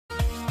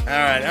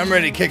Alright, I'm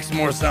ready to kick some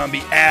more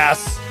zombie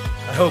ass.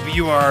 I hope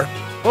you are.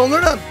 Well,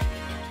 they're not.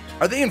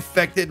 Are they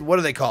infected? What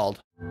are they called?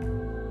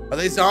 Are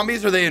they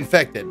zombies or are they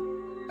infected?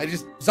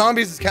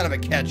 Zombies is kind of a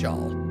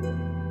catch-all.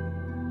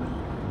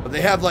 But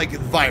they have like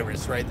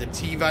virus, right? The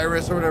T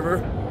virus or whatever.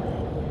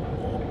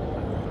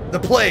 The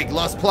plague,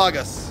 Las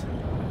Plagas.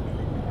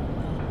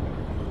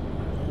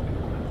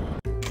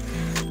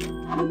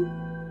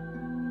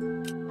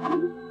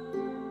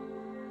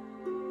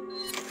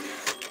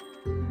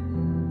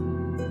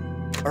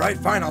 Alright,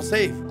 fine, I'll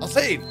save. I'll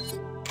save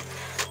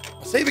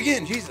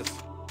again, Jesus.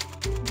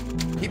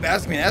 Keep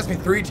asking me, ask me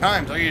 3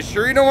 times. Are you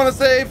sure you don't want to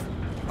save?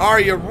 Are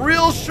you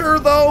real sure,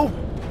 though?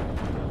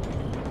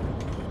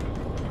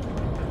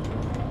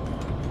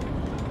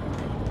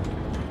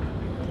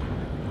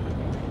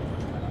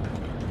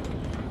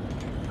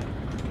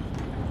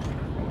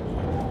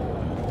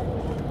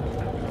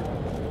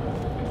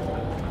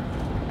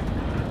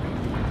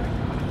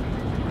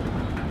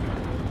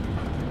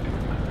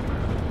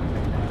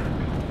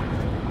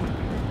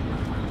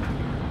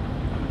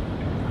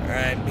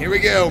 Here we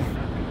go.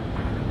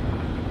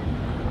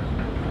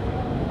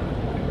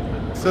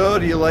 So,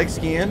 do you like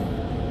skiing?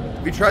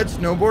 Have you tried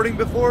snowboarding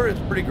before? It's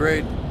pretty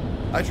great.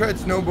 I tried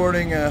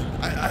snowboarding.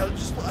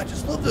 I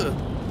just love to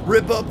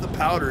rip up the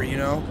powder, you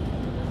know?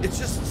 It's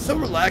just so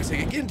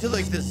relaxing. I get into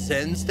like this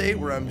zen state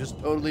where I'm just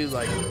totally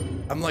like,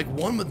 I'm like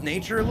one with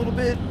nature a little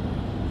bit.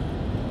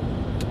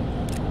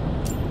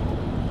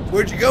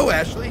 Where'd you go,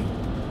 Ashley?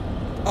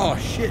 Oh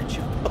shit,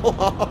 you fell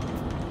off.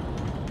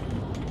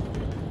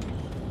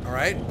 All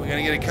right, we're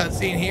gonna get a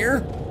cutscene here.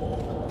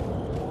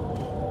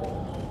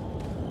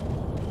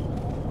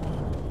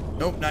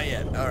 Nope, not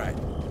yet. All right,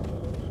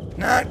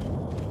 not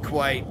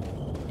quite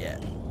yet.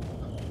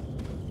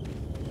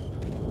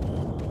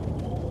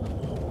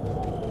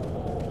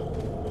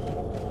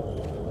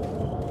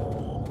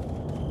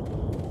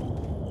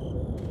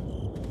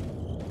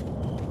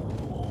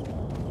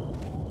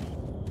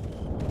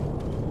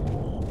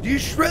 Do you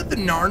shred the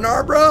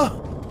nar, bro?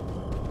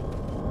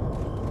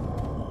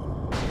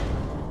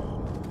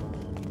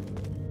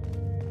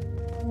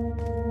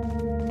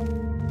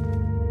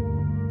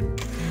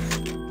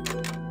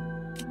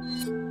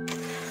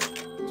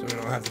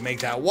 Have to make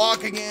that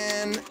walk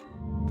again.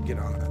 Get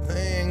on that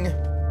thing.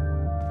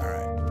 All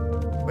right.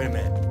 Wait a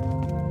minute.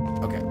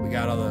 Okay, we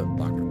got all the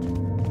locker.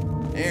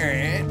 All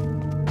right.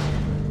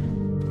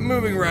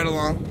 Moving right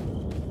along.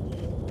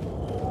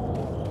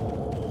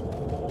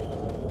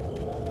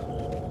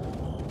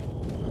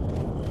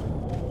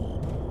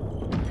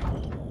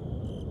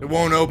 It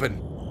won't open.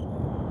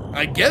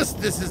 I guess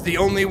this is the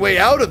only way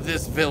out of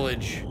this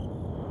village.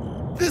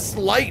 This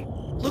light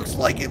looks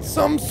like it's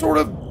some sort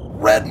of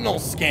retinal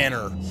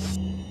scanner.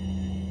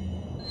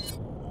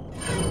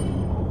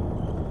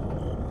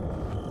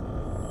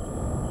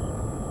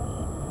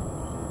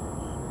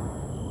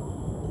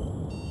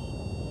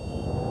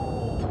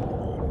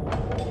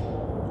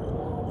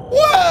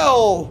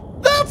 Well,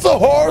 that's a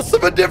horse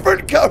of a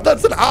different color.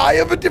 That's an eye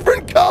of a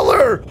different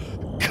color.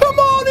 Come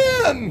on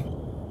in.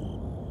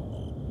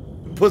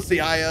 Puts the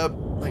eye up.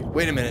 Like,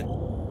 wait a minute.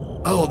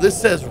 Oh, this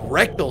says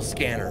rectal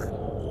scanner.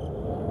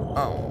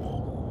 Oh.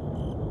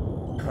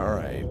 All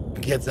right.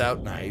 Gets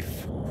out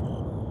knife.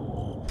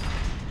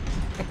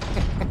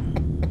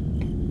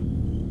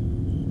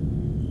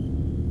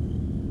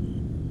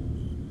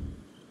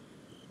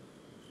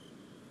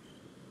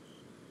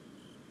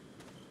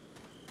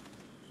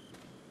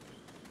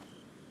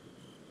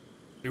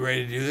 You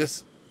ready to do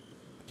this?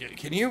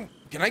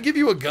 Can I give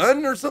you a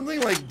gun or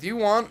something? Like, do you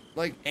want,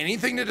 like,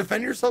 anything to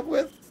defend yourself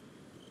with?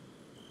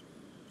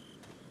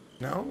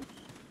 No?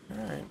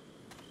 Alright.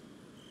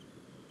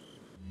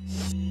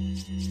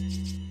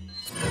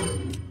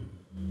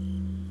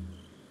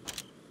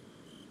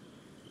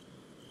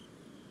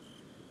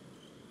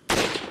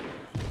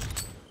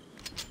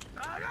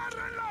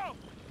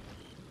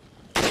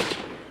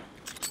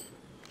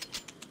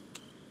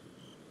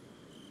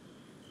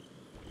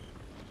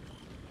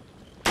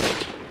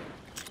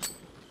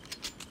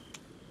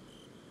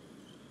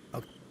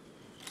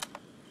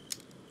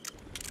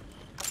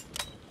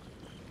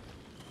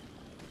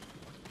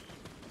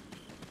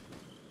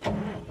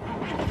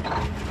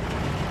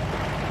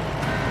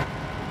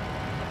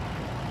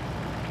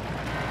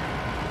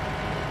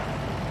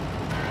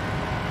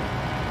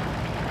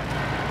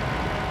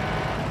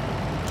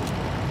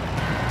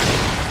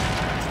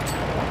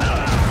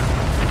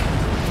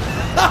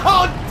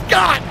 Oh,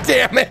 God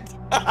damn it!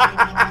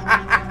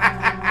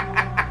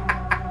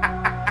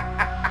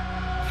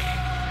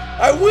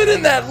 I went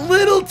in that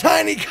little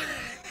tiny...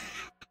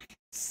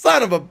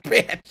 Son of a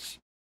bitch!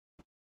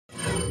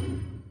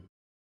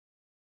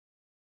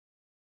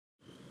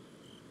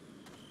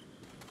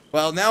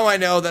 Well, now I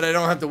know that I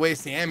don't have to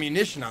waste the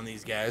ammunition on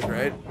these guys,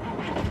 right?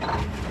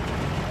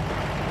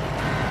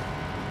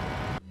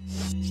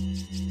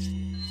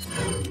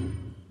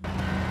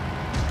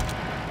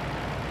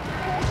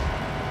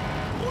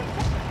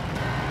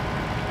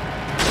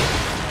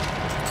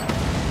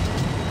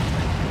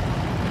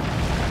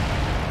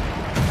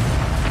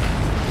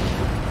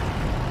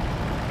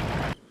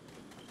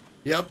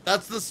 Yep,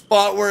 that's the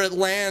spot where it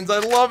lands. I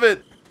love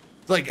it.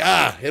 It's like,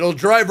 it'll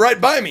drive right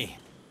by me.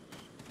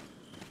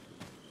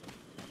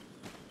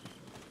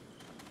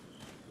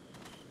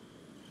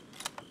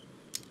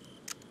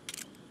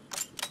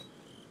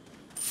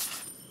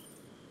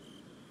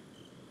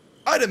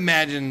 I'd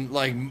imagine,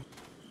 like,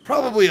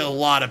 probably a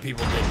lot of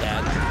people did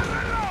that.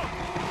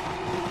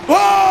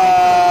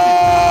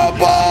 Whoa!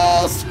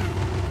 Balls!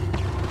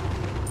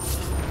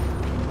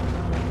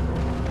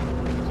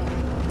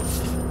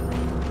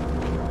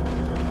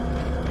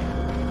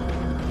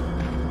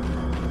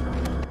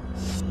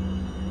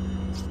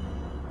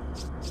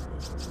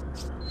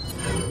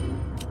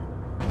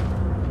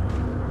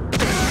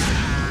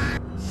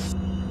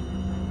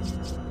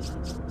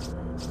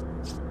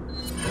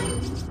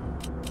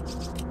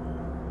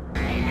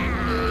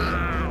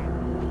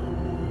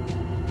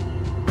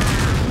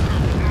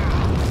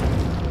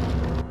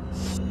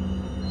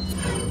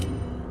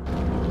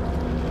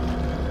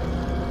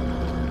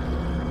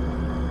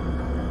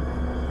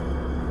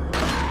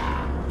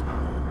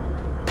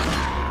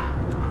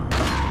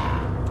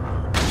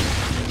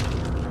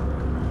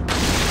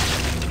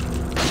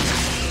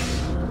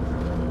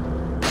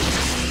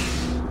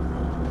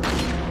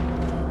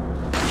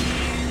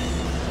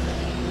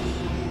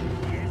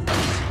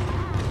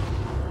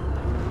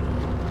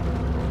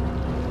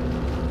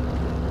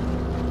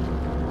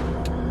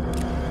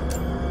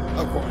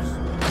 Of course.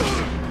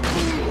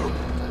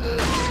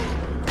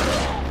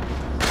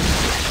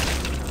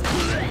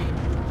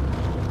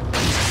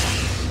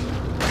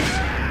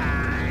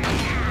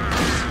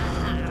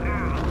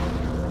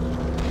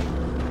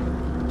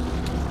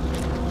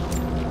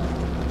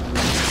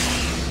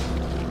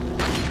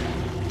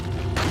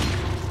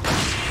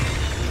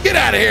 Get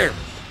out of here.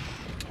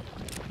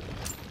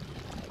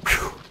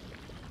 Whew.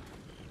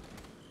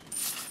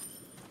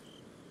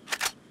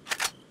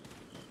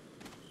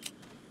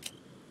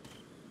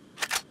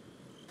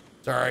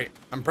 Sorry,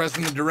 I'm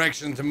pressing the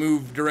direction to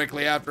move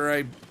directly after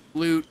I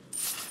loot.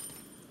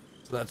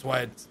 So that's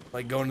why it's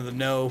like going to the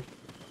no.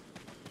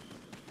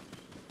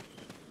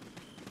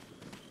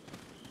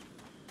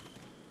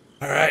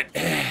 All right,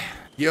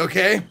 you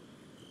okay?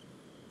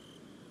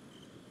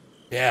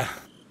 Yeah,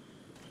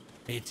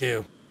 me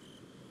too.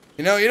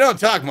 You know, you don't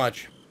talk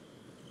much,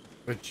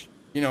 which,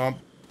 you know, I'm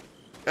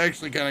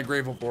actually kind of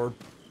grateful for.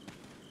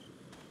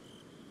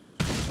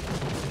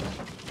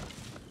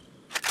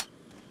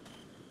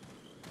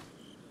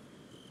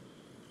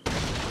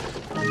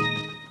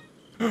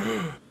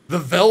 The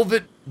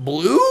velvet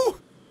blue?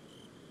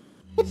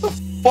 What the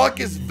fuck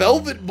is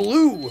velvet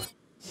blue?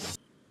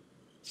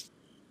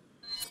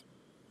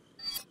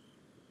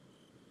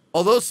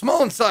 Although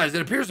small in size,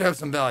 it appears to have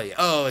some value.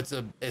 Oh, it's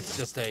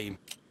just a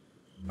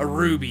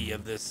ruby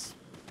of this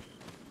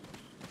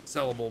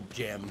sellable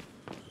gem.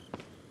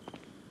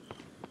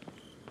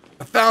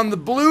 I found the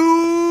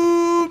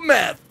blue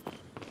meth.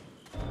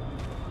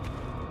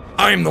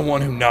 I'm the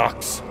one who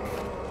knocks.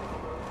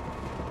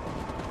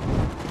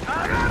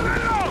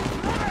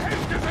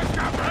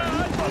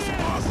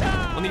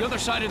 On the other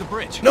side of the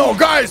bridge. No,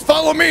 guys,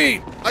 follow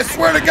me. I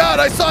swear to God,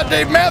 I saw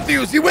Dave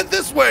Matthews. He went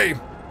this way.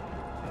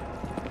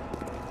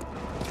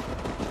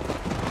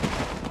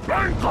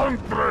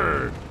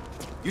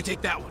 You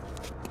take that one.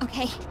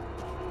 Okay.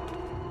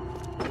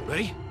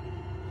 Ready?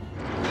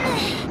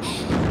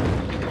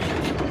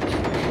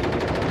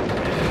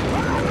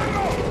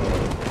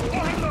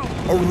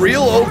 A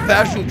real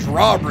old-fashioned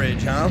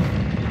drawbridge, huh?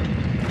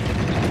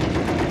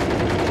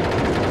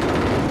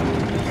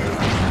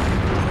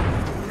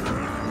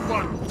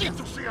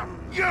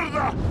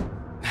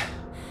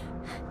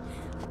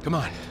 Come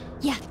on.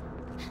 Yeah.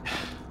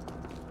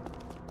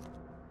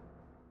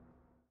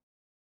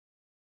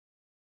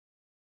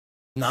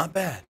 Not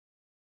bad.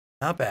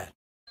 Not bad.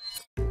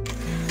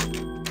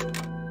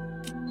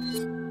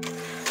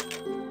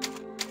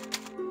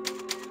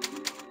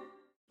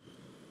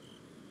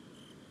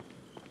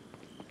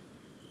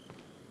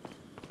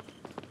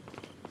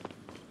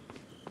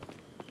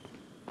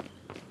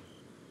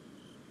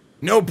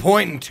 No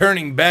point in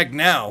turning back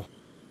now.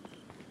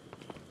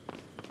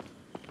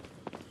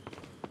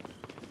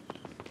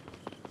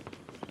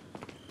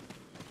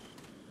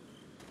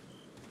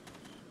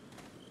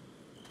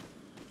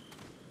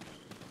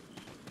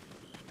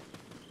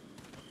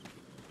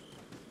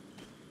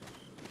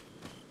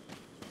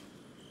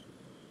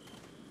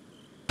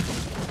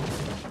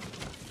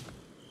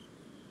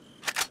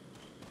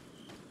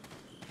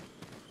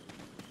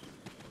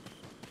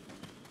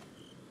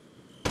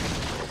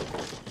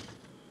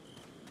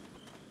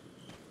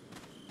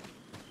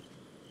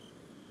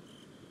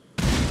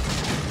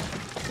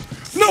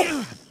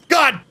 No!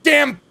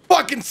 Goddamn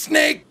fucking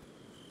snake!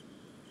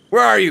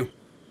 Where are you?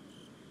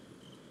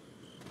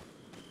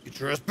 Get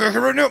your ass back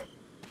here right now.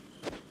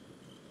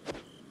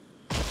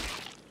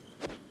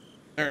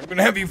 There, I'm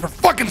gonna have you for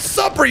fucking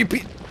supper, you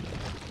piece.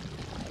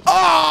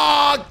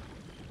 Oh,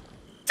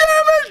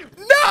 damn it!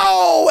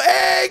 No!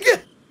 Egg!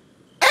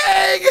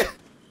 Egg!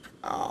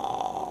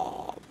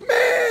 Oh,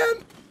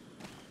 man!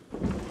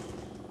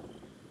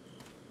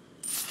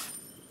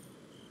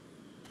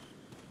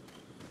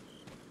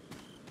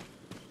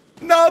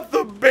 Not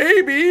the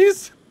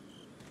babies.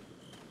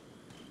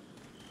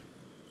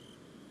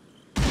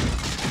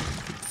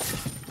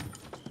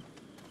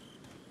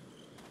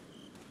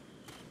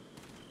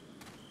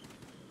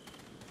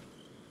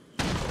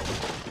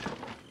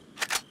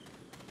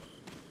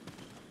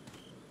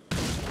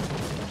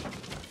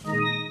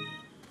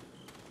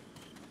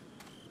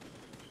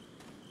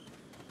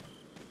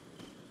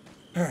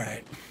 All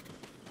right.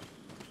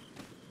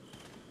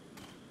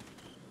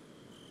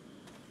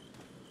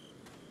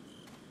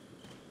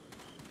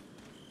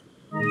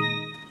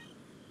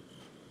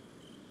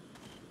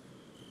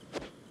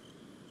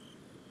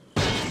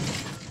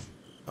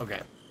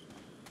 Okay.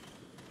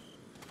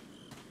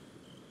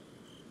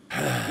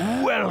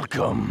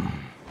 Welcome.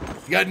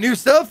 You got new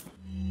stuff?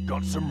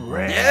 Got some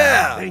rare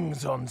Yeah.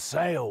 things on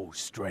sale,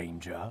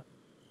 stranger.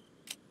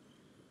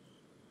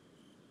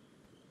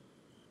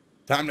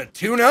 Time to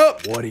tune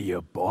up. What are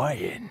you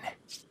buying?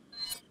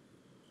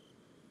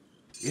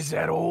 Is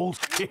that all?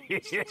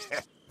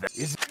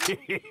 Is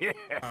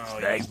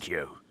Thank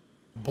you.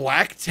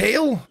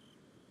 Blacktail?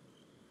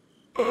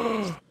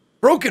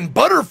 Broken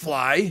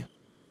butterfly?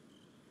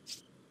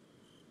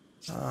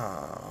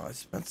 Oh, I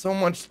spent so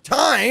much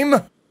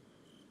time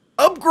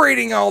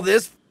upgrading all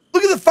this.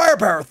 Look at the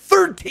firepower.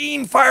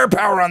 13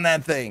 firepower on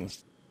that thing.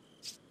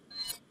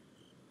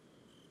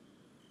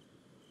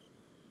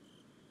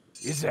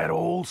 Is that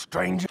all,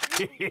 stranger?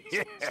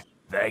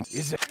 Thank.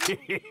 Is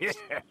it?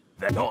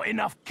 Not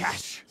enough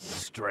cash,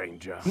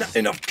 stranger. Not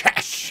enough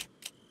cash.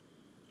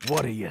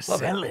 What are you Love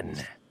selling?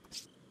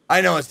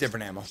 I know it's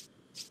different ammo.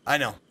 I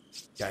know.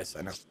 Guys,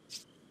 I know.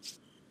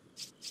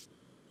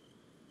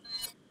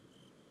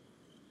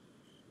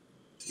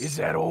 Is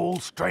that all,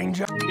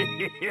 stranger?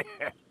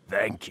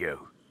 Thank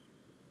you.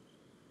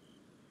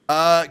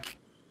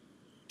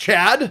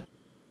 Chad?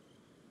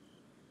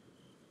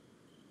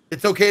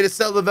 It's okay to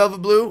sell the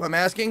Velvet Blue? I'm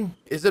asking.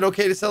 Is it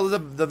okay to sell the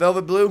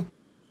Velvet Blue?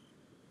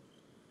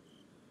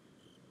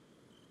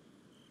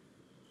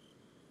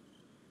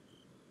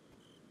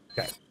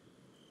 Okay.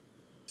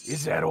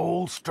 Is that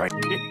all, stranger?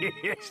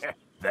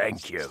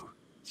 Thank you.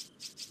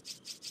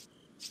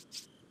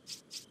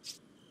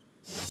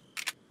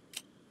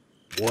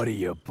 What are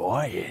you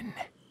buying?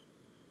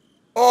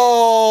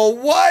 Oh,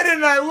 why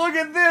didn't I look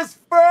at this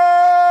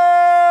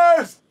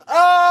first?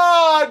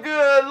 Oh,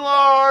 good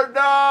Lord,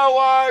 no,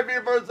 why have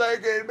you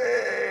forsaken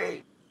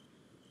me?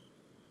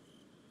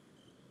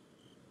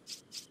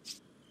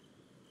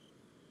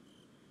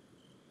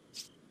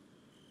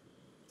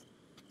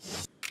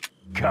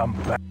 Come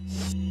back.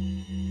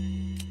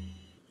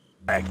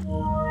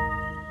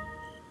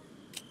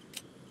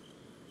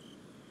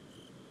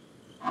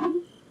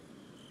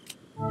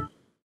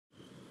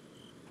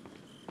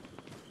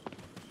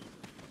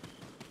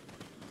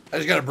 I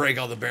just gotta break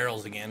all the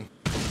barrels again.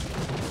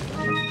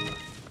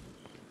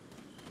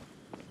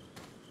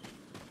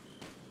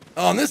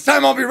 Oh, and this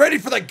time I'll be ready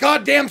for that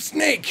goddamn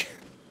snake.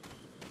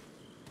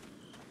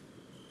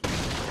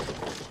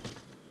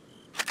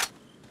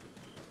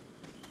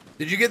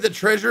 Did you get the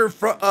treasure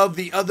of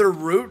the other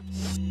route?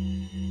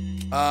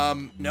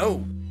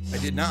 No, I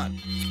did not.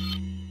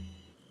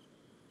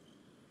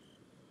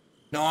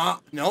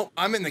 No,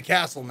 I'm in the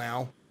castle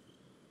now.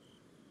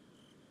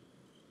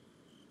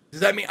 Does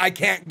that mean I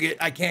can't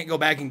go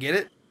back and get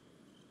it?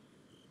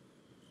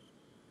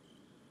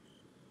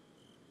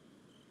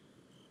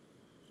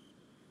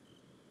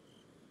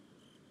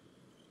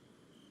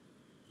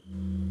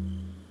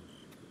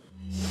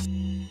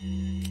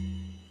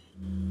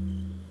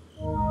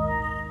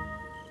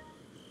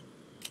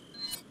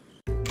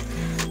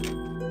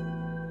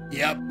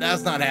 Yep,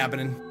 that's not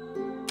happening.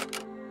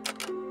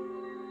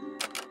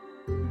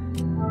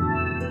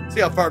 See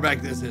how far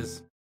back this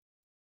is.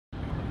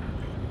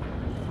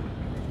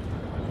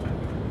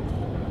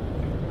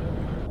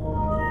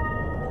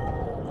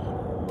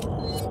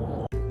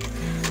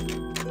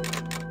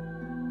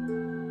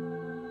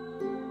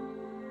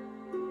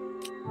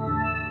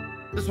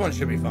 This one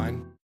should be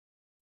fine.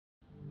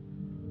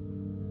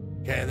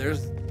 Okay,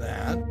 there's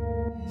that.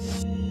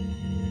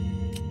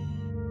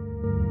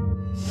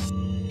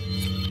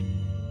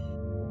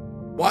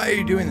 Why are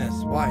you doing this?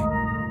 Why?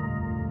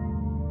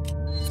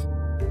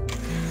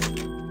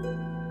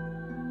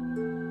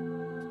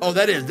 Oh,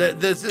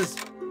 this is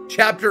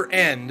chapter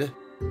end.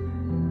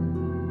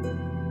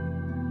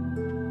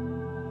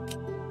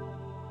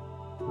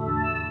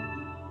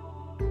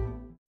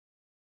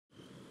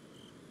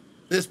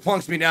 This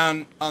plunks me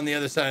down on the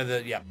other side of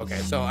the, yeah, okay,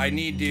 so I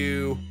need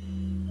to...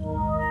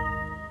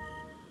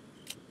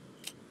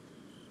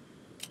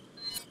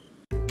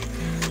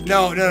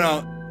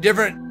 No.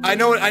 Different, I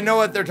know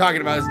what they're talking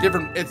about. It's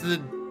different, it's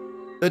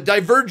the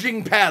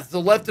diverging paths,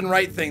 the left and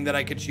right thing that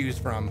I could choose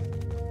from.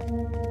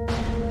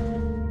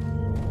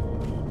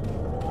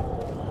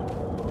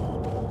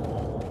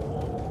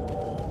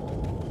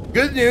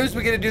 Good news,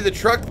 we get to do the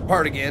truck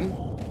part again.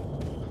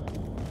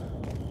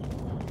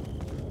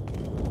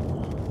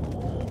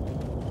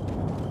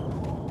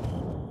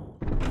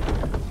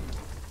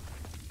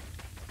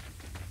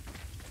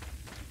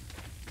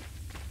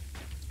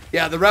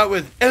 Yeah, the route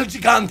with El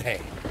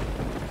Gigante.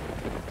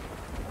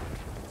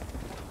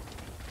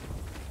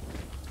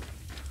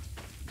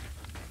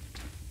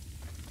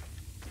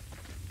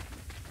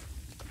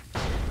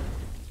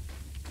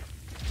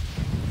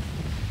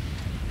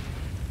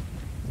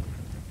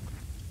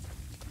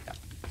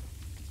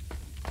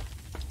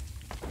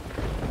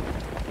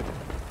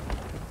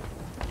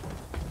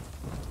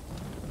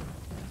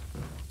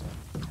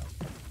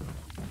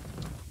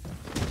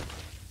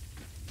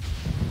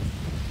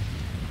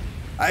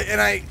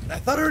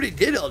 I thought I already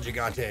did El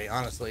Gigante,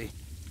 honestly.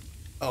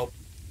 Oh.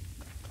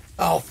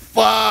 Oh,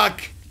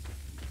 fuck.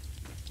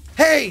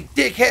 Hey,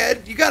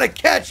 dickhead, you gotta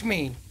catch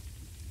me.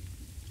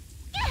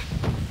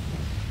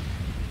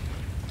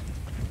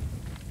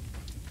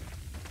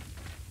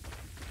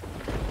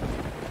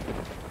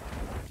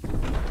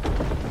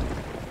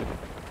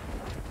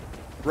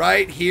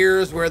 Right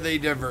here's where they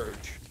diverge.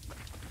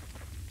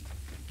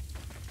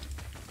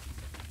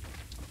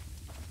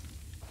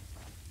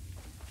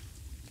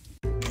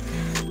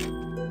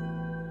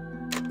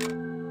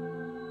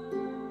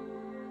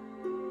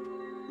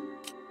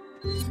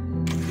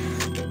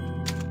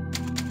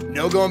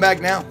 No going back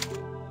now.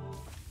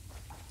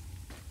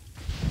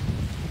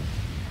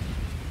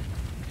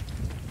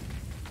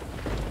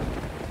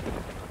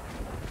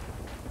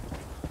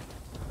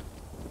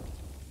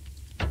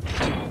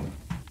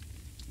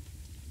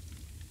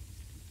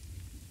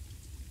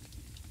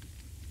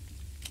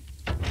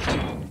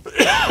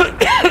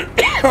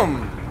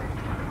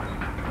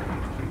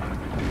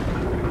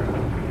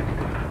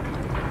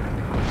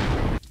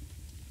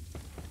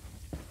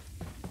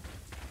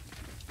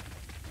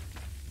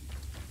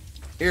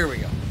 Here we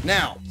go.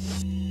 Now,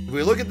 if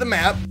we look at the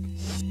map,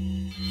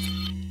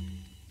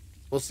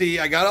 we'll see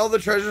I got all the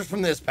treasures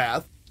from this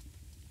path,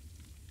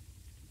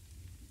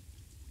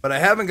 but I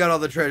haven't got all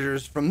the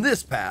treasures from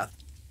this path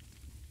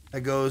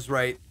that goes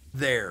right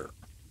there.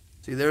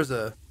 See, there's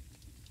a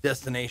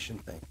destination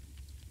thing.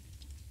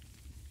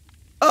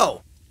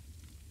 Oh,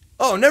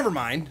 never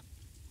mind.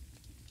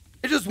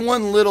 It's just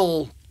one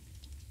little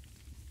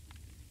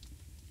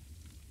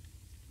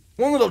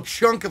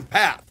chunk of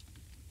path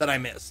that I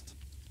missed.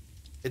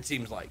 It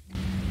seems like.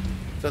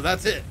 So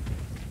that's it.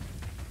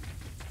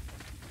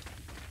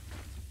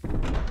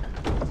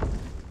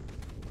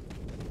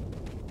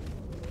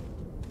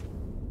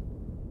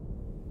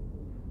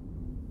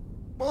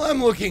 Well,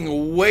 I'm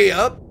looking way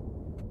up.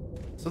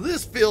 So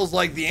this feels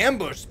like the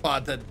ambush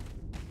spot that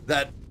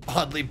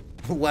oddly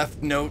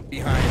left note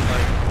behind.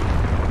 Like,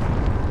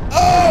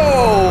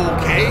 oh,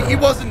 okay, he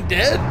wasn't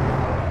dead.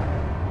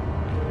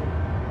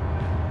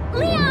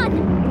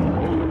 Leon!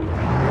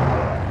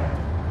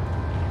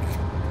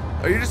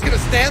 Are you just gonna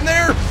stand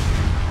there?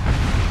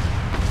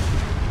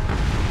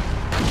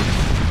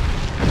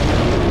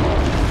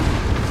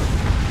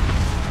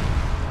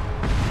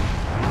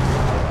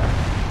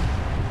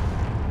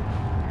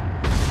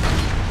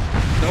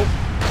 Nope.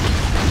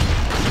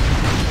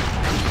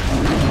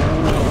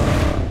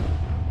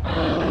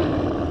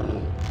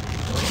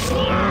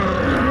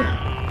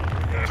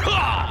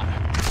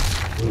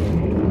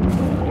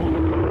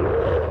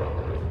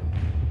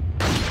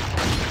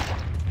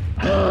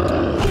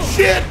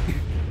 Shit!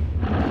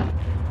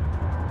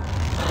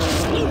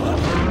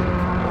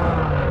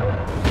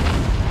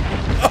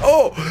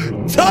 Oh,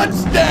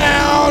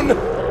 touchdown!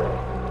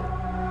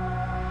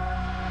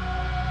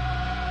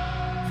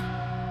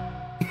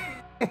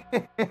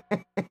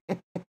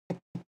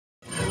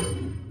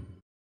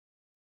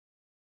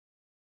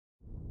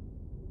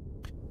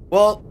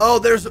 Well, oh,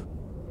 there's a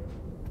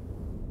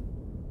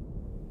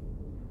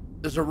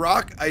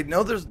rock. I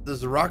know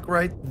there's a rock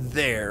right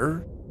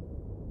there.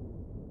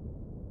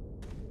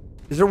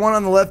 Is there one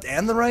on the left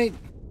and the right?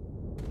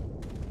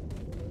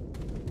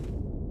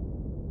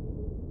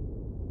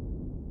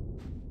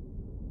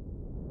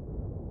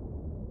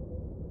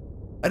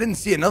 I didn't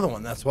see another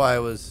one. That's why I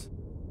was...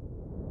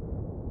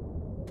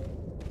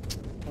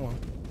 Hold on.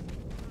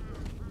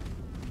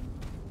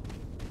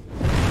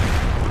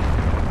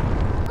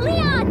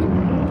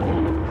 Leon!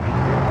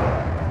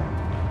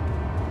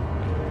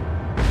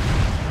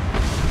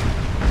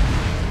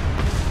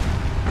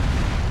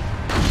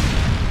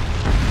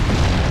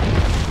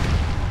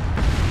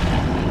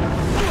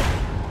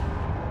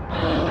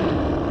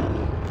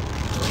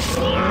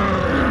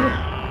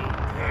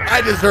 I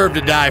deserve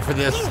to die for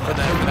this, for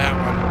that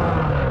one.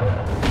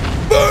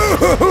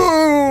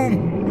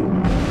 Boom!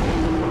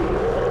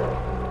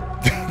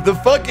 The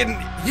fucking,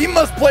 he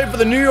must play for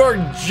the New York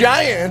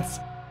Giants.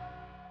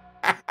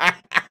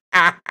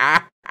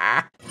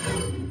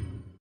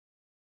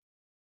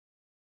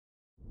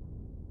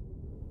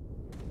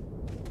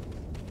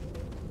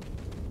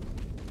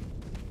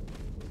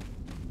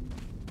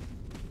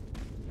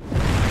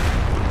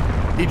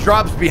 He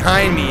drops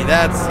behind me.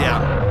 That's,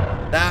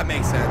 yeah, that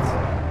makes sense.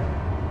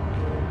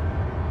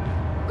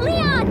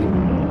 Leon!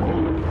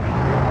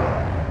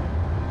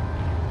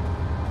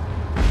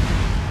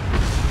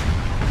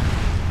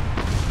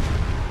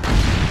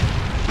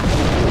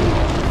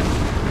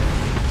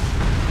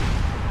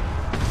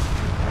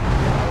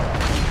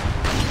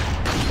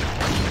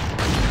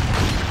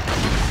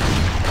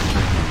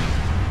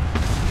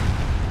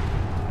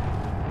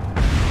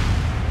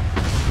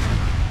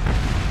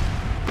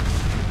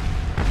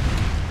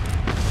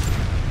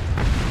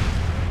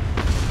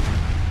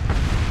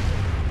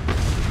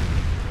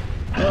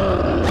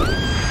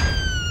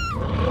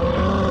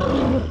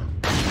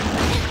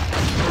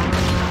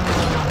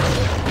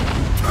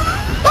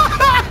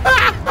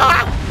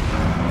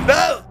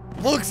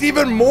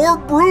 more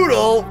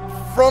brutal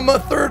from a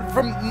third,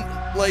 from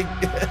like,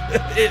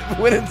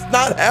 when it's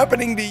not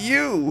happening to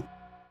you.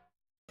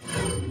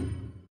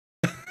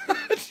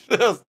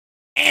 Just,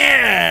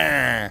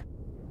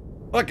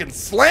 fucking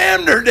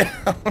slammed her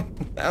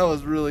down. That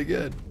was really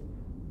good.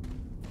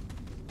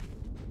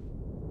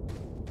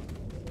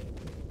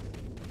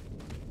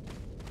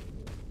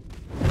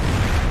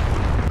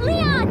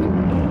 Leon!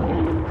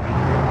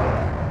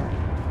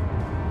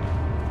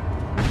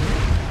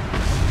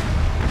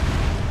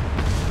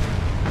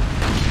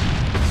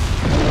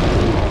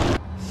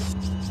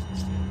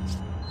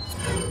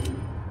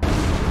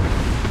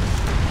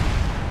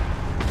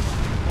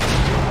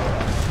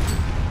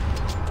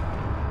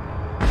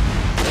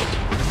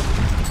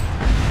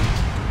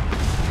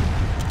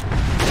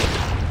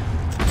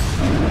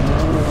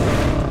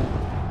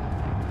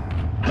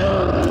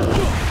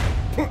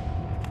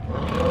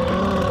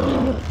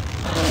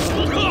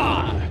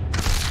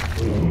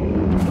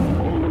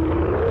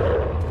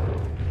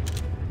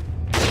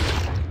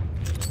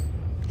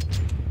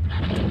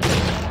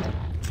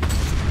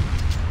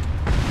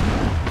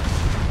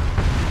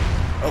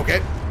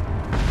 Okay.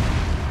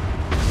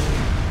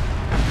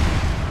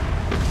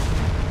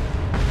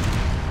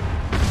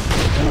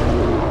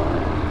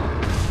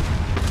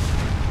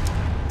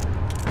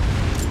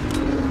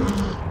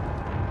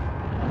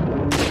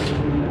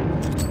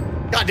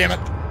 God damn it.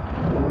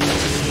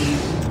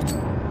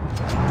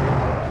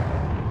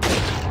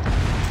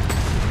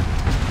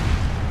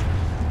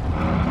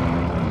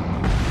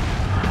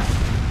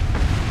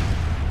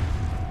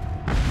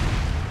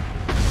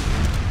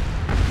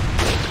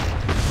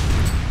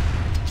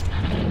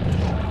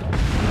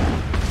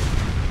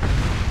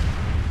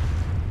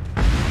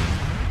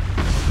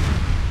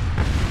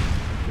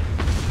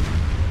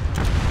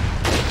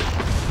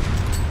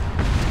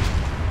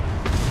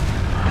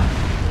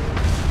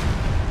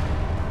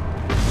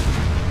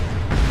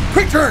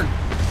 Quick turn.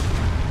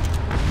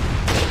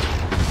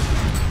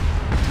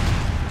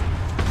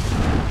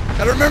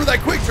 Gotta remember that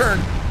quick turn.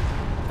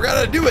 Forgot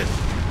how to do it.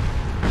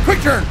 Quick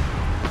turn.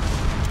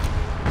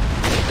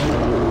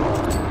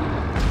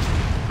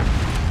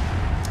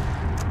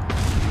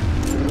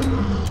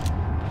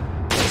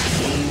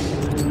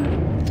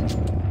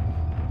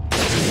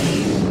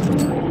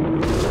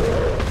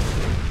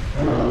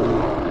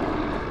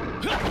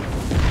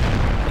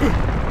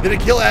 Did it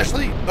kill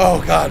Ashley?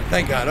 Oh God,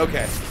 thank God,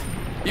 okay.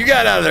 You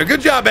got out of there.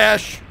 Good job,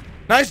 Ash.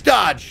 Nice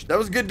dodge. That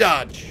was a good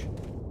dodge.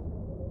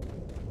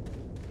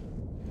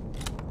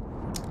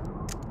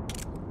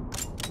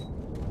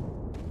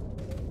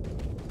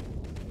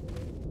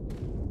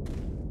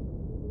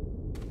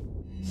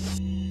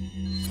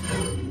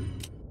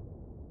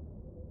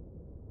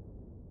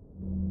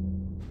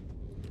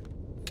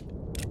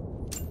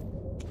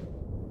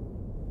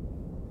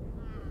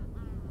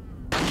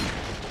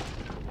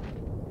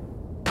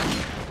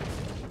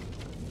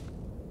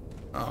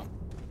 Oh.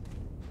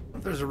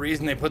 If there's a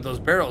reason they put those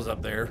barrels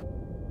up there.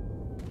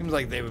 Seems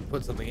like they would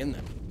put something in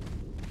them.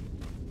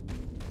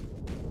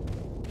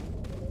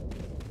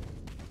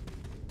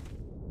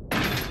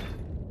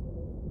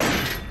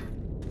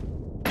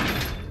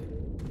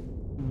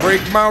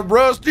 Break my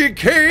rusty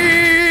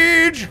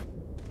cage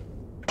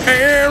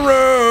and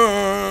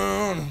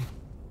run.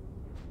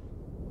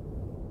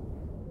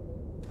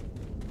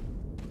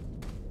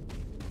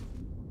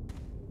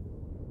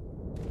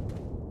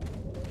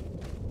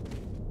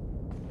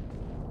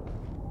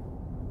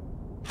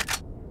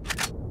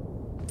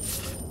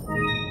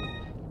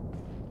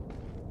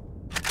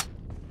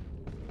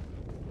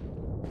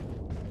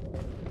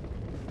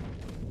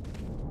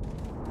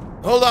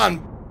 Hold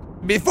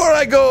on. Before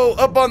I go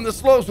up on the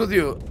slopes with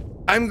you,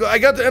 I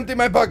got to empty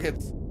my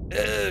pockets.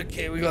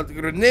 Okay, we got the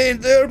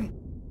grenade there.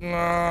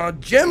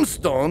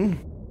 Gemstone.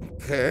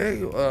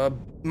 Okay.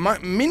 My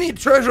mini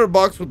treasure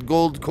box with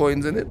gold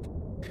coins in it.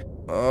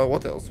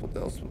 What else? What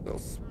else? What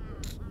else?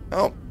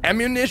 Oh,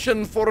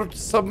 ammunition for a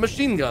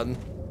submachine gun.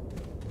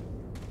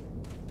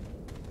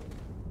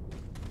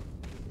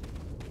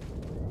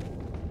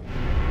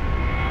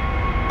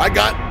 I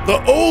got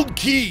the old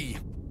key.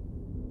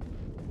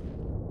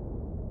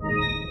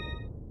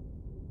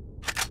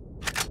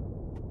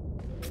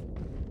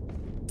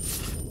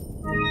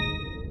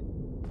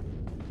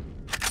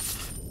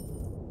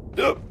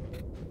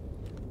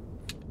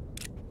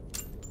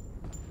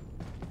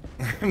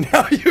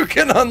 Now you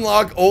can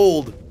unlock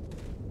old.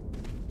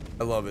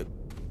 I love it.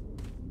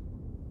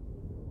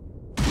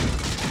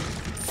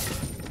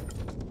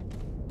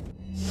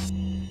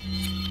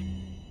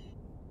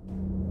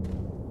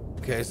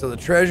 Okay, so the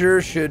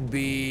treasure should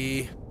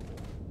be...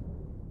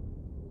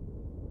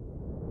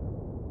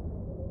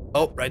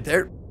 Oh, right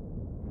there.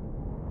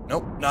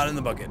 Nope, not in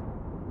the bucket.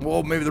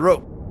 Well, maybe the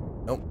rope.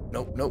 Nope,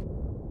 nope, nope.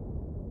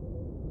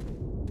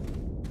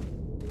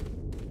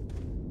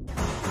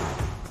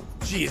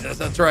 Jesus,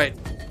 that's right.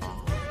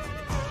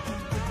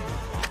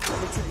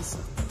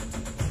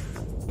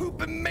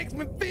 Pooping makes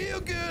me feel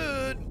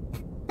good.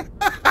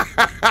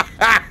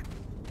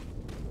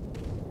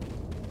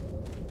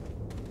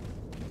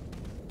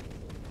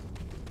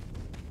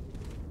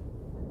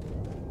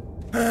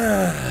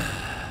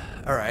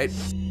 right.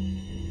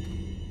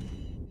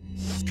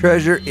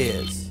 Treasure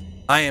is.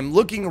 I am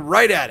looking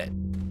right at it.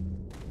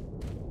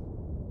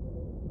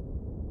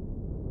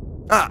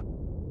 Ah.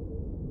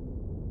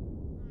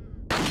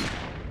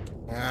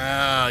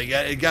 Ah,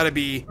 it got to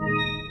be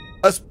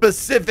a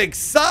specific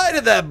side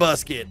of that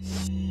basket.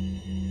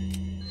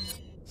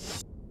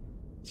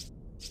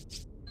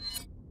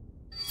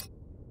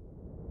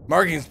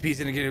 Markings piece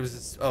indicated it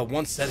was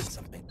once said in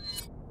something.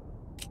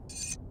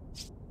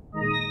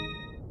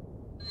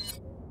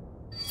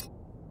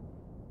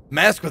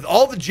 Mask with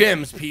all the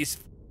gem pieces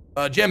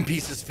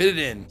fitted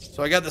in.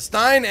 So I got the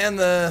Stein and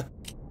the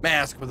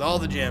mask with all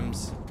the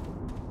gems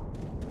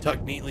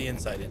tucked neatly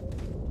inside it.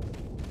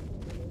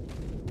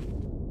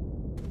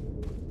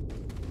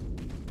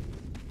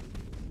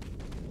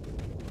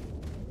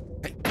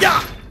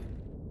 Yeah.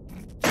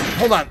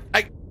 Hold on.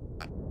 I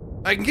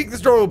can kick this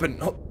door open.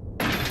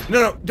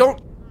 No,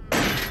 don't.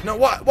 No,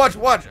 watch.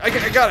 I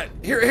got it.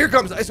 Here it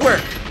comes. I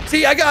swear.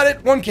 See, I got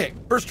it. One kick.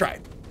 First try.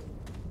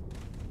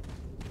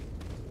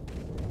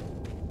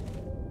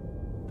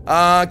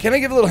 Can I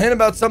give a little hint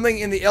about something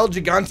in the El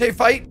Gigante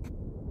fight?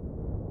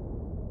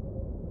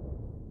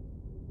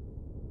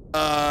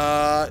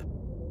 I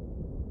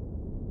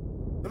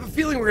have a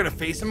feeling we're gonna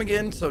face him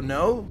again, so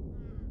no.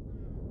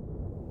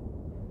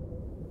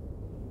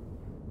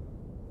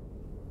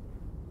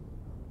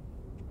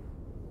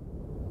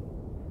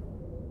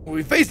 Well,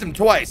 we faced him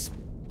twice.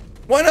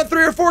 Why not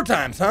 3 or 4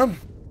 times, huh?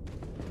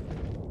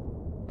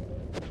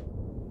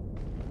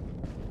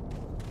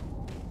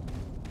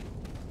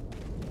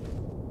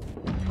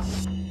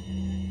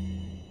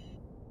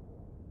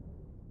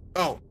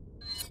 Oh.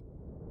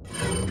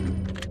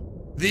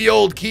 The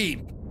old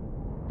key.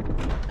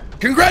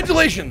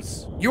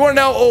 Congratulations! You are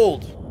now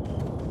old.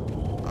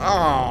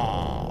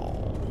 Oh,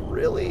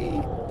 really?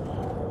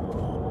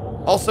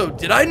 Also,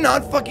 did I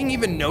not fucking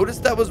even notice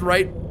that was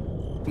right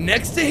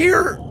next to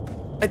here?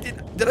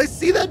 Did I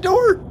see that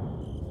door?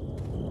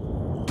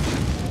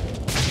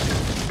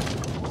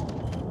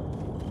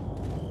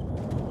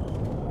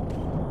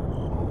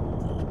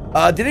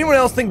 Did anyone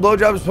else think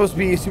blowjob was supposed to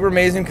be super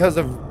amazing because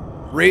of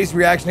Ray's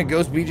reaction to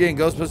Ghost BJ and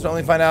Ghost supposed to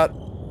only find out?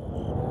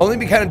 Only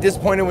be kind of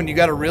disappointed when you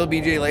got a real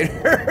BJ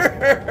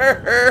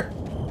later.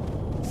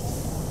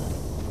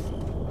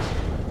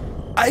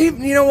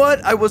 You know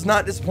what? I was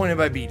not disappointed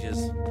by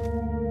beaches.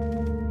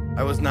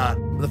 I was not.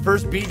 The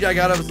first beach I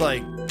got, I was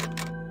like,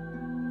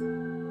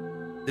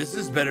 this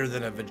is better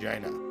than a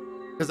vagina.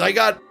 Because I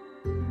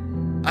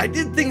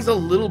did things a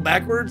little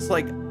backwards.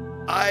 Like,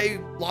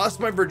 I lost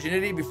my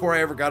virginity before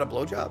I ever got a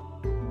blowjob.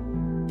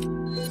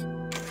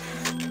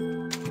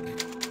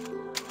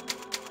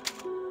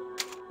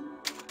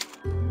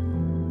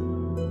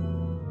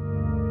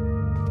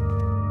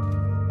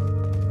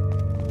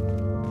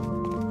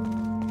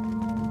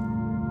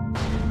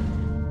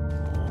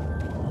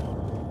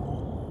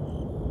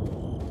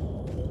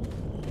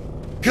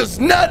 Cause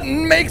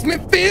nothing makes me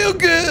feel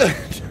good.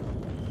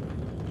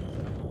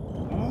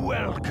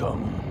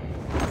 Welcome.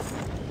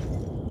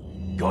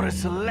 Got a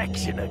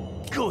selection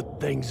of good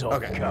things on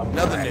Okay, come.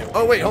 nothing new.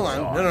 Oh wait, hold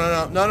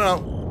on.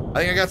 No. I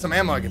think I got some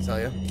ammo I can sell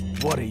you.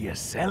 What are you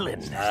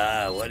selling?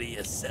 What are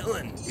you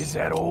selling? Is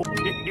that all?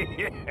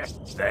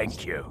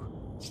 Thank you.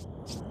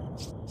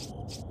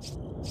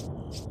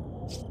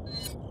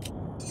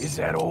 Is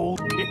that all?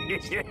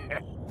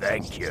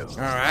 Thank you. All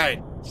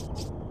right.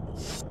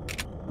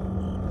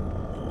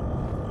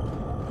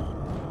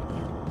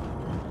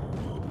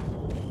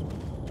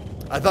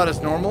 I thought it's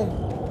normal.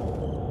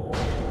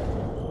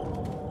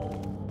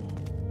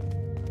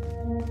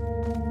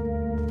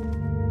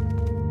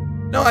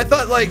 No, I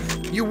thought like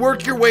you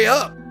work your way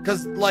up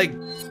because like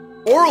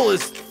oral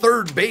is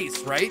 3rd base,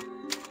 right?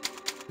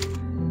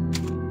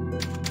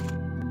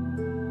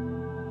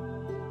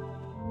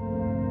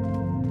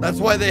 That's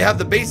why they have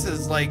the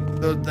bases like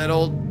that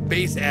old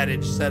base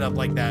adage set up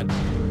like that.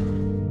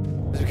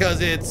 It's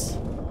because it's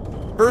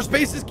 1st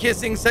base is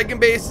kissing, 2nd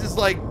base is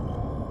like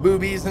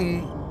boobies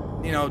and,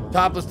 you know,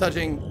 topless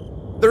touching.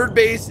 3rd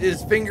base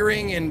is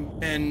fingering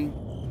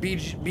and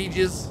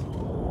beaches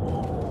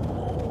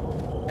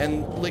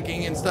and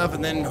licking and stuff,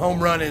 and then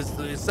home run is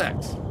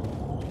sex.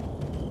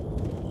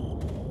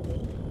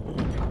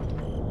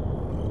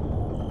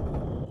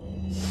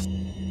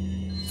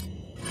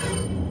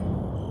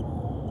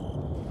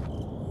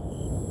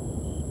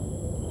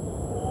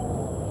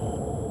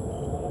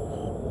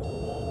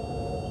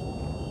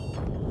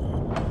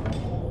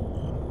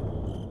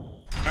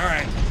 All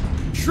right,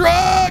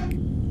 truck.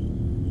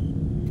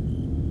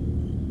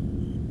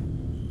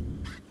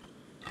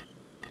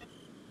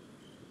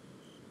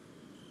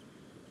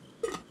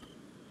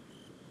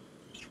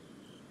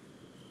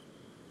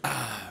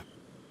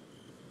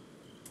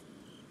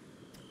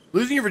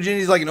 Losing your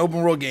virginity is like an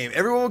open world game.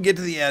 Everyone will get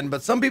to the end,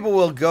 but some people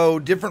will go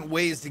different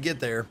ways to get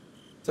there.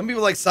 Some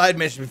people like side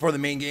missions before the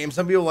main game.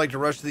 Some people like to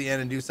rush to the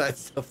end and do side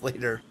stuff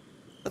later.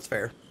 That's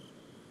fair.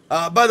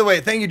 By the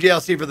way, thank you,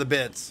 JLC, for the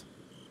bits.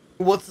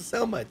 What's the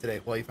soundbite today?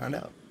 Well, you found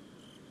out.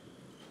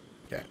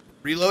 Okay.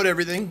 Reload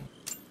everything.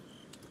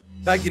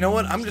 In fact, you know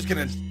what? I'm just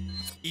going to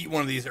eat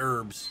one of these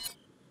herbs.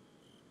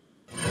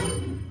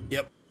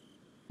 Yep.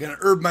 Gonna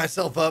herb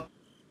myself up.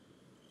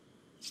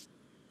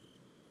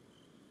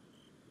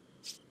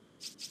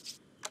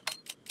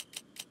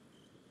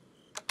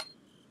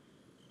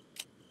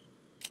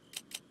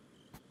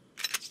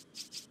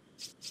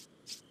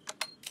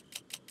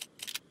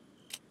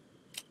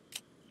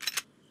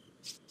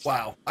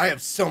 Wow, I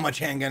have so much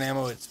handgun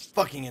ammo, it's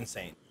fucking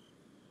insane.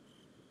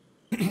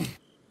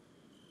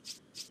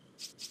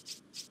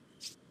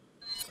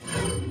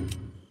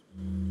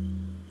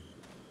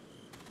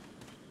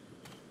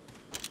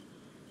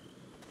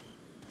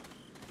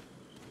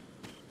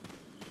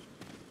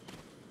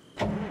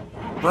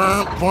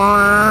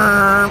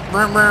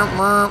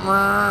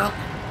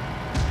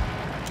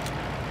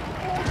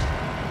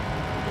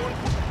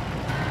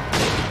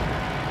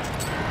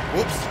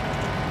 Whoops.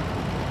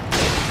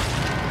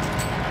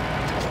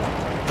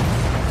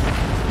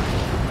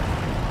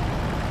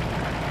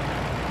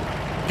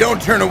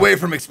 Don't turn away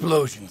from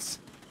explosions.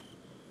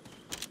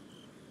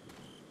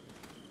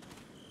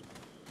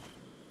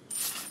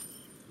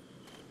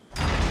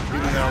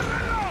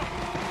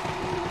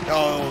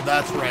 Oh,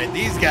 that's right.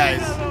 These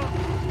guys.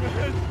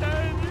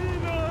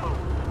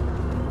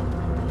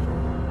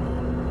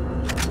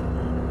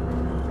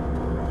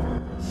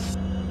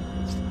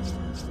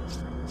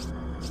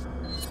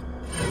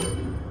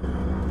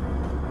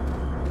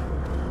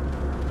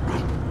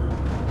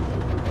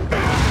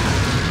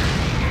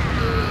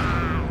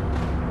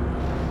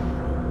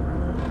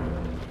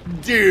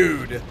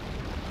 Dude.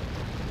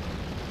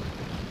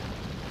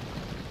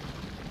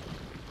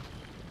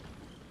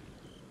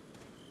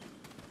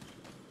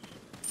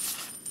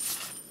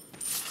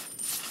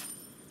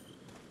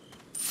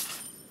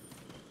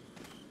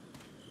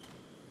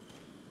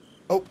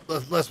 Oh,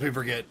 lest we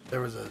forget,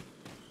 there was a...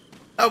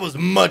 That was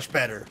much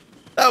better.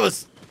 That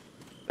was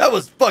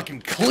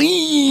fucking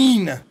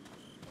clean.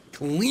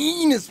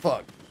 Clean as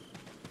fuck.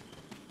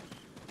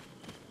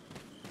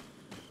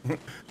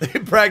 They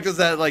practice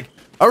that like,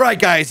 all right,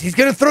 guys, he's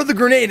gonna throw the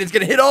grenade. It's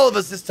gonna hit all of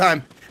us this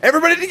time.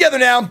 Everybody together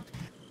now.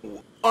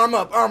 Arm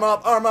up, arm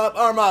up, arm up,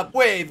 arm up.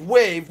 Wave,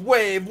 wave,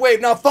 wave,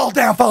 wave. Now fall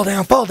down, fall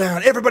down, fall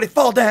down. Everybody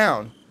fall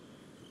down.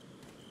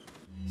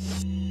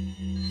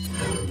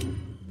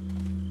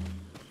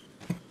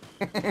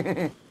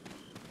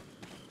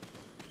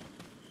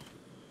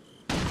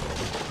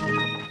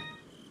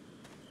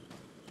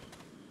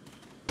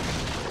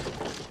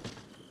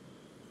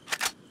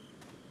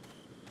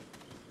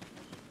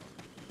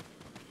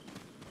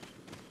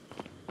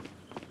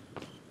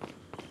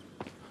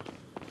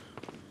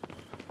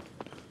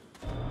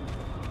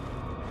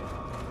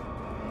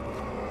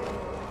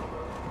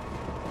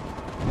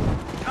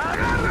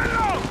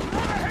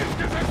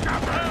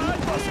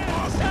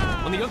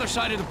 On the other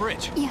side of the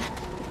bridge. Yeah.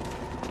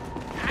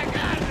 I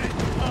got it.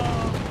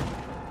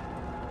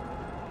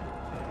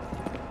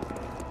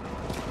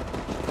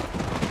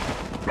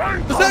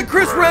 Is that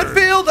Chris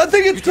Redfield? I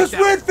think it's Chris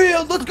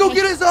Redfield. Let's go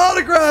get his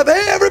autograph.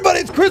 Hey, everybody,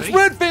 it's Chris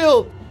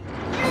Redfield.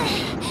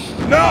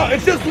 No,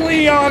 it's just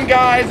Leon,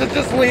 guys. It's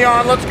just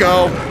Leon. Let's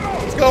go.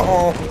 Let's go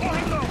home.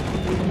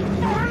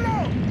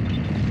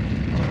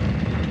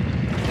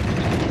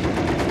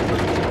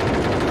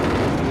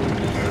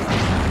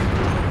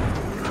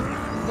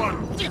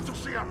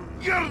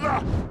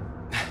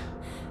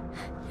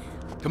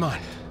 Come on.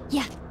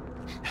 Yeah.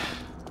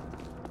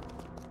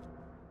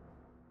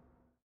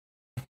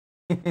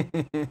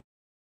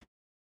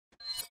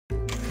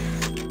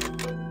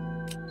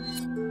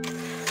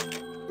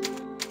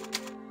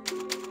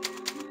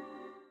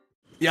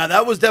 Yeah,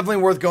 that was definitely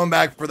worth going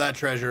back for that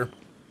treasure.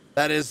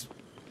 That is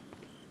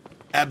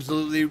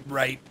absolutely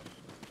right.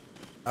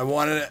 I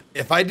wanted to,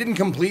 if I didn't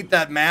complete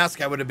that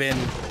mask, I would have been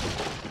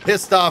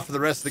pissed off for the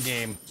rest of the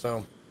game.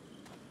 So,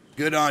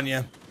 good on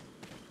you.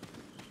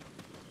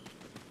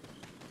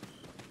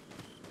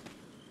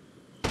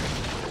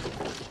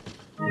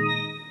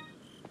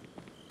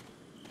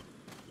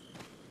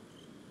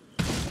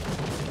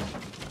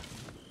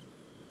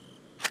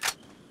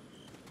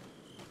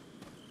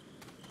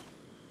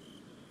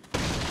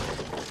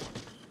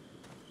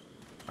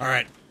 All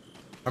right,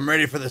 I'm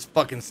ready for this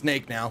fucking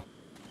snake now.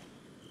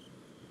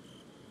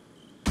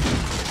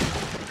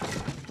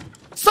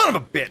 Son of a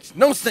bitch,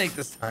 no snake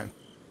this time.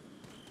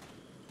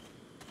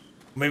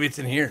 Maybe it's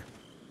in here.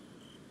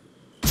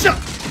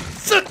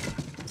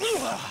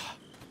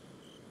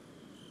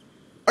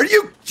 Are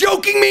you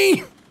joking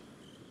me?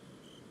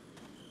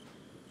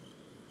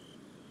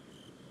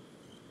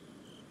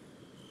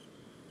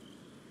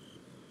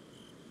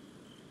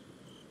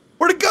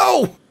 Where'd it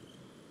go?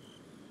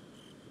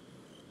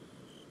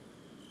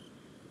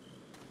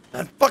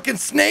 That fucking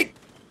snake!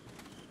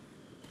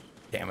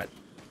 Damn it.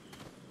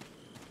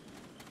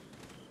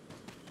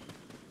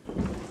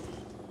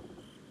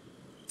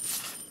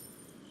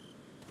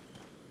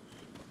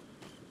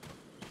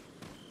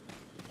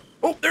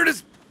 Oh, there it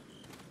is!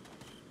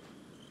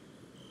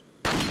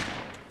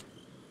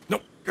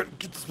 Nope, gotta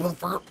get this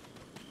motherfucker.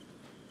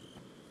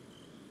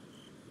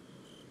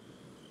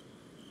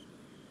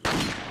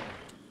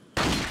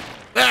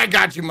 I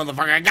got you,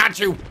 motherfucker, I got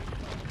you!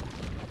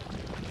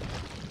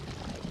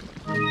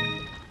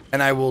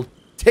 And I will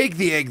take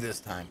the egg this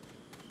time.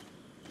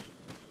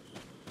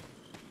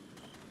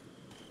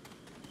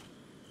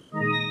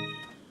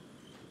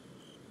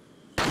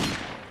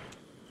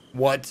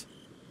 What?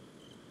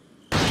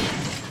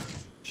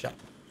 Shut.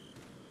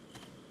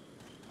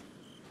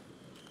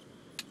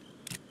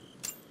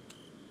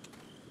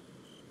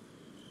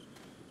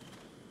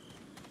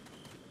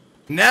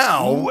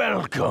 Now,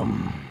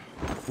 welcome.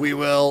 we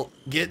will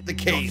get the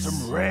Got case.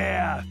 some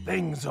rare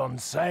things on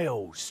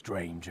sale,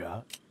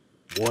 stranger.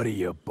 What are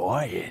you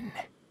buying?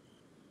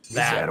 Is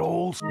that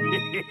all?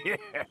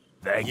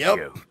 Thank Yep.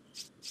 you.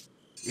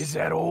 Is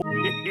that all?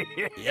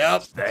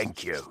 Yep.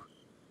 Thank you.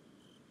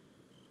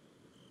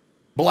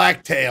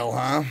 Blacktail,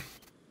 huh?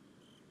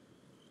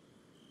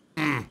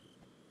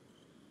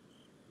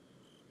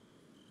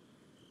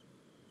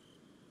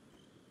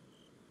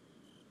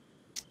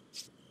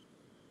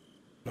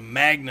 The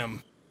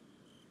Magnum.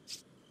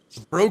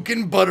 The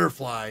broken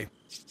butterfly.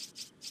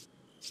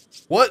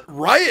 What?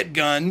 Riot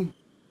gun?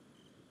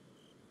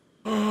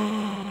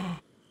 Why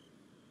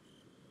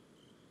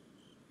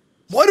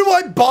do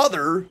I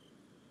bother?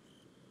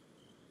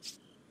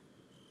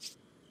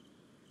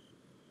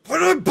 Why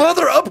do I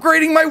bother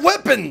upgrading my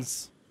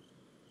weapons?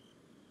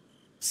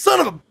 Son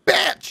of a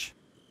bitch!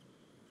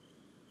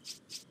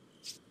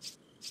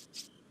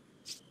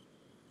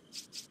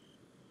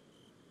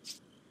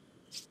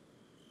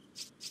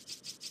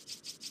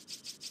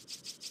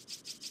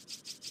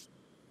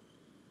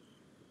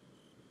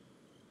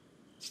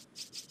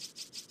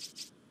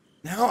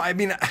 Now, I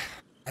mean,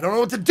 I don't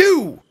know what to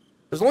do.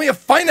 There's only a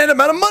finite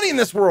amount of money in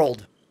this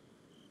world.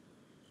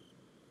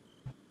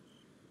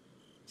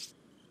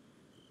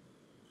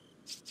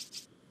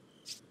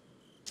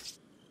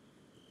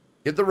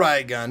 Get the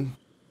riot gun.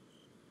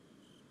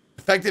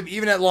 Effective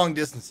even at long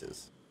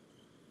distances.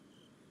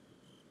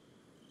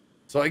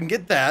 So I can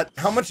get that.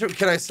 How much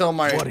can I sell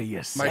my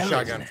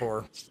shotgun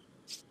for?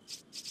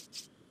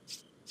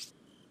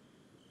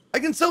 I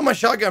can sell my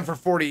shotgun for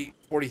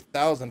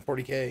 40,000,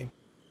 40K.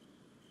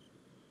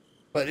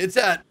 But it's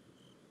at,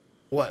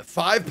 what,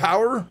 5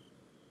 power?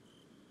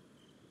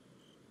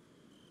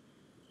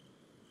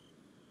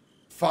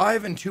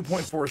 5 and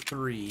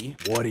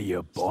 2.43. What are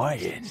you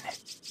buying?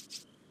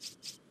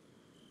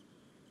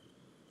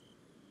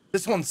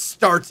 This one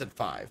starts at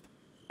 5.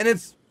 And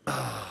it's,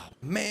 oh,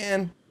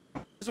 man.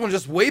 This one's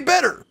just way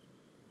better.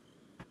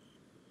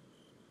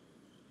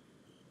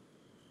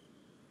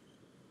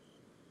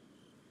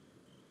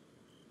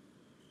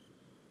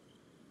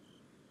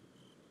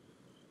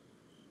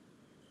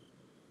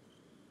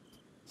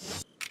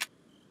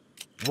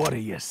 What are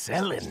you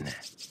selling?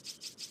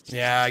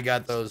 Yeah, I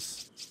got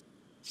those.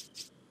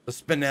 The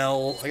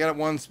Spinel. I got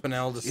one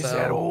Spinel to sell. Is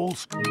that all?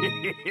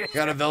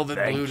 Got a Velvet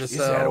Blue to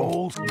sell. Is that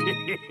all?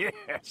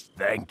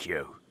 Thank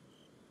you.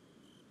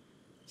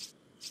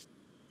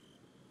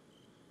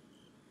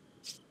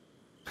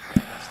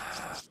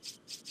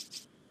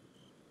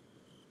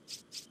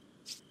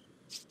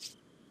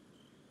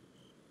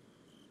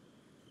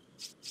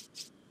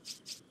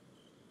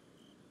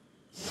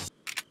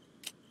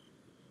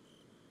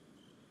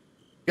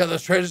 Got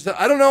those treasures.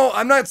 I don't know.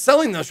 I'm not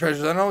selling those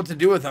treasures. I don't know what to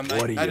do with them.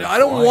 I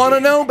don't buying? want to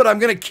know, but I'm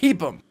going to keep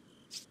them.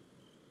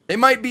 They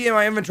might be in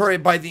my inventory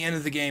by the end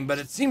of the game, but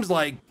it seems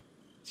like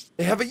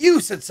they have a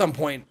use at some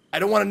point. I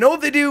don't want to know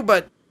if they do,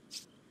 but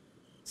it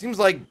seems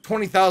like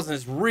 20,000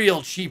 is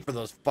real cheap for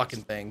those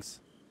fucking things.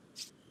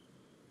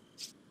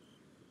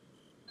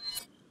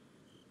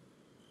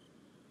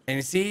 And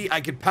you see,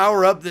 I could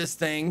power up this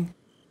thing.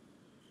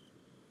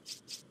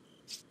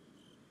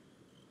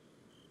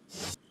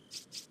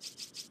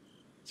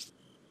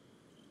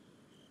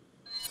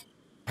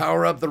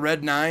 Power up the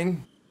red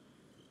 9.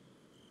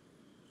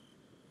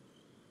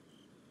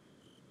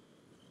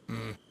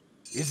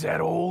 Is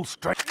that all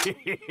straight?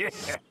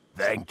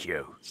 Thank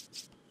you.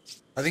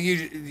 I think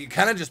you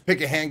kind of just pick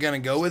a handgun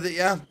and go with it,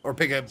 yeah? Or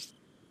pick a,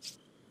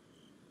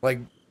 like,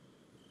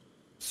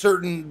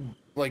 certain,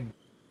 like,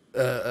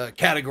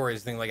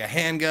 categories thing, like a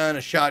handgun,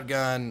 a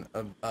shotgun,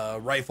 a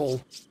rifle,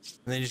 and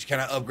then you just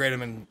kind of upgrade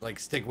them and, like,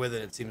 stick with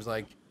it, it seems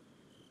like.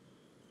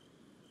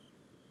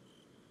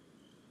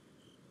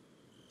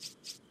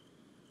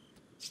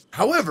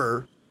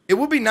 However, it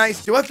would be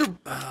nice. Do I have to?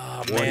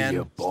 Oh, What man. are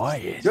you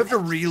buying? Do you have to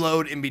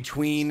reload in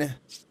between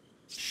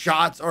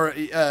shots or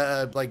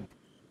like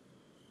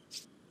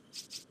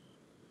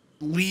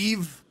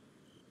leave?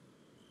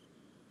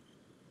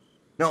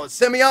 No, it's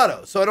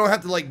semi-auto, so I don't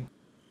have to like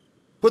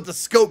put the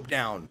scope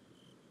down.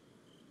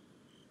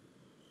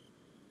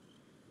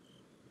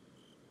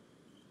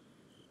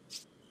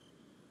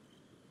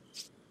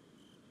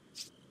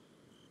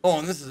 Oh,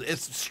 and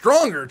it's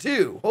stronger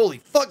too. Holy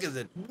fuck, is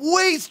it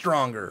way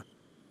stronger?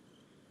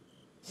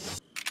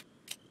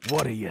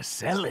 What are you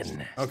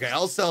selling? Okay,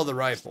 I'll sell the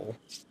rifle.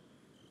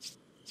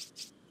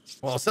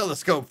 Well, I'll sell the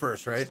scope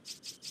first, right?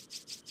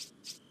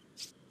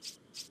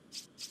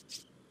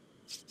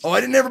 Oh,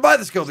 I didn't ever buy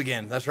the scope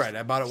again. That's right.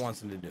 I bought it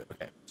once and didn't do it.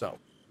 Okay, so.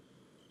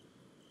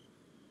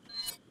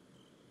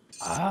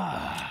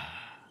 Ah.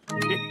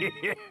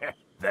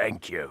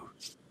 Thank you.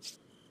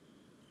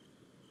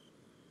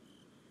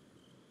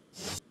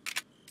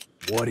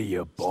 What are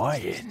you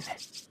buying?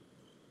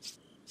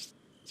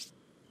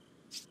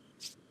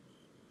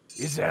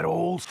 Is that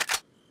all?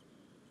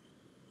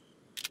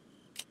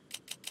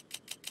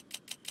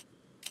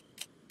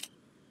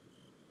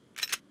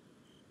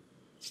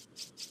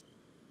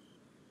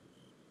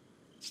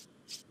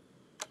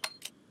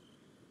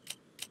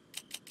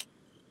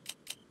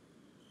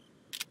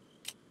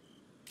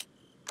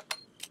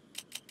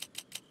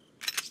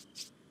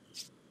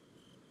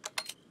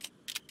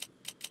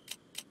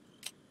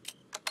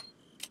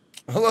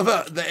 I love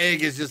how the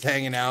egg is just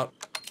hanging out.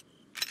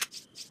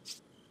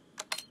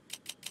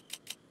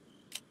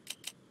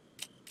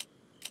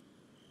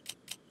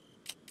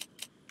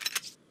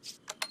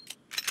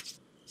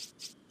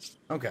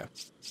 Okay.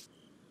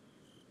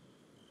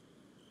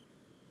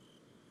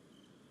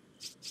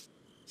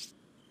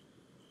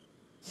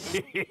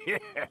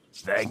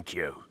 Thank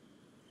you.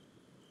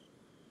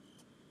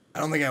 I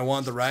don't think I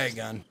want the riot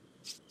gun.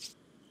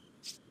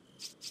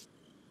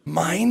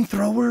 Mine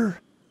thrower?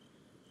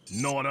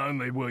 Not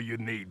only will you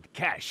need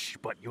cash,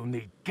 but you'll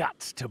need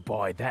guts to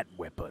buy that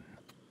weapon.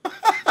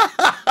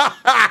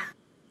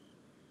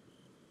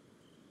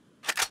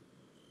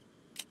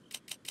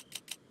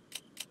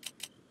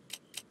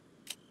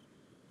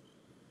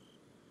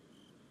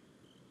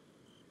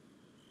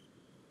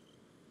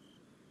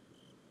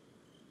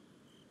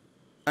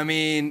 I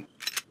mean,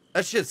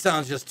 that shit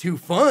sounds just too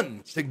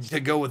fun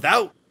to go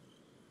without.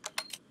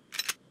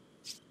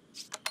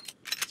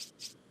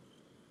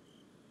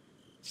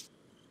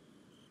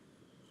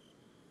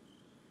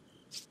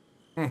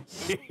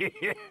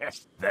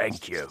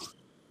 Thank you.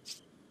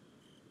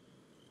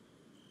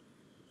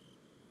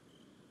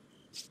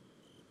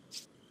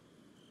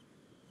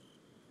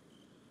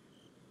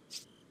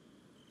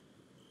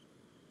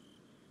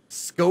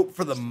 Scope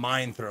for the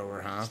mine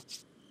thrower, huh?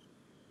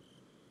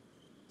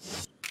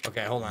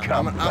 Okay, hold on.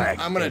 Come I'm back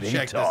gonna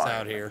check this anytime.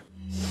 out here.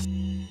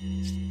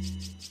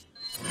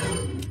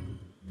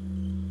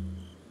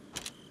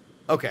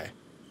 Okay.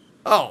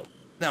 Oh,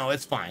 no,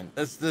 it's fine.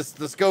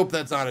 The scope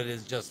that's on it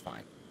is just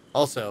fine.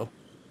 Also,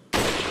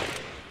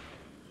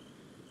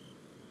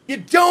 you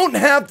don't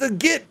have to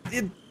get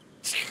it.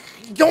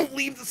 Don't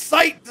leave the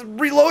site to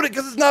reload it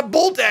because it's not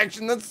bolt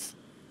action. That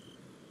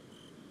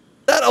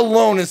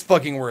alone is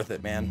fucking worth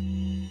it,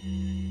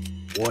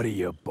 man. What are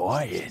you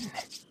buying?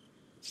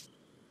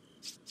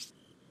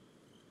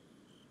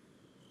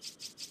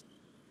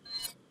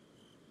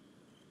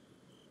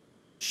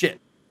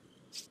 Shit.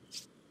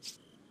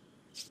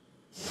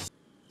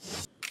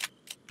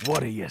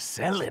 What are you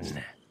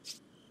selling?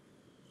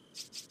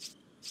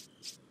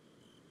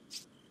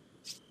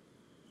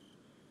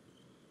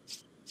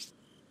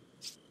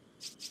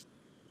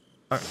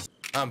 All right,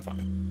 I'm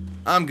fine.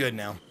 I'm good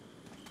now.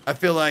 I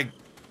feel like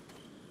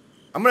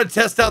I'm gonna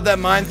test out that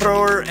mine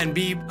thrower and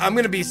I'm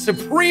gonna be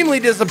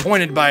supremely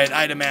disappointed by it,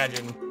 I'd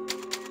imagine.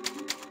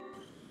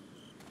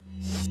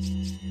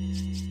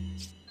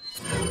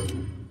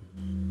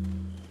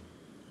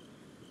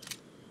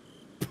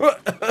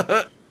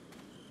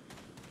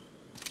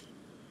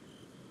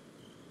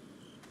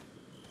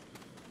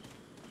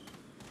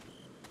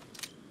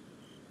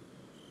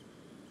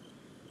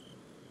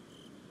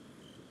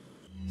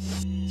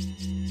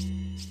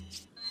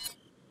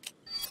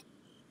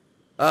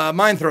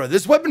 Mine thrower.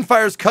 This weapon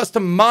fires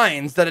custom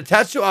mines that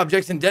attach to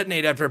objects and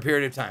detonate after a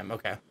period of time.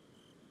 Okay.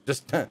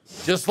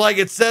 Just like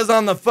it says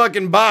on the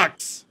fucking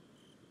box.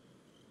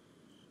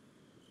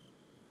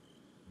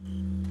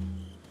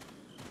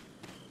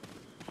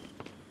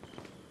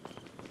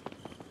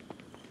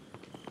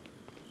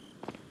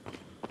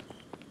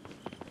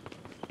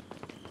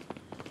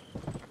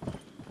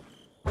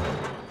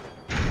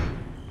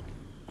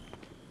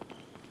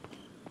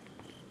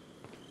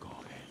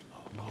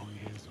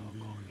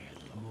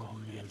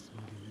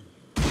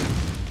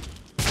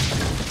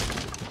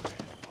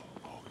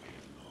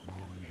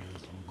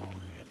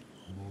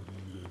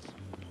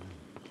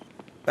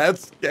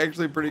 That's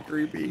actually pretty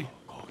creepy.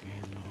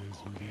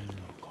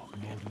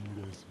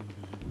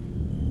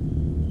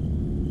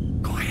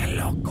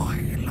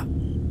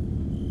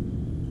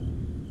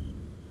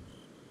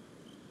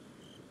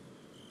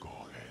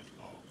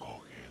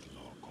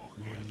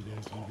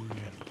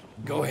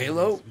 Go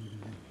Halo?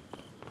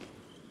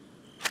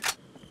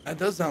 That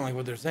does sound like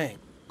what they're saying.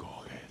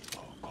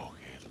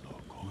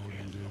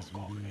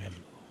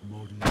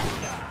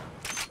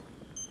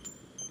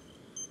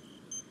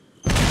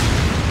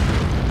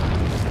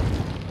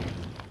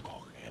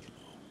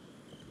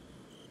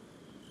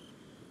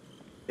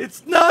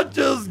 It's not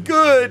just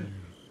good,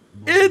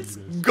 it's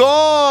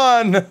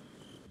gone.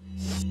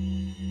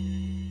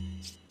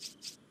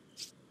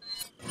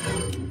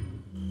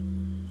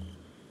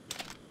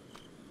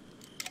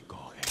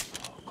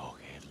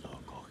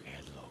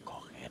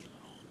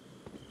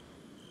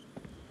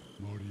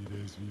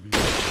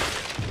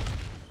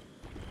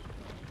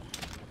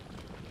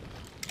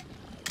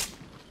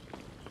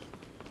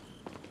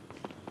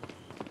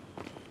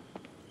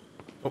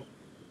 Oh.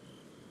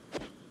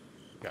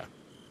 Okay.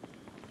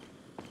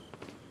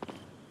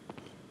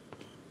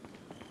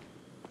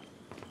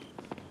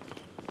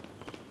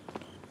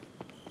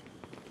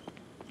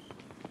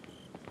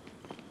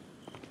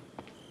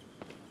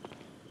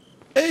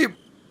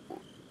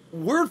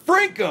 where'd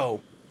Frank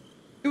go?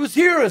 He was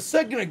here a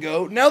second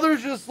ago. Now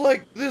there's just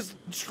like this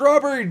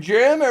strawberry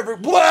jam every.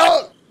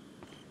 Well.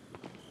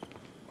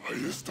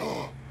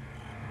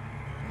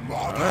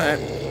 All right.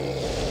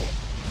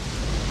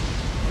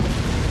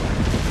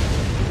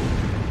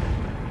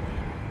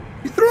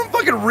 You throwing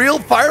fucking real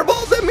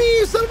fireballs at me,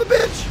 you son of a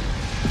bitch?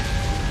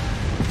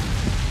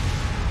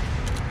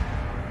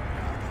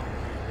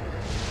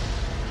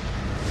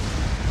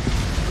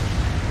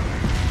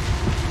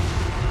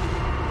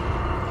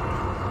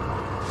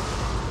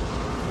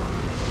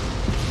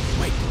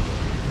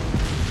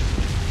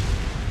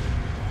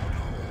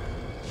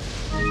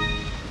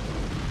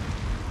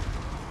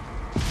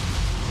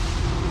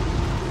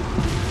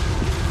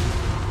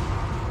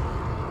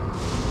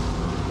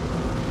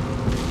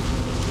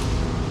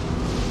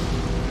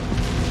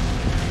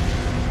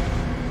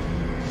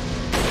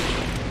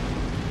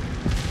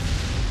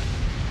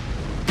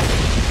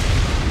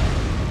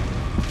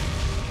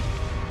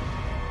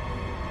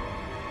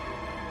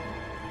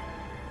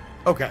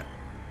 Okay.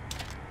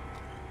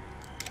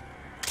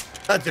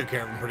 That took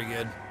care of him pretty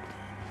good.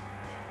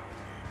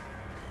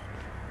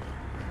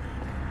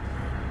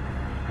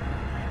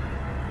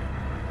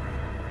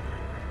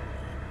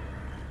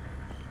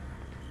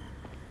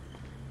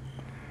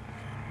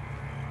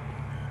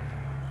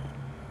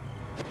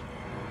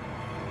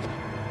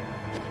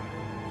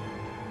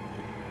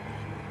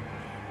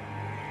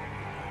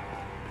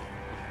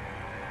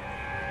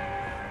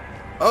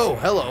 Oh,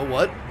 hello,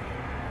 what?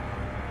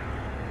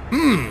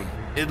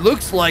 It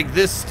looks like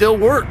this still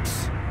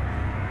works.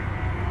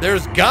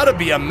 There's gotta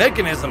be a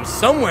mechanism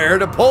somewhere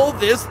to pull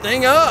this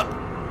thing up.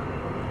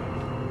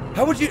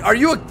 How would you, are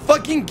you a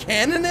fucking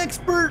cannon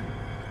expert?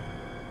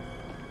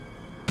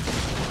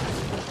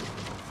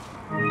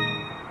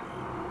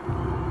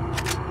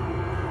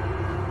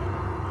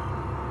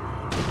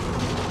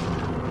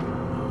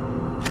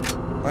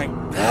 Like,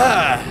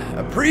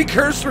 a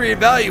precursory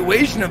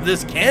evaluation of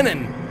this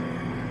cannon.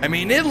 I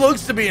mean, it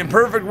looks to be in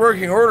perfect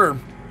working order.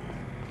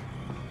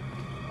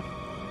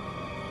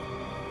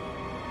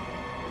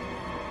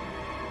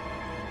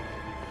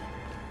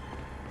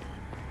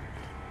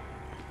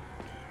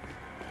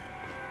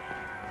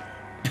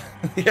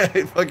 Yeah,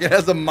 it fucking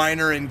has a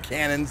minor in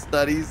cannon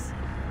studies.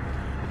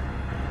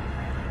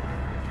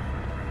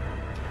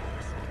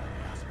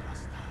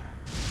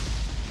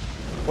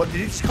 What,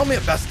 did you just call me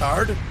a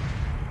bastard? I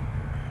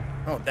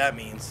don't know what that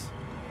means.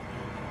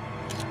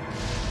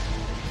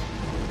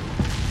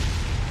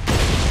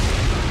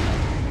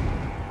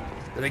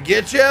 Did I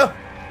get you?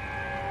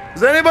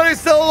 Is anybody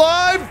still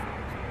alive?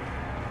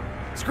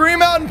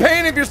 Scream out in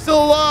pain if you're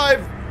still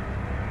alive.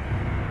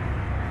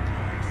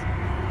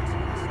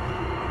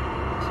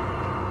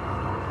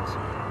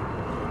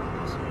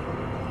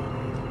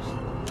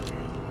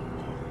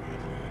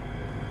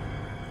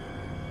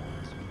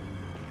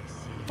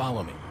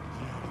 Follow me.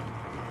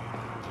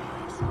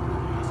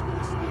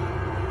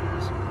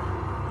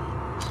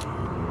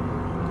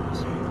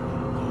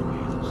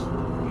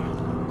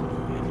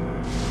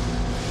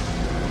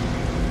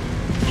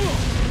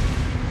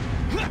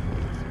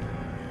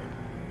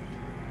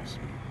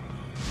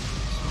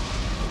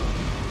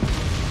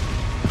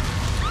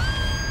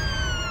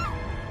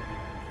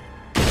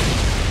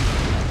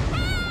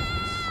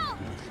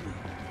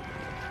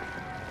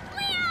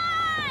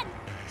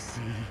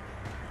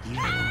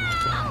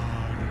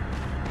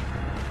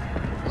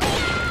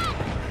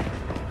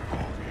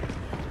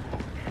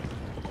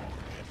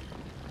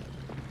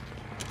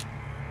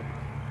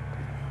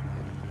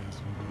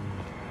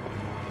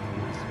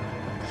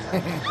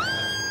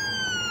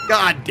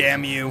 God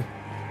damn you.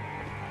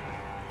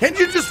 Can't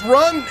you just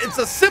run? It's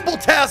a simple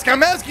task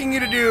I'm asking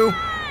you to do.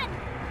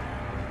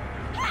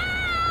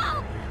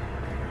 Help!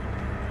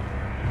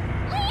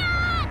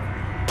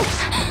 Leon!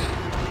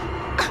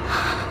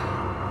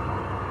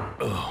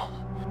 Oh,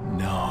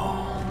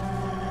 no.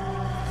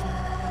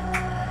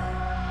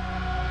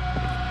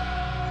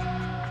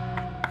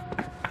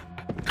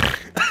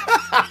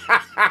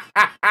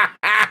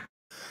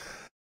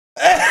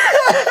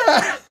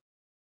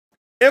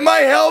 Am I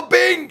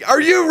helping? Are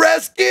you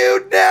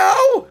rescued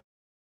now?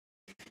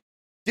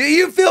 Do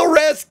you feel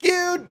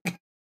rescued?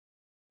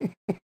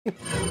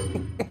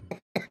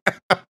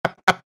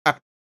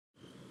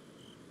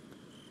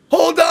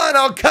 Hold on,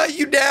 I'll cut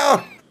you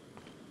down.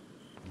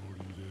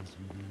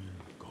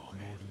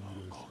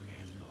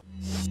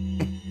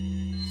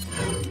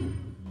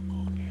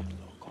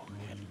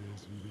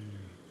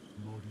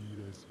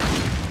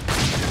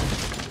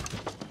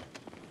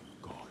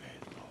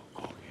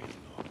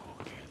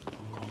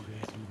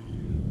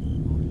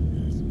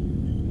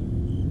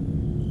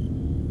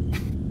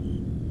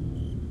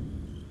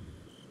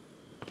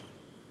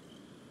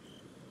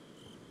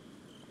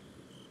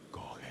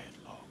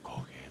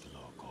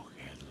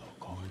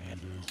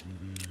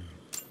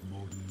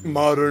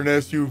 Modern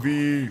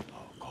SUV.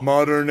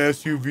 Modern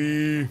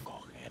SUV.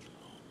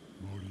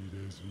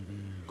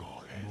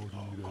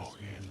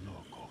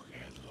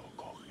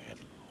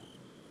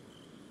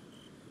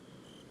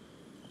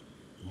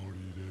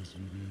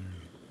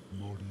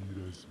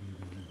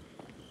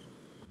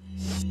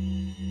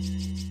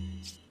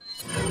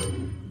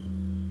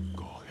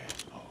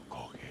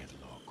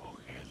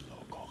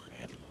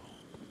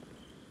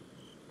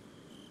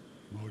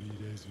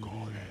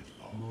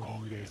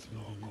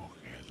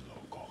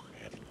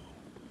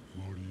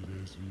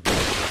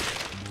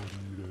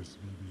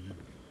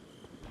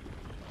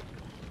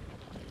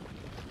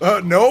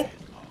 Nope.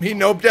 He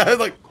noped out.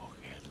 Like,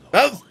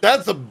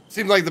 that's a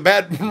seems like the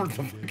bad, the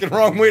fucking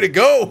wrong way to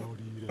go.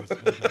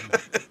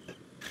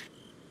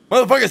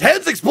 Motherfucker's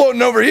head's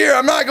exploding over here.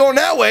 I'm not going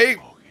that way.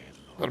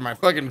 What am I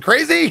fucking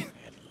crazy?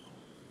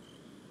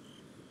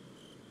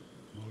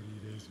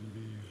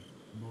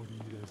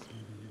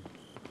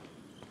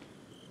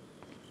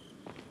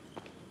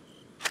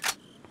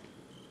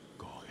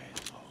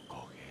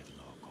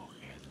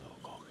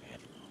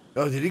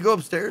 Oh, did he go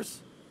upstairs?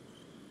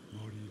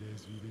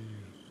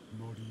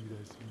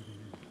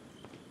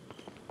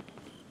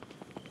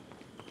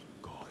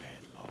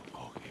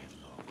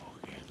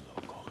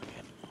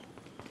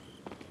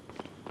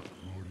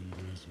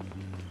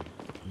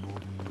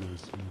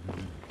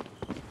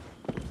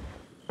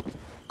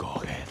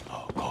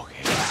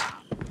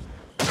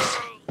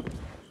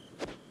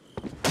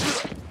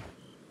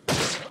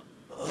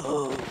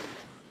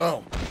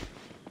 Oh,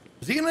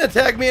 is he gonna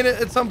attack me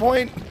at some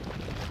point?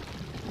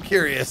 I'm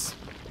curious.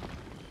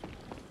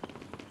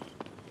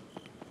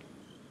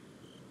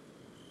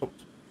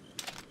 Oops.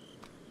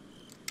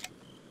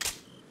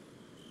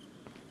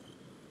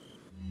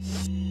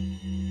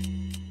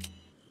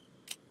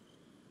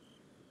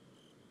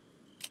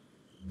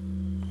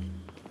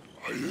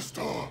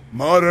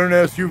 Modern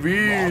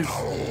SUVs.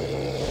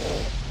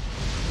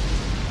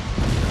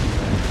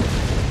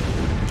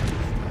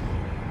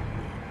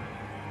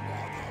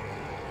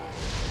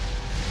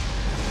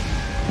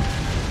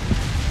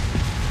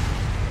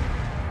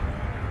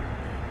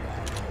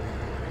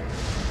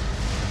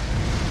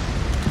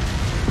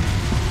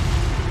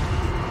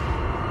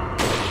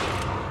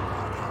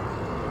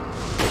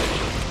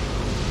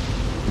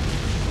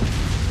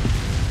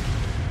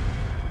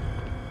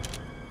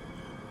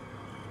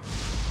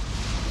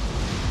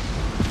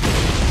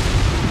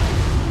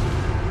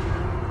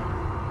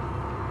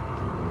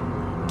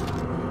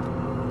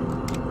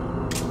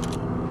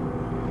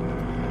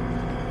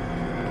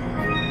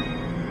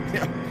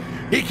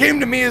 He came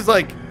to me as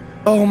like,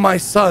 "Oh, my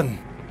son,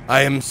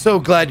 I am so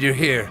glad you're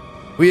here.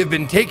 We have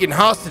been taken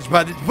hostage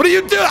by the." What are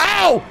you doing?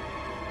 Ow!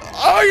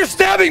 Oh, you're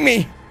stabbing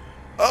me.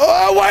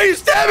 Oh, why are you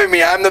stabbing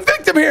me? I'm the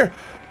victim here.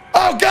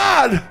 Oh,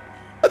 God.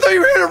 I thought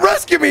you were here to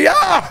rescue me.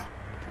 Ah!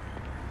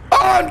 Oh,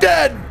 I'm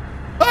dead.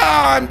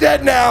 Ah, I'm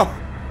dead now.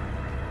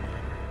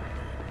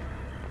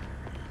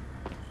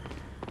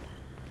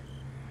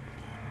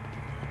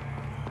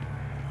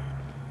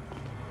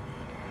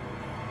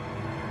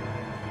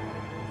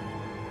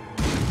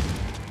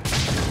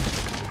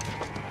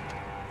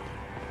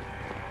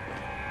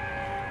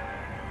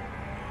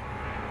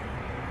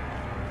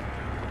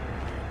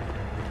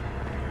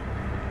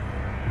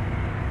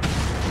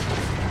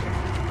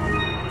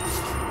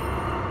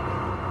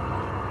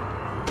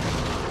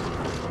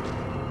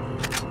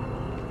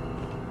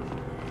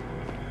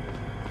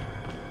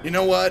 You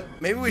know what?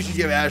 Maybe we should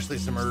give Ashley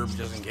some herbs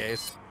just in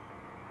case.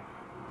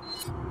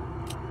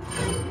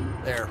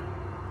 There.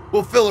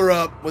 We'll fill her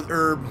up with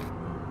herb.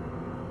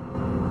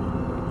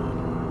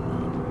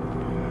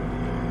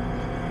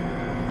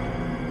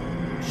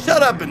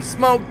 Shut up and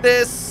smoke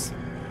this.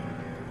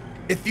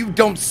 If you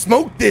don't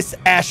smoke this,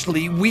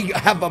 Ashley, we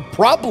have a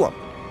problem.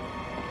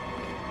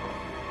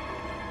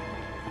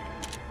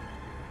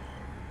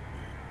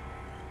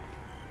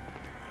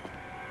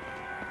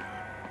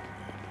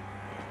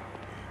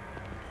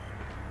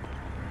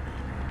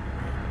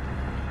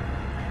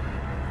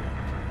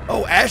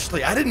 Oh,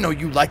 Ashley, I didn't know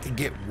you like to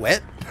get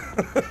wet.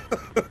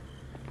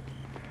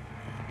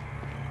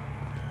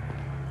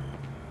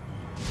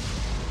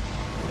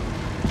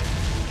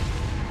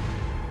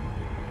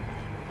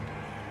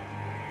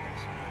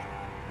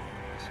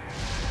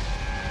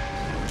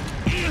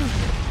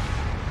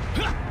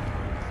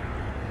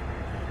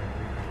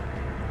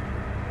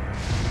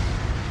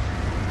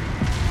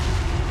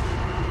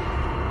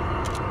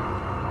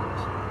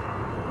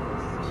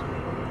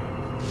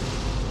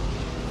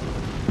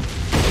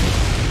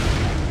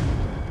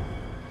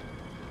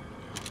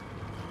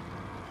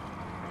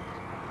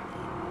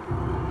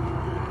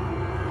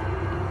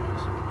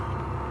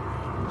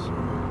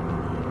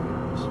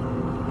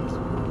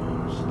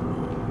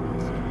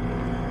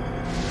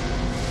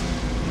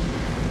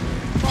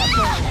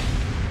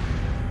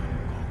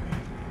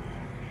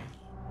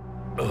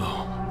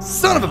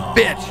 Son of a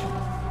bitch!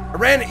 I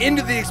ran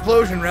into the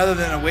explosion rather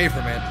than away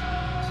from it.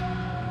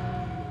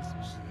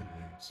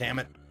 Damn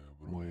it.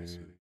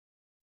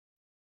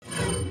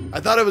 I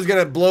thought it was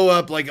gonna blow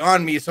up like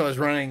on me, so I was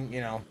running,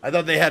 you know. I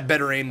thought they had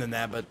better aim than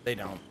that, but they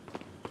don't.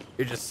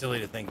 You're just silly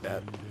to think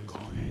that.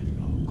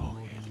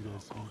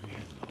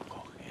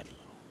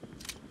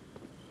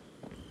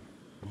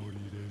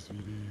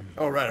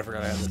 Oh right, I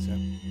forgot I had this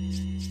in.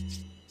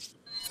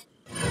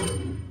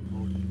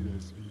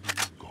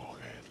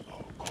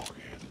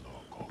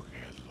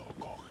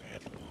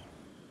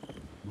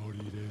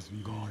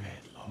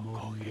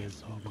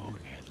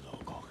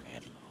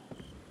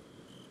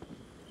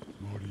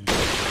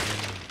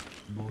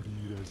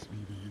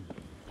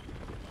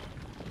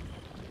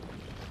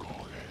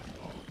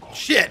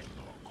 Shit.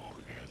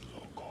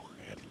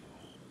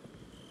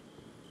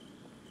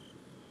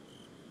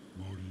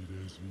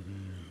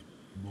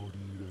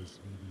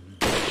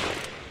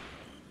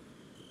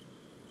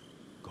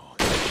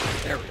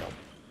 There we go.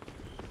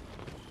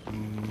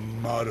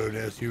 Modern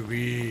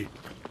SUV.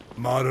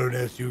 Modern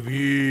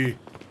SUV.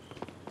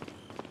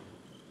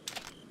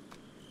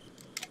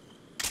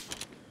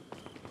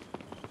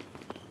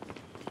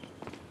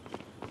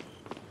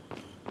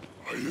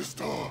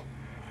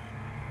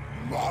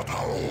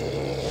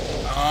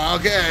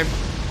 Okay.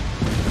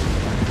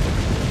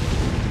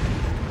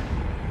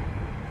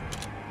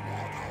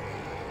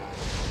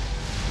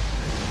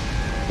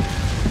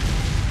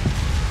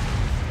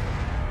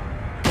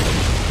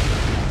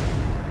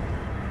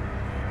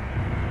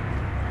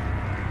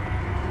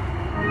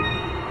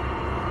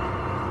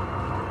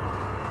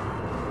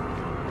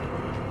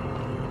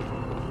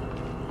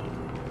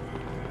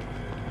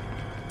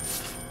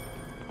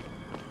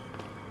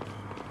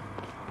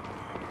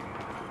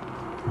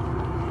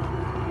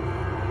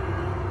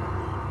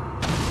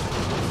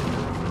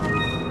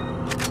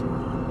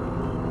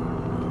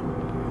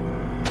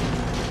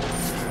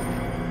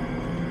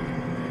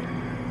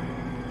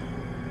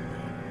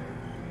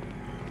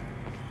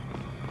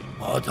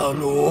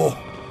 All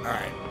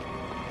right.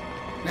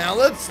 Now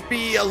let's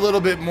be a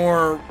little bit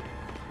more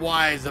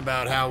wise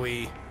about how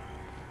we,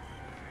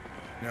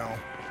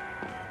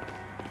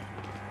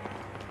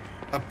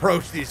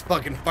 approach these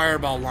fucking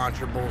fireball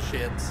launcher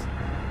bullshits.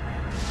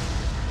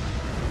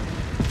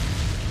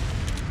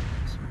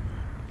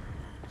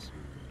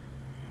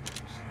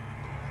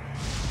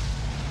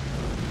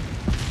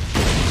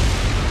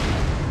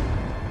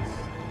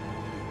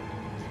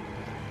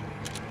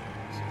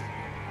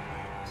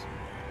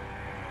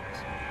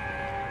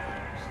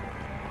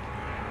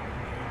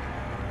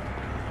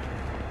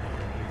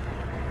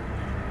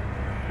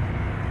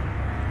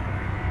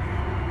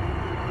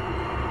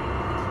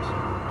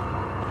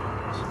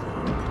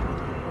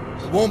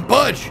 Won't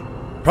budge.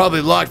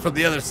 Probably locked from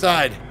the other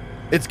side.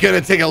 It's gonna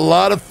take a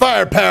lot of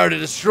firepower to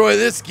destroy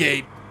this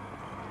gate.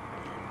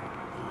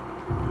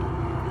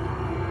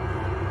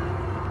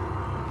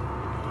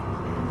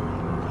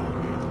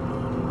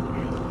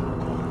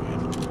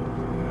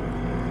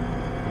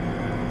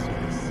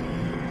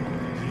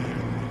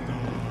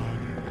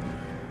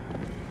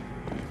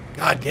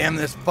 God damn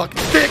this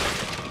fucking stick.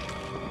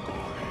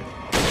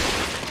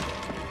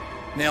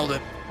 Nailed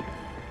it.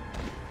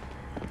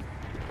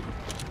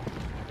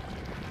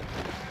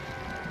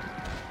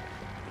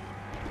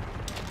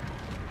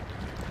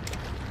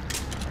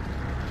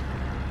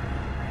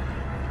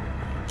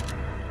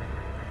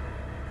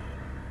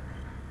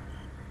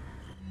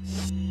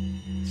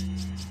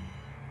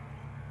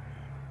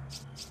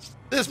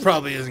 This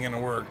probably isn't gonna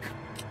work.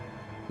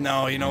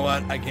 No, you know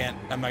what? I can't.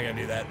 I'm not gonna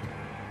do that.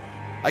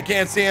 I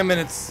can't see him, and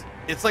it's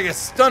like a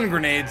stun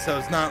grenade, so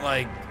it's not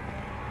like.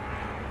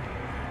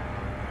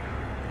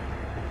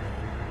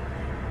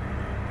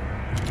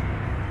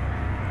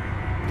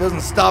 It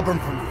doesn't stop him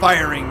from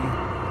firing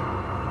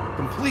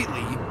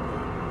completely.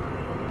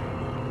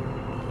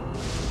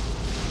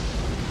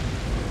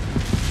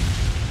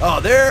 Oh,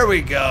 there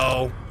we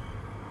go.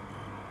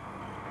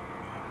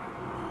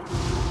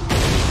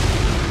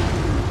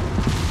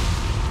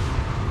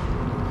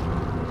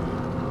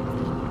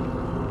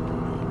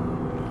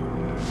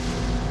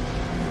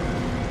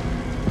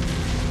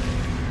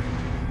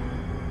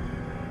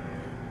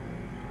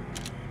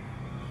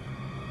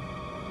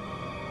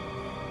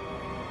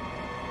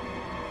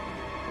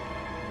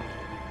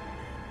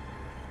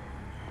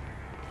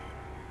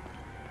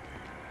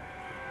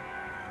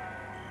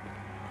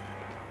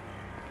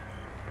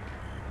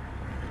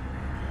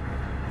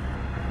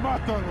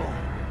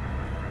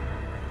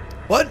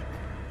 What?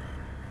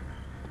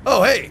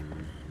 Oh, hey.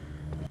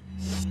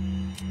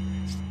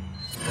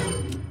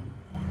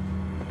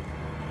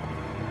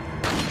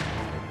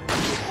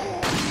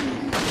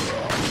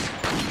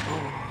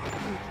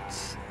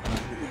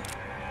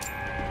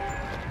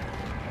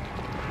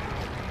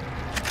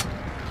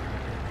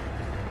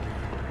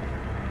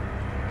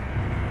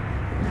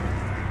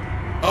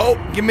 Oh,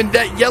 give me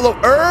that yellow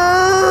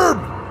herb.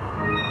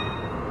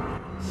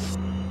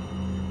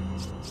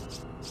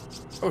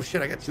 Oh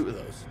shit, I got 2 of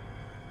those.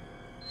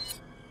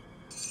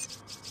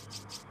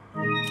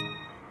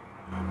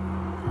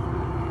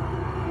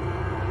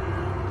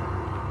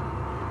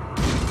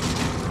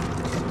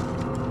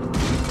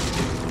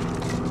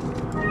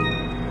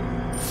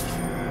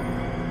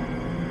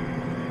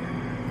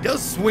 He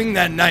does swing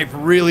that knife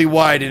really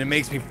wide and it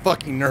makes me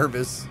fucking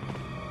nervous.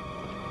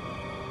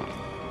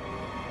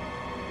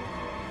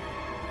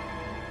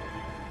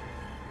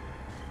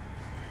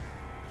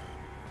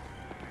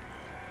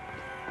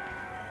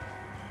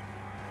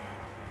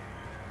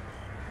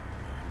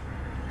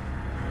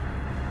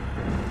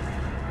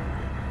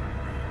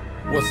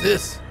 What's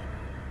this?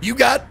 You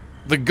got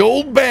the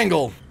gold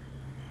bangle.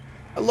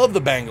 I love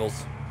the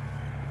bangles.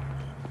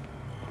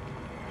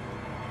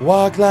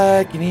 Walk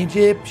like an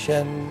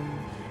Egyptian.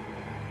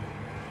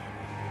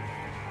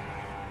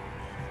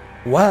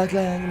 Walk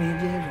like me,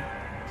 Jerry.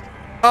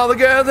 All the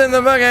girls in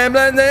the fucking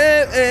place,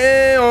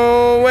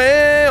 oh,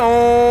 way,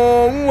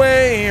 oh,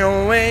 way,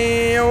 oh,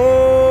 way, oh.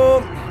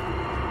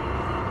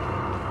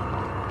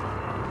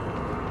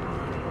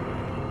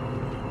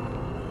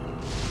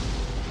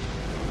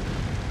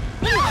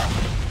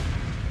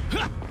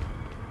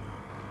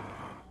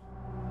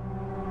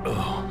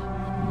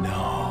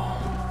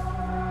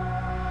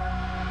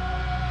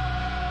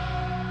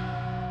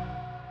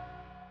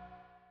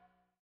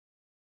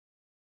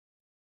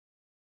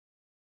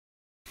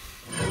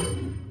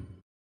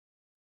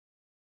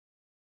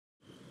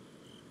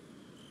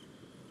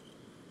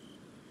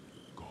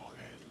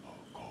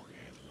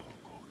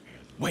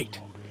 Wait.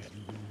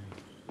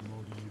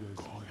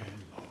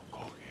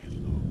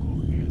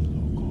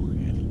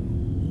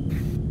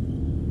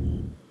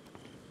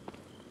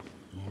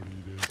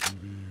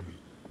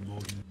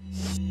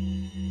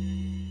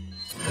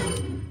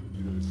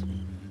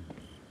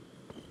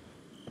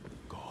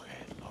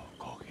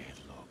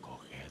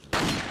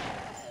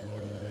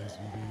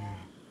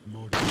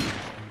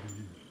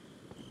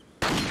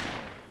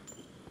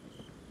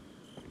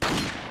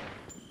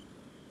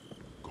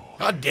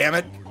 God damn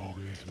it.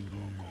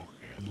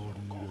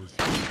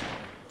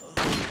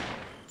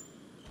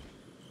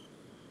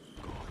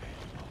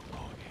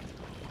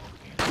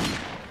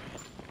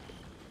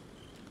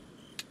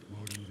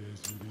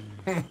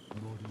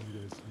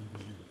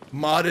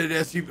 Modded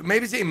SUV.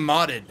 Maybe say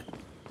modded.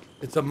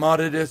 It's a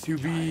modded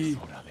SUV.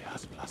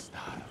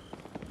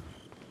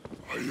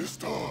 Ahí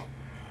está.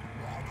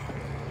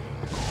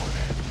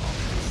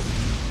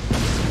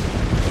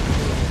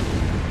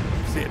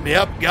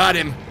 Yep, got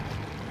him.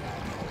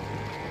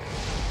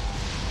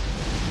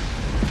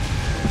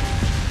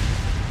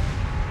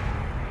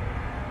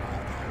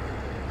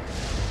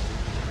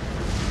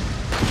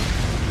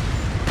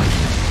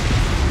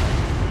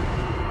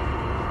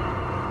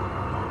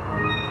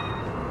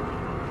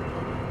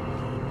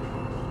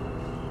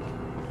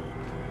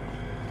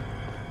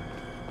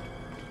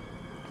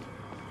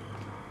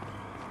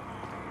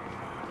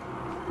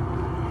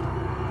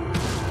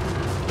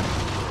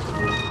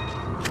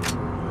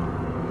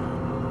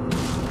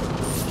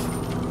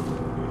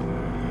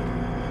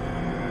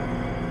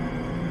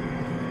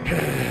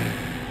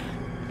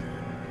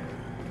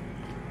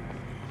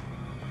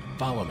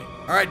 Follow me.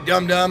 All right,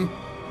 dum-dum.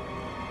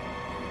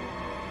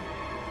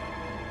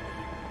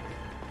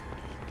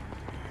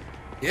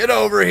 Get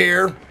over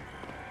here.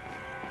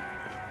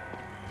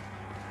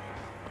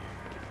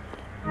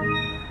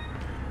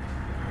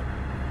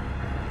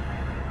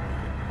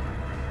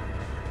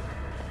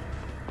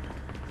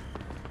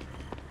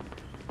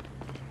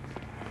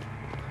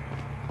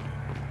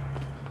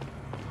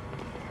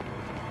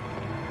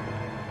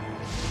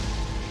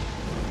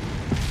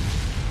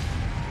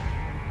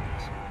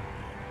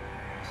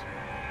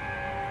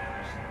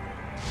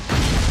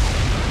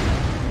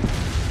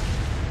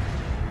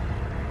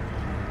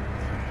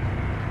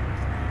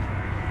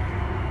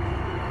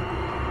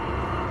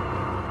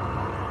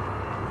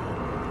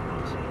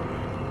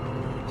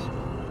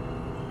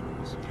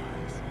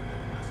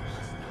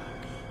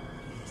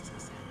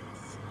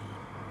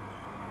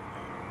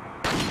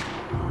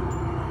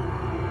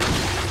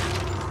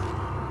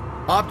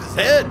 Popped his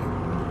head.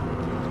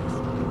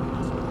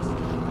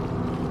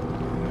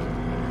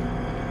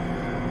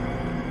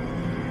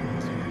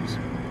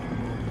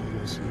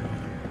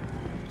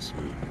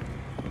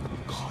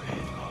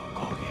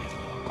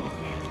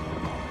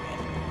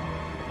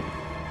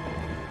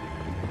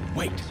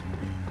 Wait.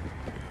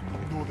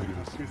 No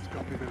dejas que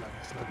escape de la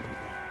isla viva.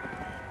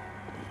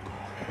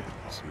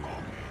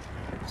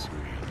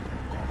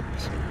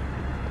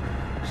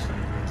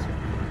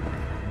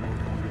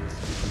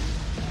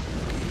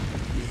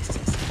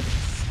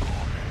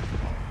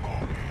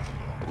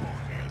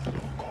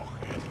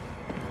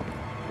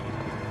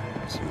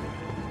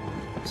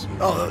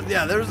 Oh,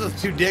 yeah, there's those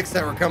two dicks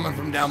that were coming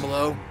from down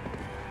below.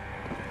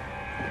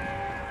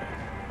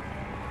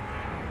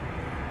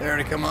 They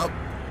already come up.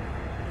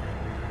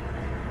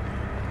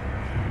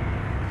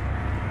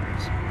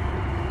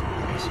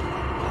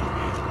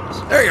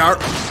 There you are.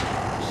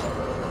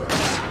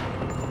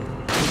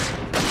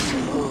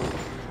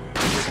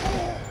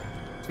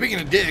 Speaking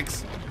of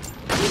dicks.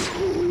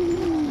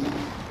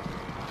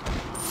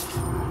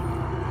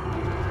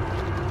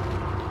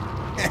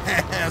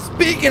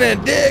 Speaking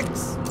of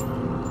dicks.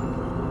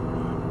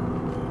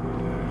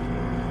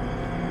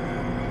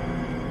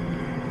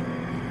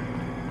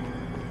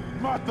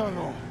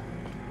 ¡Mátalo!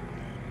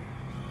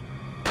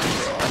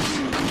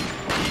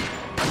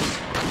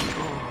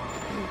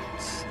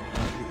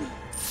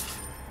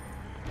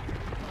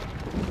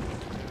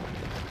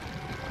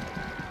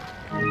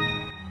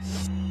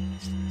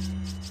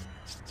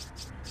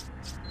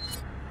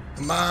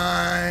 Come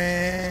on.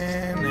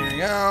 There you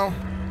go.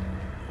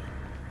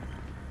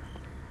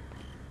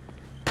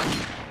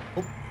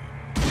 Oh.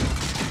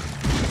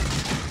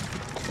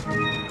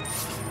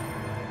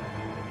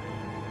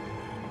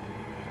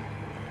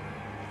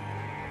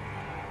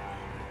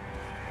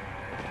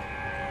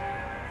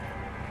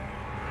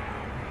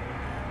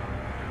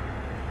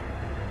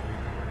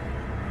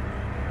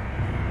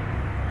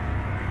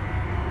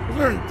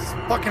 This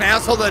fucking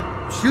asshole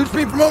that shoots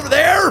me from over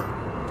there.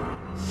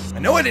 I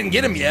know I didn't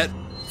get him yet.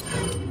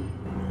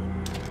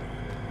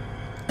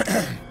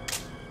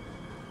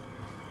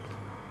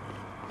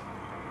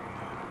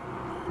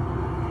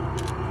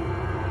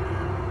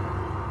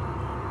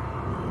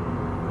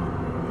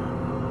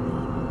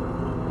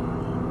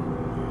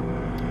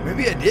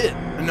 Maybe I did.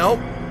 Nope.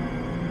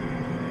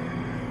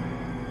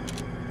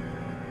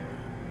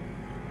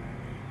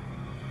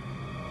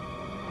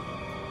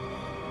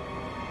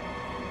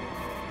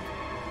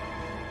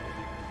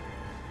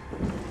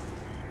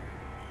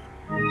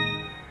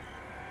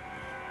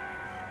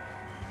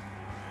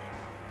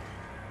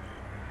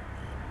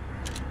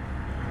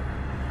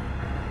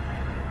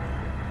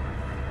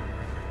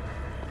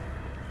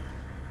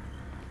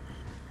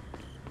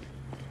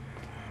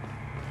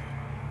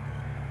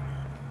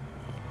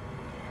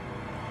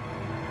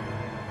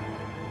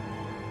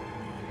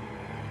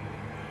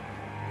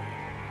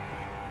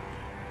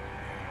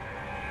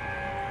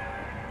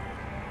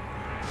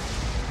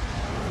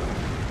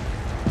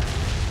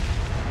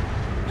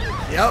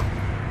 Yep.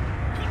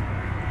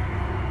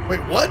 Wait,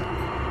 what?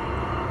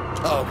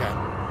 Oh,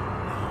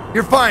 okay.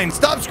 You're fine.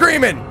 Stop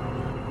screaming.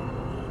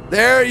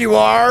 There you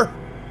are.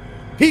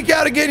 Peek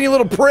out again, you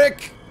little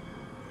prick.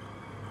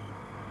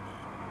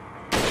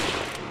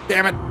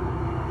 Damn it.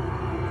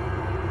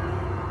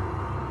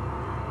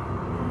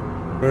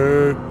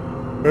 Hey.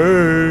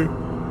 Hey.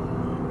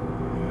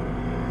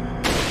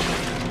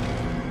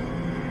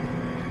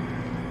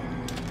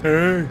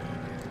 Hey.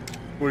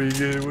 What are you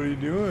getting? What are you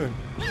doing?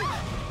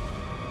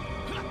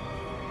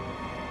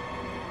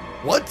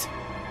 What?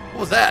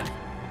 What was that?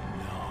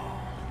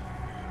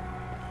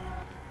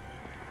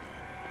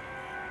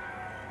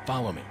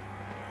 Follow me.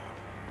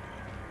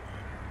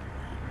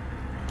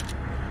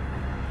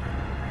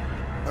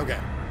 Okay.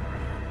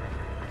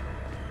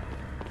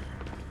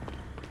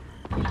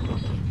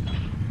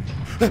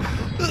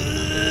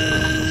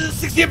 Uh,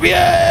 60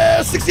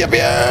 FPS! 60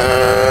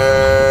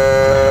 FPS!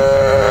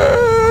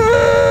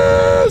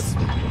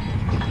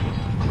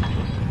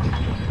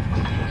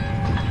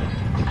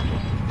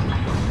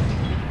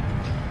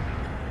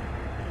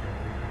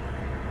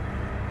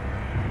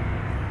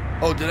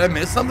 Oh, did I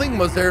miss something?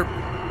 Was there...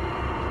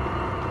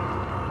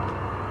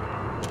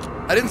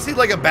 I didn't see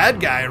like a bad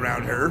guy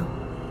around her.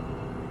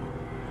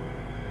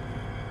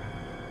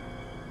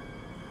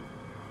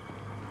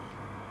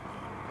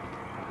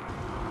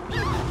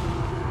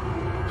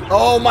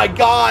 Oh my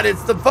god,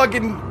 it's the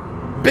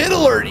fucking bit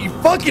alert, you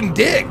fucking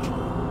dick.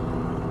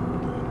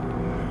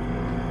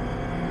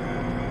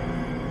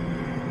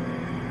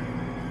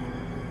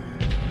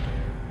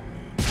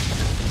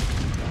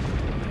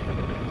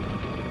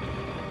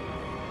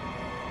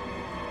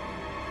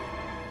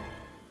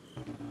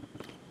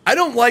 I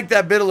don't like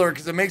that bit alert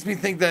because it makes me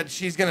think that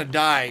she's gonna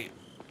die.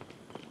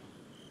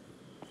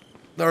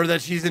 Or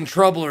that she's in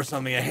trouble or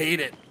something. I hate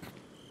it.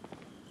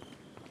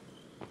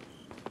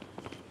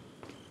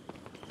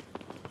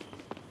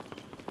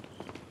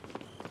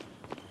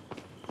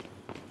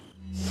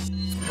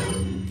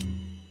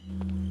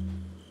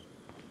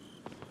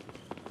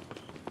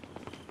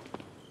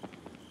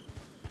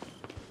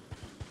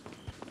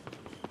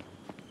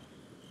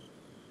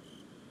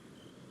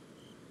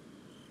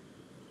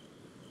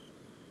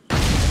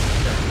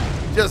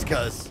 Just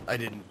cause I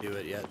didn't do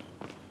it yet.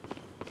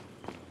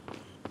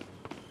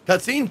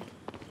 Cutscene?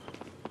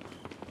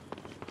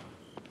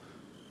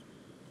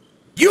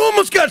 You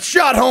almost got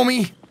shot,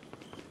 homie!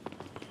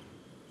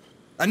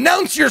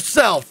 Announce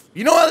yourself!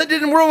 You know how they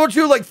did in World War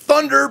II, like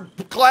thunder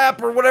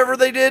clap or whatever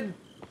they did?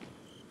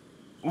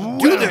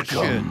 Do that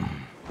shit.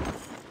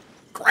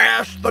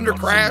 Crash, thunder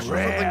crash or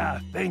Rare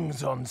something.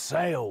 things on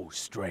sale,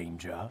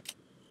 stranger.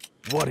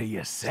 What are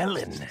you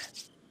selling?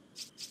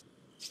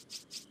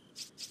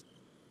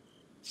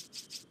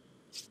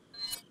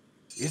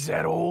 Is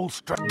that all,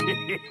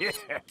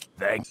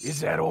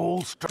 Is that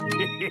all,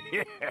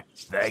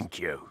 Thank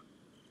you.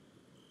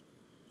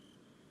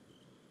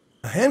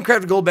 A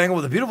handcrafted gold bangle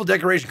with a beautiful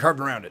decoration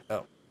carved around it.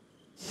 Oh.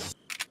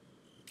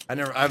 I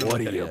haven't What looked are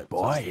at it you yet.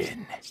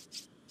 buying?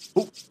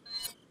 Ooh.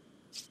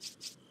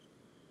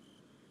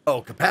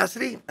 Oh,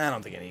 capacity? I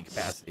don't think I need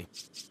capacity.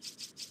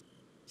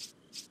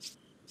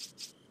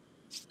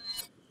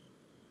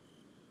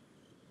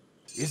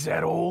 Is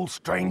that all,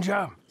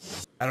 stranger?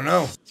 I don't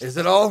know. Is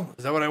it all?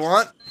 Is that what I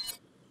want?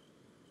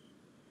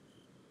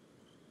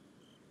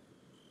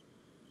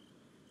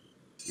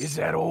 Is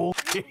that all?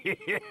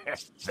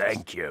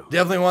 Thank you.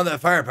 Definitely want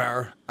that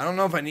firepower. I don't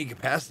know if I need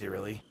capacity,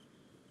 really.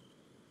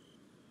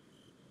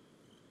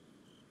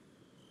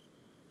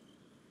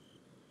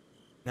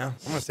 No, I'm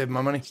gonna save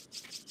my money.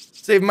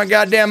 Save my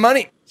goddamn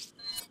money.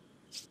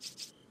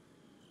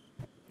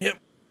 Yep.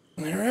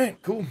 All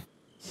right, cool.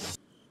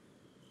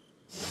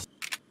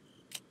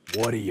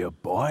 What are you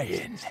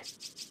buying?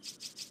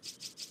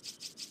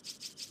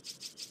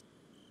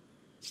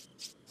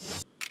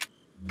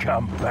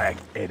 Come back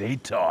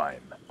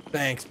anytime.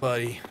 Thanks,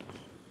 buddy.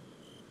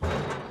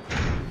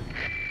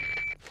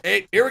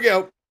 Hey, here we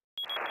go.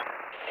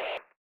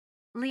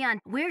 Leon,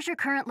 where's your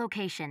current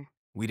location?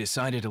 We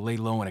decided to lay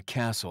low in a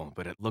castle,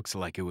 but it looks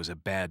like it was a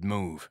bad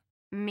move.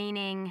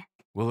 Meaning?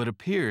 Well, it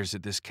appears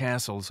that this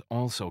castle's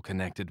also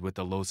connected with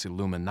the Los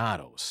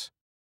Illuminados.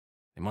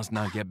 They must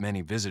not get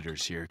many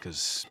visitors here,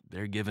 because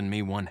they're giving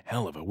me one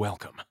hell of a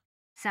welcome.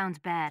 Sounds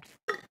bad.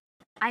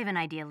 I have an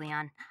idea,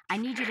 Leon. I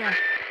need you to...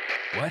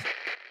 What?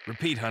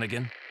 Repeat,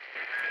 Hunnigan.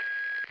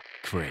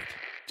 Great.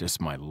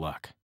 Just my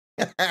luck.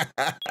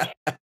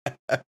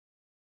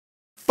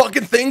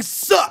 Fucking thing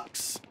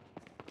sucks.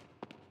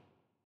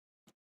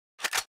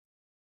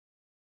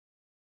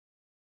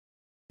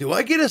 Do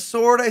I get a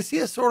sword? I see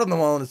a sword on the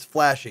wall and it's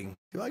flashing.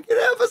 Do I get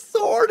to have a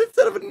sword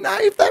instead of a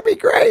knife? That'd be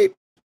great.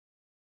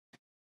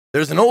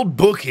 There's an old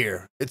book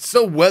here. It's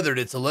so weathered,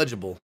 it's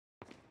illegible.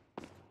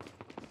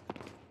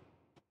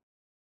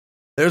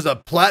 There's a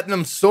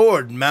platinum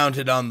sword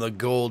mounted on the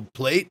gold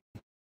plate.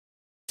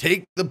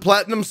 Take the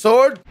platinum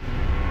sword.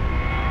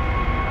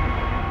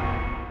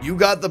 You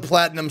got the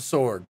platinum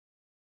sword.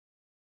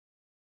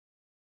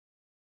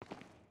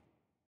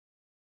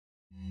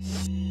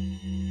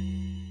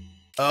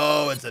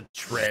 Oh, it's a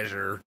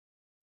treasure.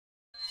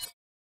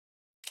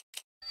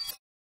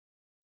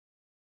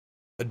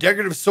 A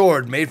decorative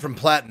sword made from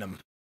platinum.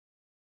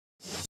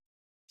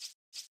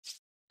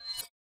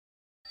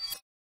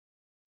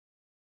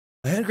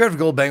 A handcrafted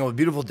gold bangle with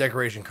beautiful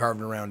decoration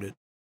carved around it.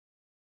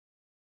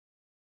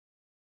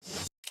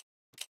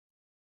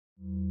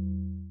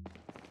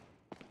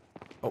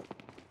 Oh.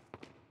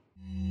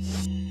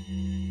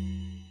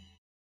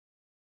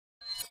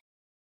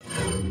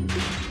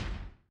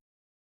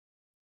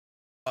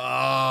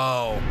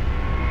 Oh.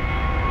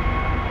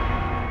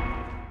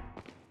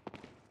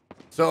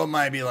 So it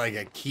might be like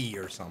a key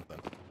or something.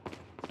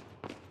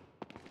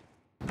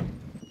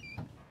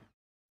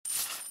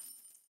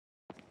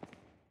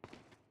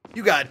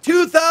 You got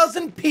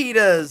 2,000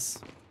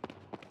 pitas.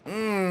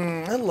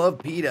 I love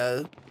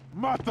pita.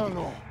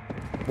 Mátalo.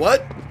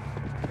 What?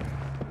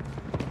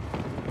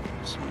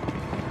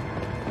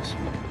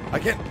 I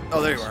can't.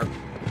 Oh, there you are.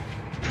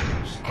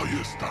 Ahí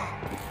está.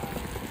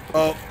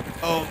 Oh,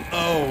 oh,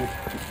 oh.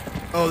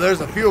 Oh,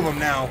 there's a few of them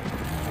now.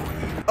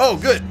 Oh,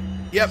 good.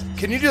 Yep.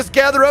 Can you just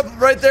gather up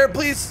right there,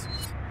 please?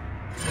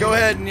 Go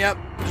ahead and, yep.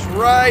 Just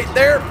right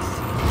there.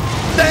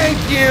 Thank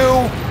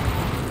you.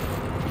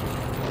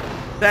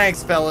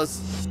 Thanks,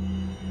 fellas.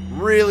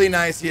 Really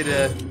nice of you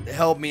to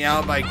help me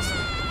out by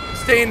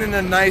staying in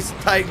a nice,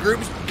 tight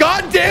group.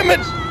 God damn it!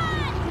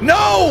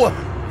 No!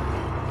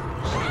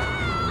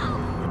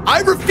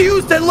 I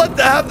refuse to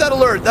have that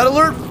alert. That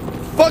alert,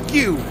 fuck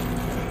you.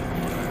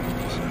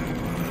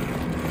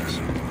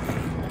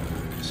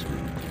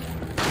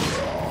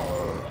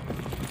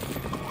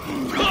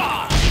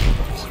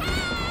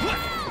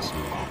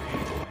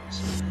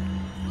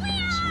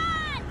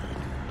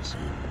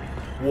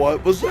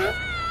 What was that?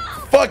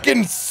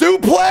 Fucking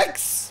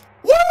suplex?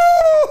 Woo!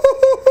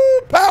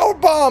 Power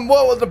bomb.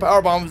 What was the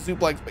power bomb of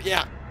suplex? But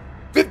yeah,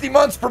 50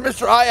 months for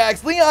Mr.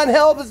 Iax. Leon,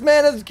 hell, this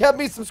man has kept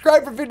me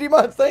subscribed for 50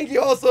 months. Thank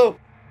you also.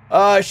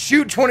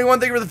 Shoot 21,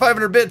 thank you for the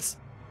 500 bits.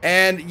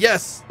 And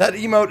yes, that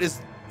emote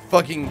is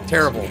fucking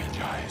terrible.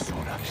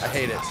 I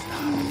hate it.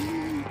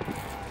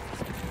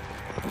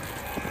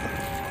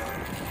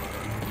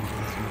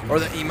 Or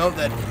the emote,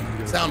 that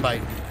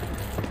soundbite.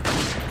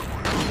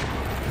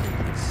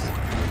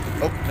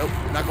 Oh, nope,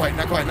 not quite,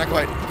 not quite, not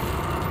quite.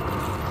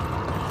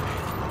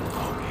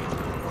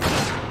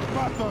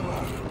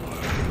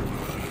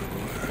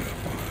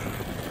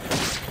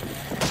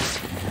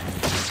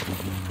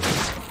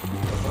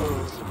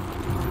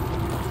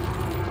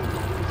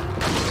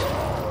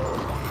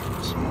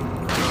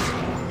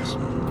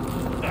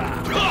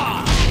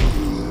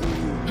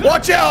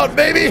 Watch out,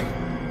 baby!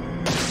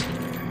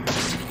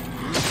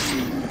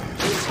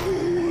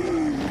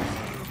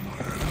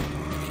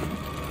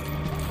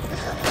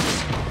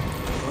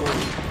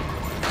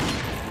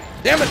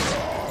 Damn it!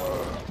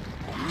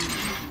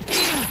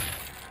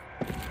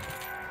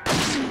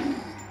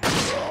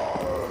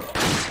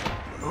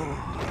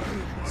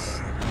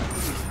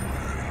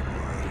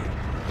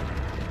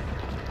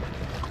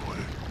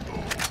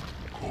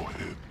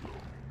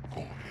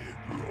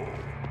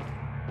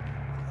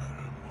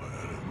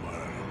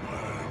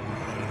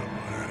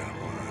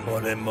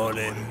 Mole,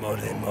 mole, mole,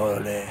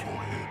 mole.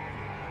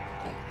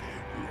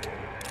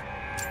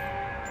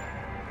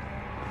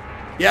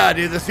 Yeah,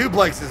 dude, the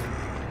suplex is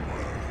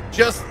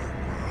just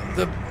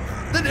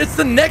it's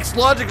the next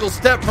logical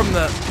step from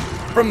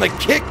the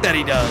kick that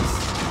he does.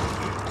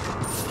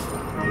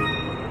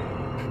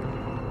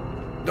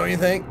 Don't you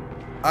think?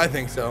 I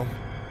think so.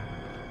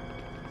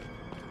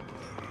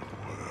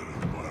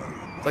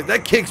 It's like,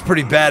 that kick's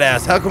pretty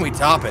badass. How can we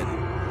top it?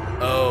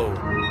 Oh.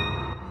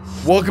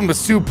 Welcome to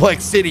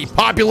Suplex City.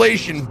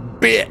 Population,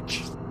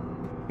 bitch.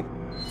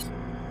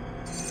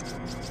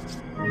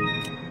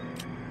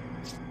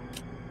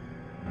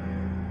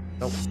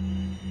 Nope.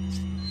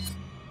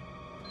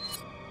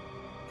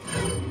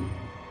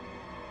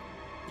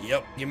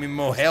 Yep, give me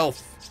more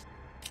health.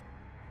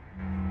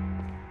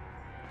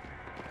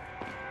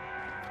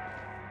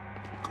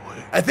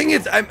 I think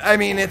it's, I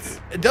mean, it's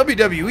a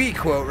WWE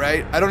quote,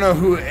 right? I don't know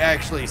who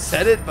actually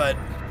said it, but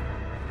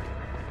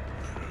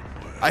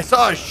I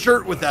saw a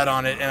shirt with that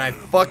on it, and I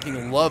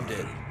fucking loved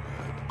it.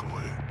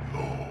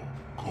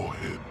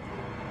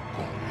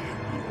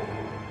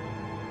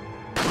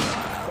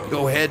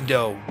 Go ahead,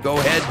 Doe. Go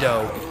ahead,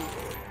 Doe.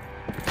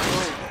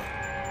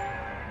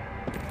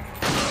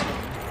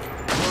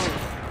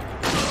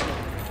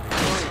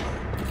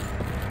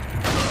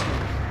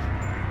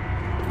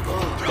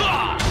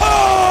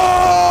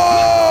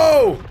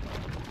 Oh!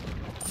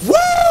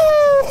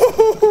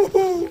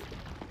 Woo!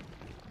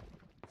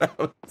 That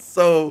was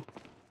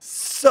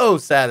so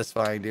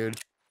satisfying, dude.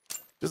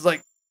 Just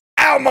like,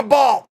 ow, my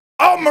ball.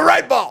 Oh, my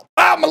right ball.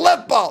 Oh, my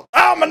left ball.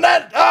 Oh, my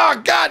net.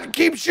 Oh, God,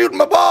 keep shooting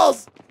my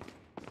balls.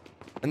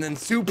 And then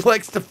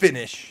suplex to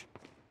finish.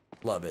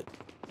 Love it.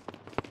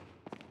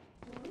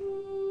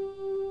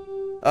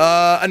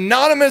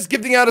 Anonymous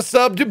gifting out a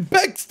sub to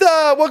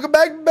Bexta. Welcome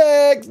back,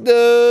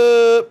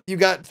 Bexta. You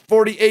got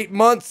 48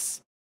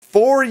 months,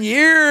 4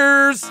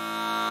 years.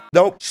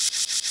 Nope.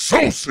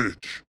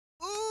 Sausage.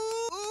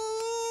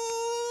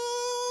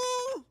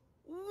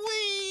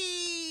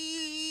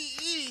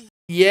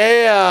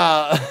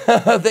 Yeah.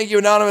 Thank you,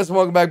 Anonymous.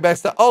 Welcome back,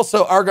 Bexta.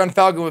 Also, Argon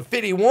Falcon with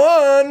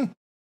 51.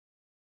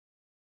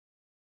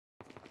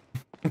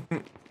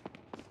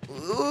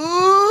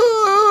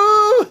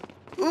 Ooh,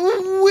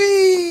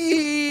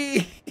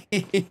 wee.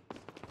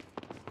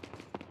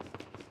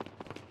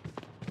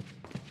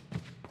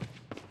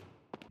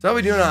 So how are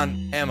we doing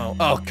on ammo?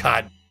 Oh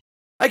God,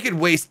 I could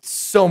waste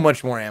so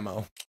much more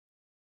ammo.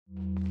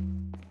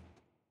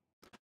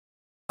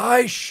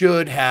 I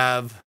should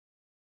have.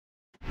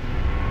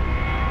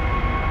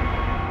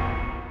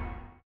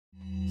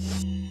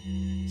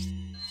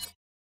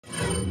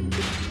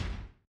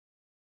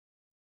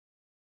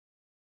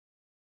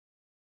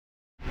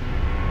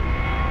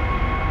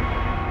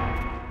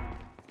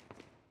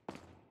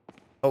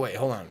 Oh wait,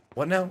 hold on.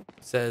 What now?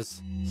 It says.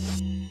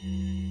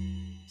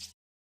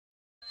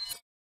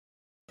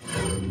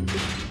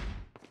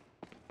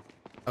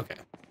 Okay.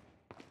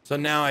 So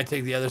now I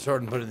take the other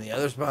sword and put it in the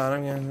other spot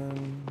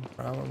again.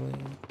 Probably.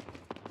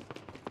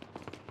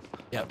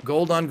 Yep.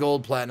 Gold on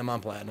gold, platinum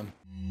on platinum.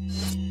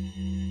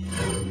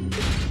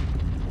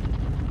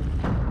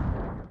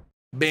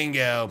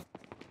 Bingo.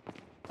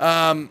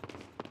 Brock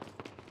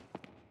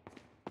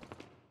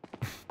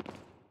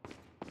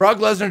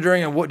Lesnar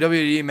during a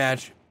WWE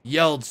match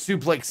yelled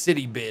 "Suplex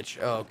City, bitch."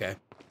 Oh, okay.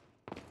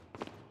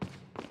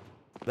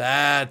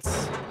 That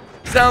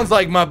sounds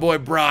like my boy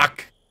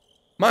Brock,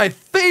 my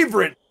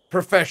favorite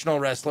professional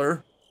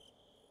wrestler.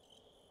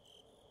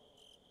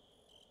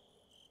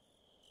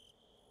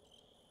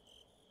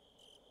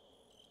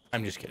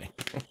 I'm just kidding.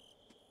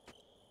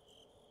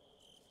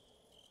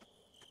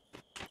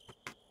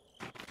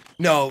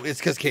 No, it's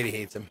because Katie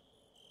hates him.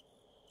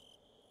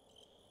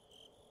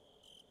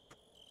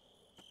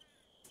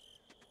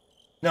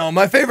 No,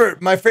 my favorite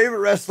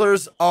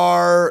wrestlers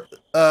are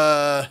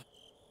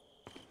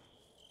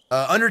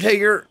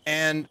Undertaker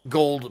and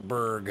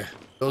Goldberg.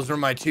 Those were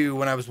my two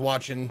when I was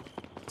watching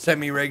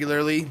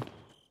semi-regularly.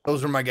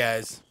 Those were my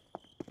guys.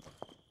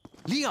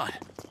 Leon,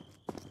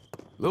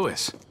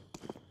 Lewis.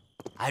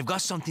 I've got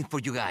something for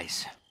you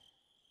guys.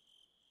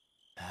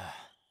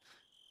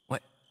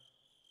 What?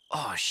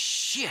 Oh,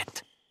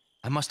 shit.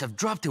 I must have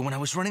dropped it when I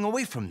was running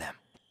away from them.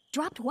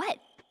 Dropped what?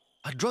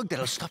 A drug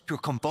that'll stop your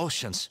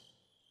convulsions.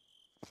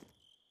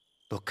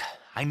 Look,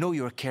 I know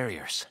you're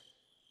carriers.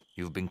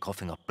 You've been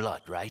coughing up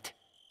blood, right?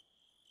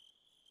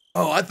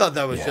 Oh, I thought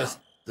that was just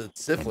the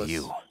syphilis. And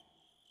you.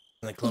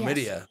 And the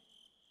chlamydia. Yes.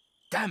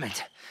 Damn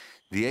it.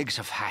 The eggs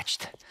have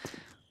hatched.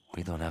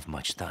 We don't have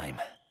much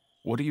time.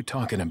 What are you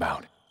talking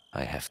about?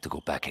 I have to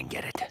go back and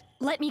get it.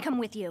 Let me come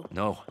with you.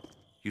 No.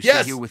 You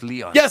Yes. stay here with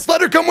Leon. Yes,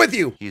 let her come with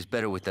you. He's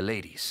better with the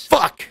ladies.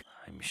 Fuck.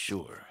 I'm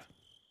sure.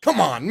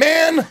 Come on,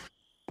 man.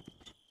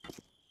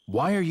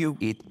 Why are you...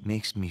 It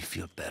makes me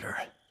feel better.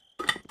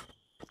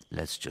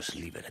 Let's just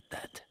leave it at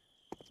that.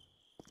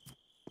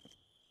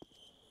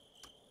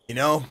 You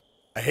know,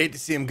 I hate to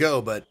see him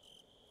go, but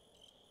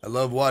I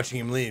love watching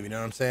him leave. You know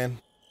what I'm saying?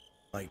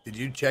 Like, did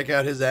you check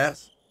out his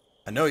ass?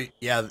 I know,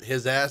 yeah,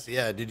 his ass.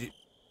 Yeah, did you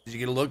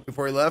get a look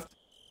before he left?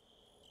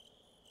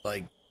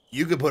 Like,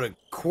 you could put a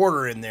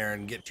quarter in there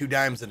and get 2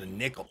 dimes and a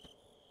nickel.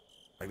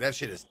 Like, that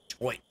shit is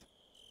toy.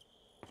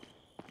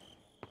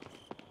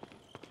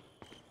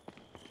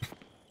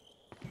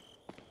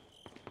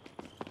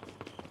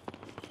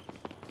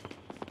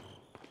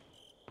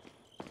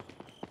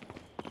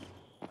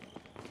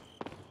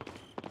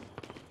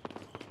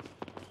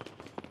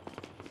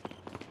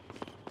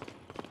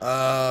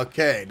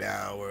 Okay,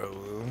 now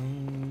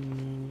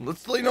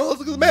let's look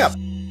at the map.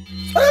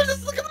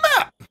 Let's look at the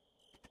map.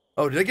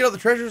 Oh, did I get all the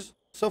treasures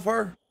so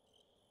far?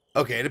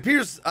 Okay, it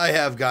appears I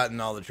have gotten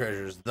all the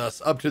treasures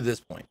thus up to this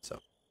point. So,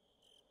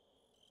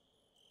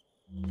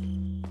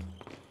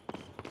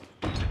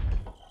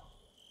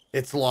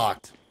 it's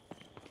locked.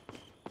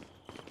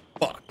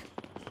 Fuck.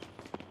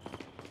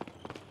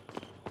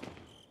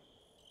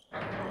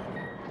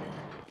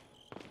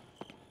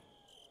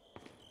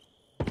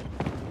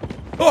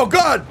 Oh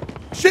God!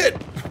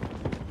 Shit!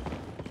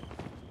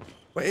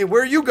 Wait,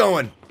 where are you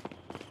going?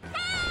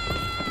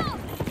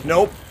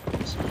 Nope.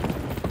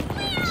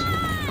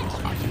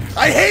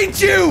 I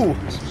hate you!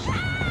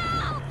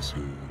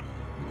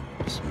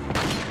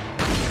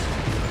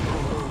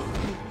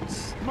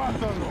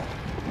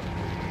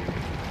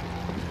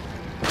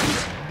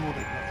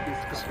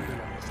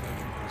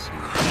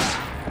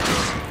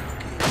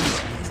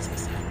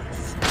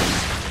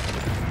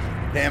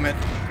 Damn it.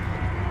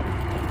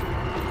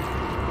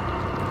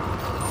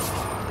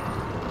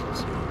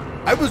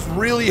 I was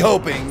really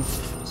hoping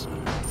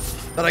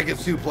that I could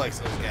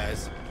suplex those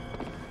guys.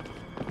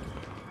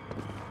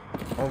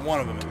 Or one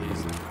of them at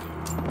least.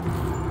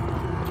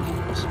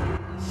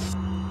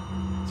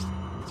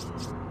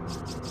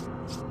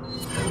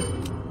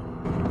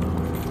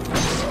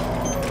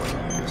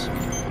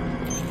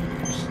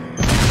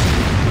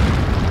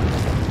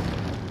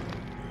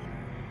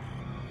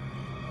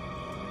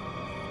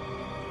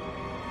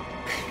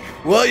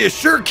 Well, you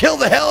sure killed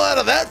the hell out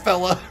of that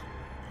fella.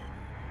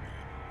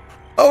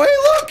 Oh, hey,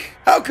 look!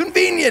 How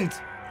convenient!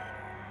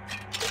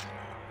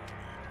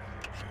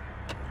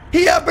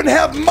 He happened to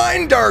have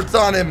mine darts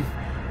on him.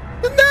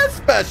 Isn't that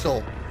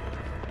special?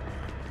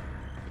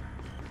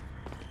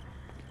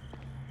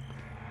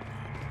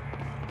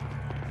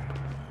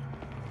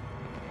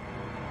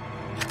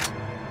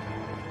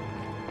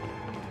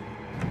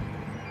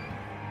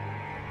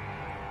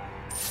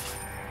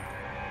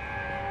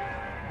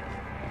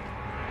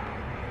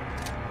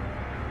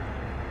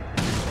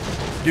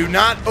 Do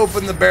not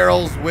open the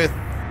barrels with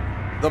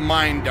the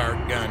mine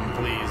dart gun,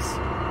 please.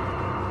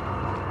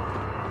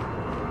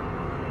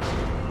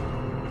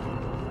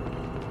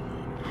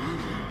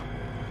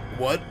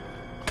 What?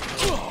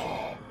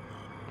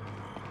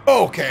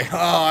 Okay.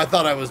 Oh, I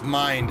thought I was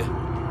mined.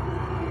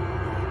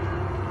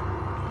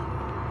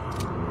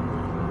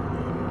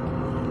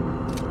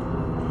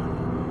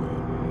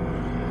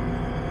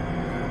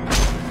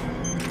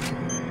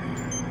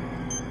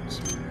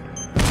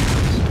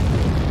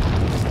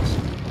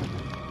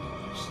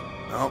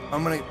 Oh,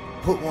 I'm gonna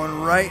put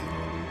one right.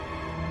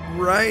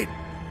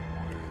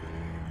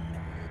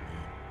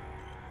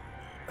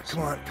 Come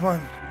on, come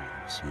on.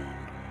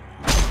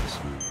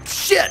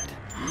 Shit!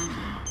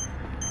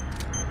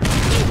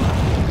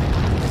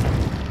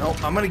 No,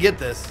 I'm gonna get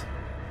this.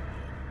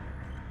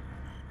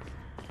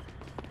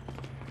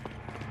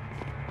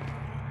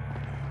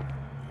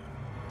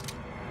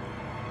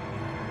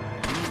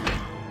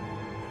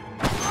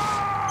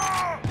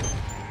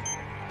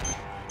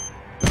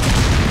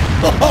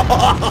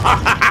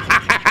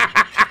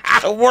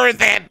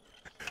 Worth it.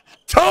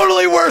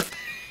 Totally worth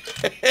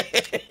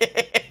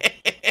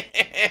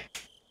it.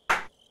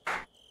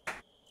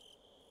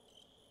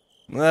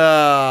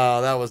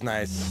 Oh, that was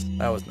nice.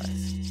 That was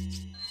nice.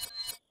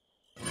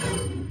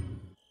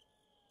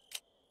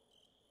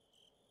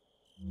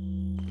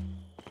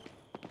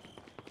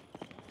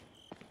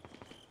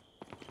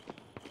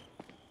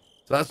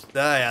 So that's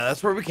yeah,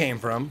 that's where we came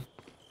from.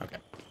 Okay.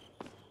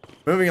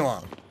 Moving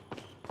along.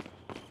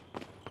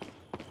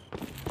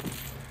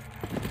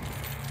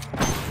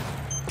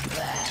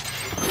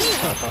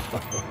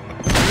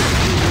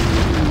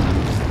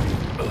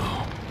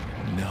 Oh,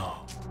 no.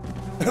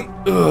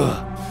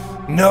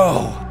 Ugh,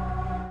 no.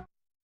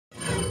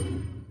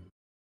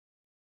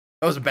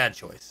 That was a bad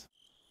choice.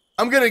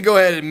 I'm gonna go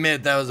ahead and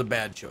admit that was a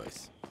bad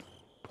choice.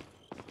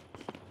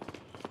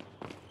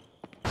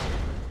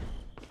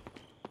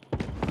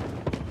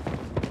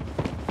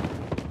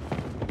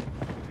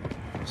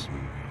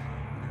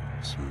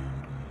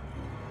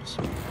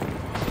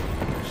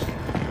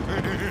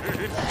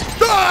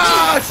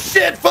 Ah,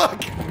 shit,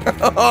 fuck!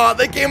 Oh,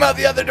 they came out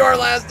the other door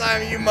last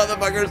time, you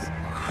motherfuckers.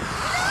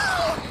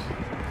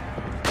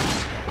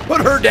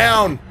 Put her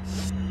down.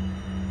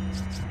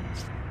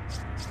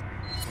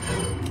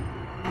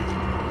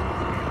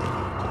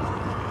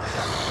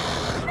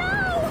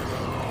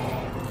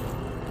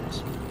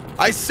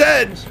 I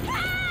said,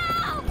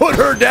 put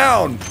her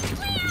down.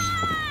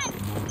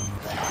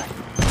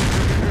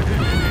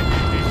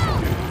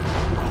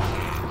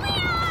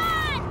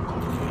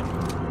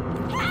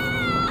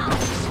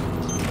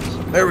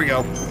 There we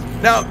go.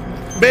 Now,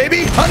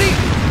 baby, honey.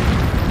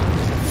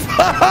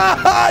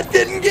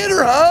 Didn't get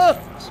her, huh?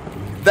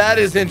 That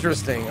is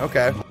interesting.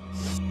 Okay.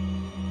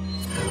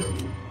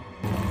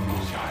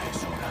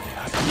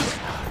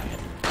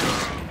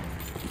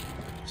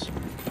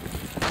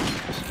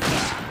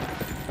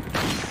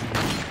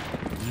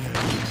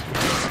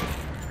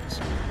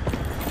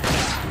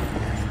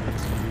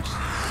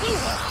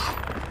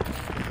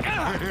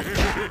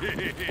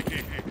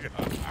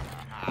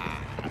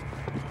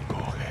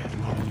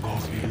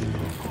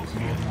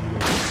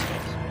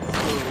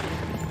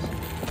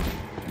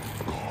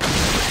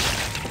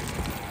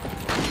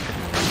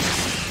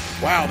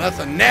 Wow, that's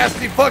a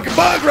nasty fucking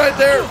bug right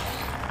there.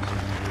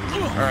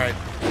 All right.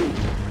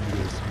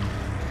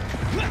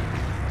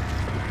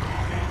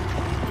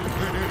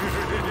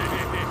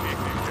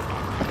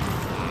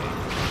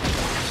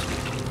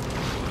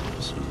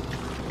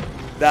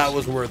 That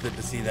was worth it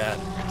to see that.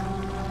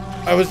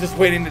 I was just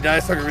waiting to die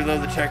so I could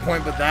reload the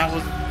checkpoint, but that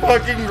was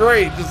fucking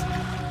great. Just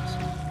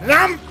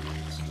nom,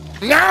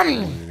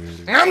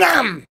 nom, nom,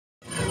 nom.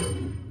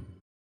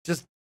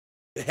 Just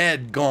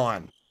head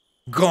gone,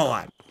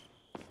 gone.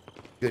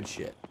 Good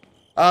shit.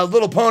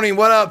 Little Pony,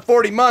 what up?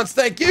 40 months,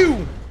 thank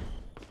you.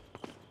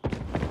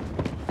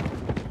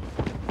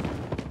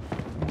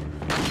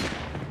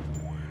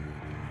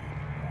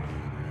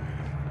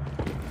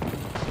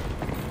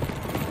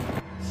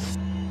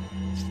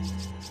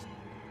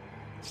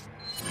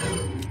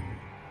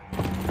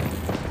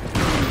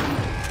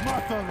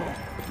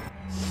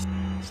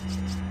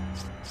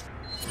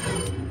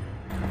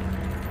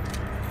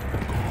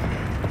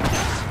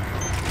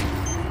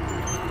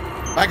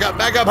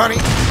 Back up, honey.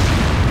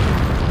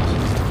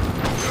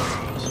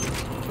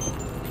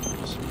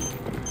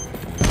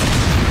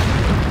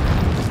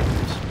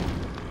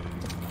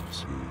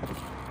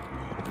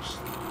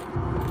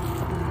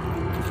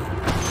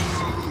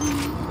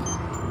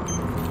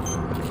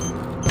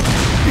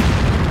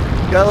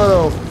 Got a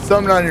little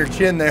something on your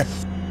chin there.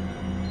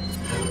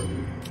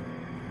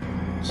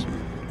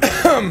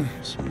 I'm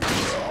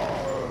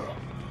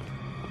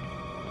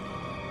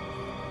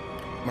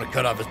gonna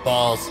cut off his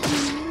balls.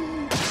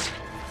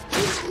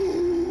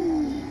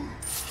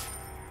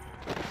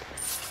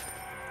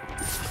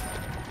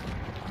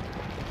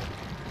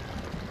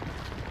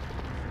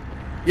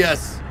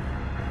 Yes,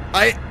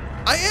 I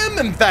am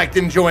in fact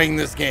enjoying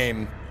this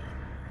game.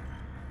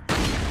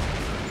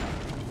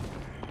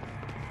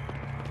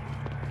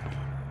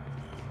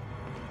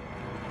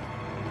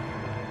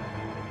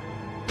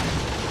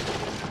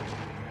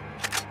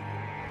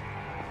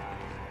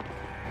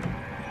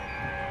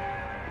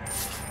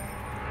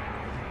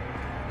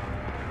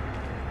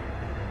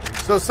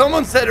 So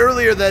someone said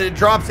earlier that it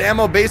drops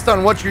ammo based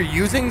on what you're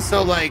using,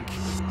 so like,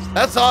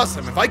 that's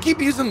awesome. If I keep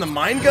using the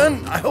mine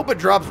gun, I hope it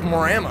drops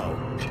more ammo.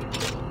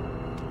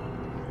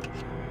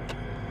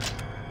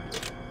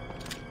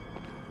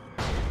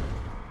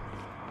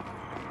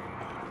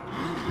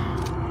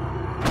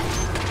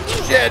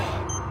 Shit.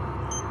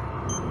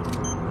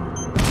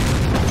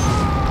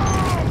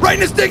 Right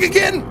in his dick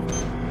again.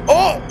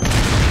 Oh.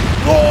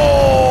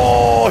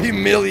 Oh,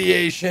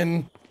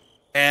 humiliation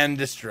and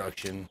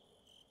destruction.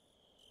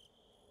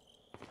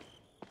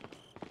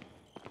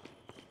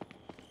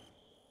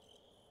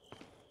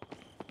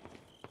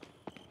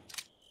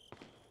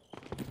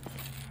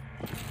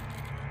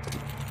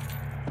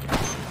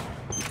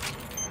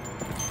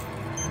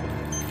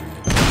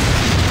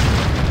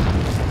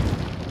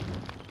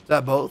 Is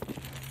that both?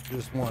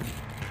 Just one.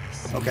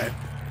 Okay.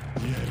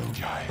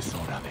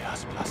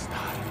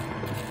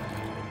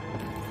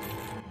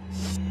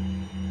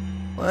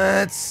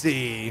 Let's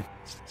see.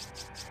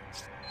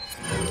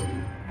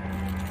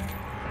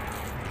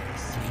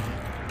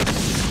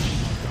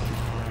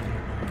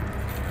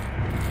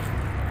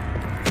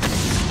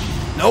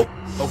 Nope.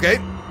 Okay.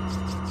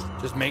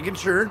 Just making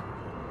sure.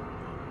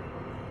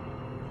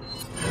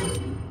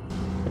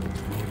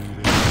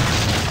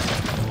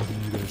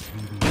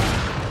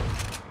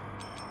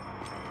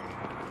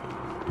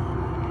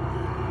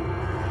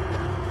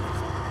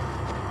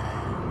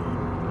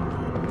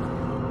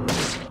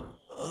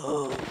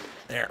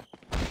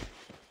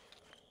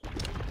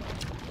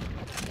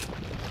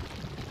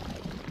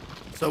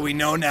 So we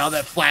know now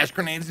that flash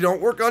grenades don't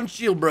work on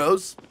shield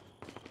bros.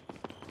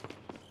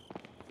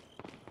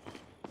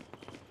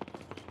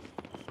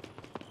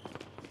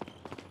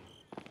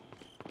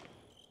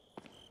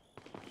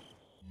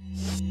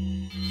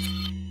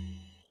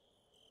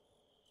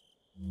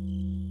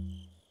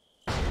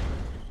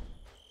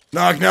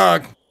 Knock,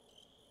 knock.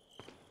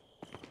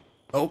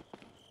 Oh,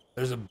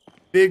 there's a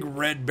big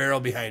red barrel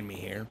behind me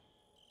here.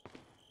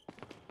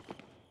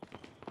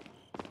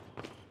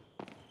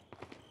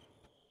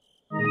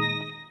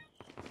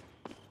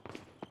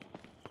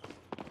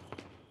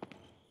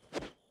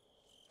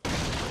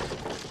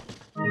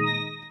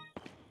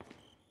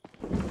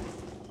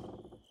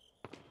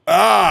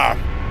 Ah,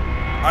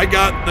 I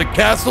got the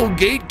castle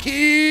gate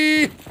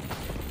key.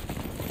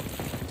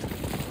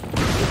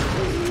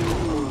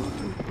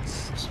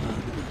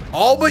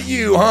 All but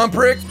you, huh,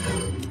 prick?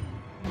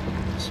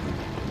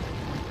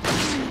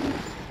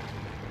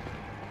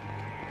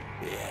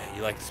 Yeah,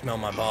 you like to smell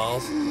my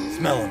balls?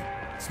 Smell them.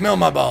 Smell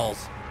my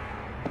balls.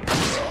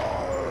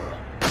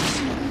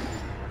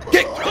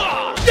 Kick.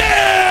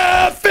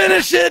 Yeah,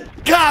 finish it.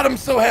 God, I'm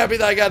so happy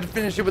that I got to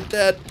finish it with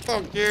that.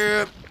 Fuck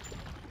yeah.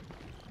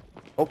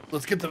 Oh,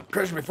 let's get the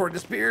pressure before it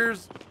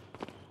disappears.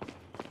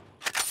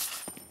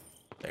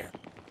 There.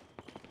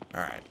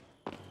 All right.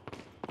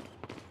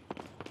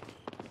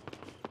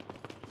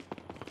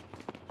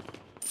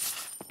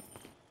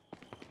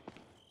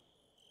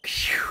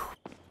 Phew.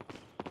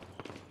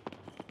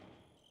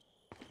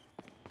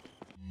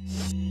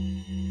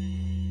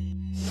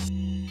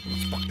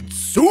 Fucking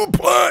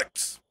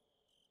suplex.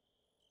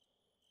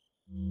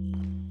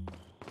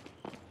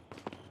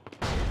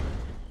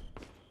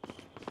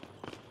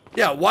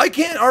 Yeah, why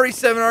can't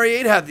RE7,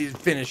 RE8 have these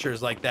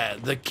finishers like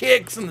that? The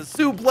kicks and the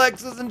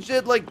suplexes and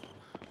shit, like,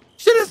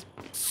 shit is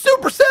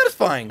super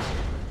satisfying.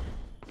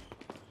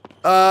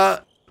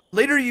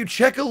 Later you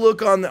check a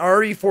look on the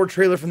RE4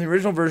 trailer from the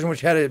original version,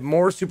 which had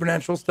more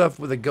supernatural stuff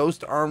with a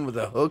ghost armed with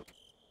a hook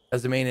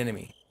as the main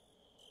enemy.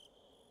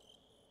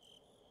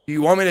 Do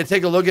you want me to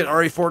take a look at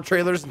RE4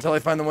 trailers until I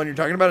find the one you're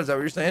talking about? Is that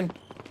what you're saying?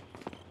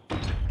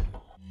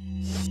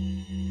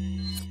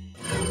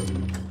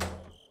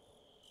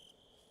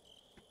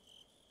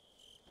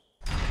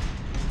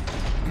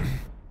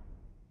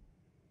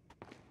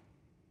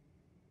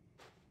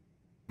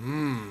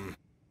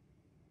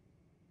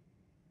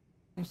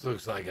 This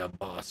looks like a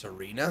boss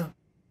arena.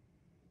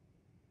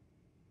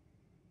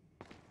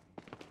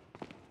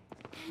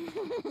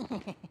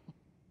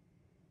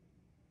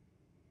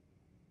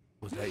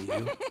 Was that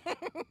you?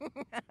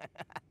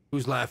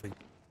 Who's laughing? Is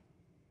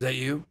that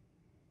you?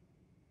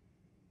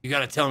 You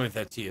gotta tell me if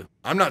that's you.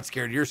 I'm not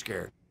scared, you're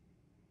scared.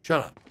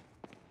 Shut up.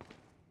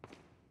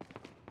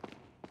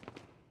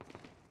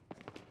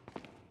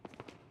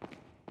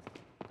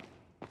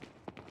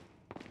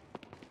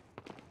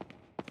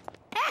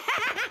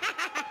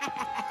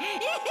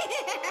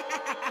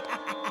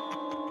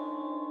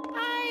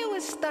 I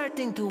was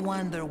starting to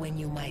wonder when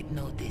you might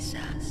notice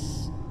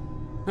us.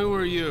 Who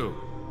are you?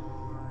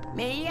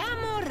 Me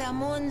llamo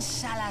Ramon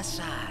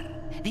Salazar,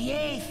 the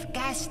 8th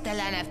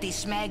Castellan of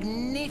this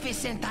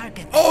magnificent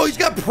architecture. Oh, he's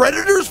got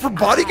predators for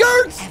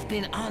bodyguards? I have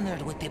been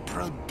honored with the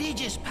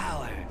prodigious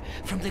power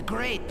from the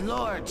great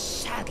Lord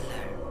Sadler.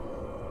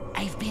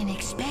 I've been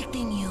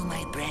expecting you,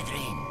 my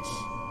brethrens.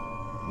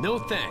 No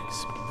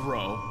thanks,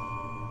 bro.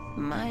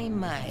 My,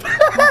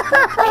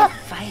 a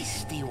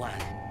feisty one.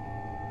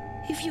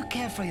 If you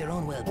care for your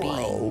own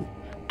well-being,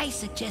 I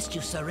suggest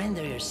you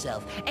surrender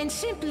yourself and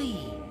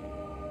simply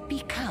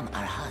become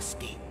our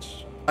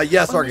hostage.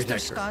 Yes, Oh,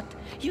 architecture. Mr. Scott,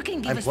 you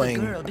can give I'm us playing,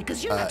 the girl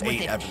because you're not worth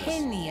 8 a after this.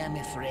 penny, I'm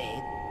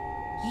afraid.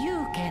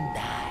 You can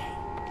die.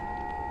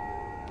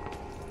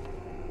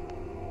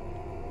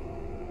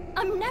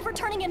 I'm never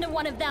turning into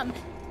one of them.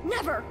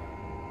 Never.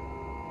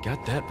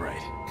 Got that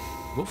right.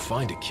 We'll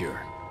find a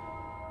cure.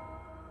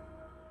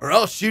 Or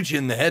I'll shoot you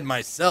in the head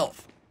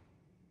myself.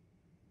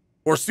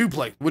 Or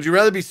suplex. Would you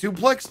rather be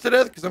suplexed to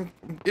death? Because I'm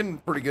getting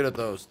pretty good at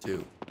those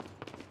too.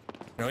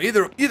 You know,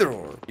 either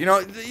or. You know,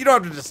 you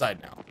don't have to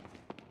decide now.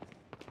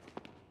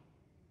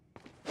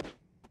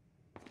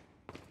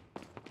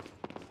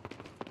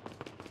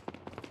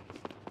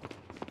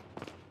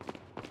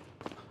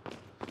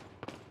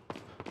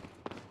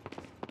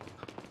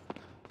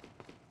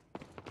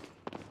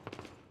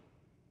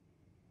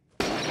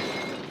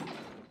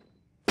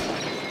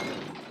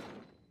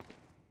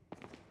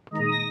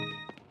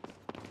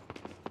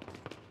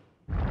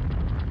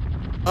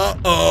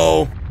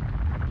 Uh-oh.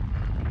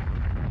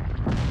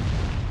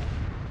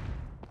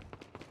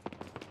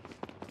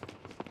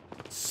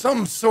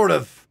 Some sort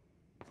of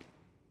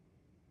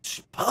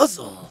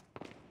puzzle.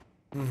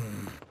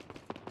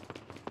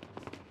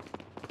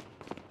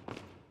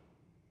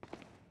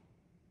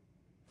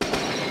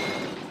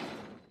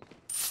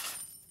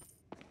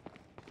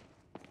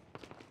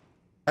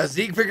 Has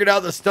Zeke figured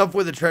out the stuff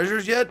with the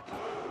treasures yet?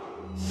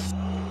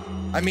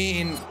 I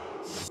mean,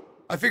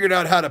 I figured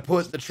out how to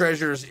put the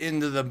treasures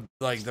into the,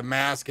 like, the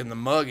mask and the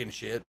mug and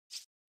shit.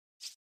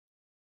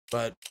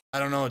 But I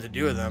don't know what to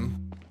do with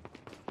them.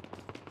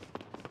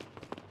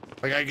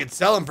 Like, I could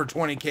sell them for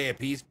 20K a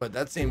piece, but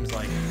that seems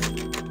like...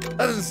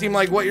 That doesn't seem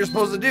like what you're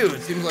supposed to do.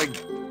 It seems like...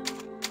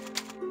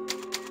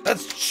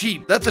 That's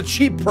cheap. That's a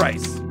cheap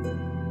price.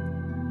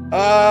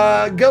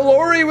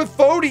 Galori with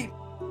Fody.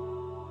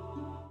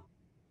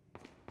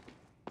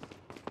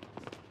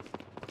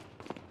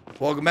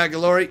 Welcome back,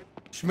 Galori.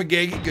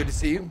 Schmagegi, good to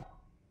see you.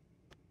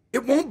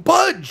 It won't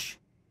budge.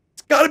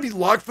 It's got to be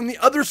locked from the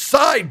other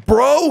side,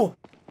 bro.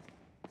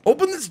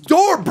 Open this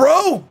door,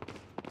 bro.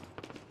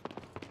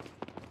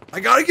 I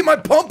got to get my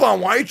pump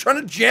on. Why are you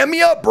trying to jam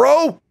me up,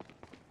 bro?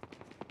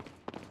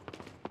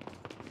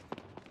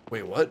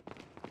 Wait, what?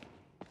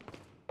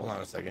 Hold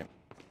on a second.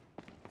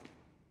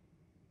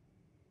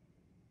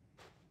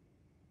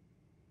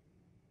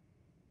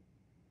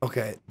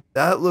 Okay,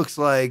 that looks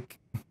like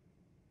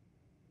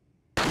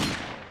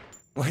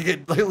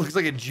it looks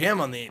like a gem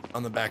on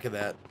the back of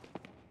that.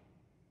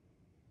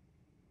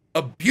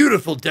 A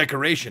beautiful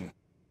decoration,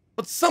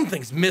 but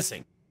something's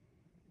missing.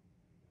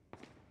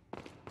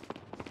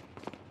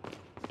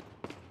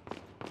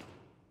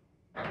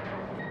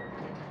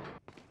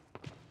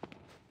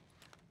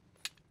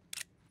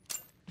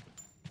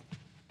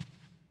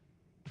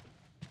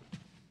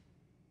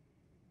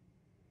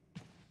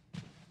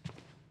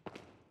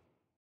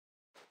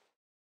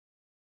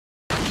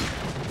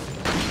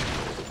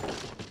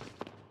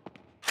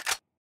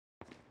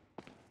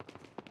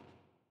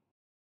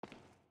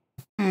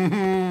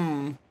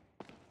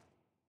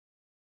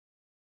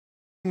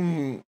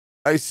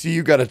 I see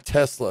you got a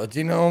Tesla. Do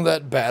you know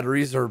that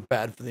batteries are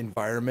bad for the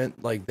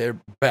environment? Like, their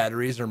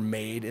batteries are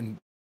made in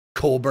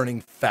coal-burning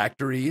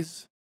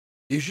factories.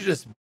 You should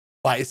just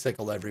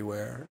bicycle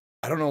everywhere.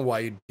 I don't know why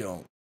you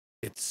don't.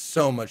 It's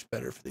so much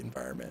better for the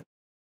environment.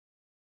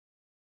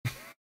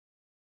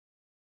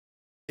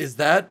 Is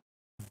that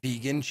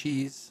vegan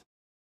cheese?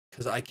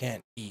 Because I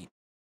can't eat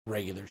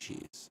regular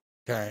cheese.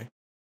 Okay.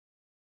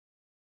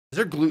 Is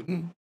there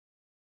gluten?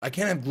 I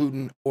can't have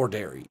gluten or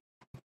dairy.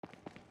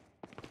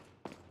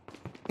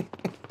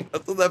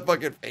 That's what that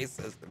fucking face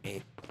says to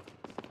me.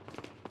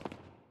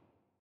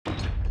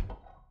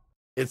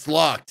 It's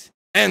locked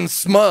and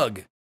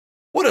smug.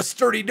 What a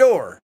sturdy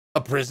door. A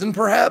prison,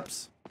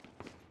 perhaps?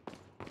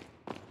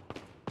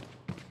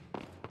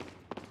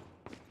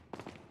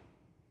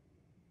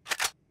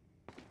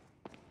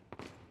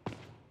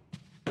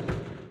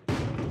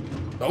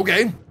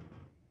 Okay.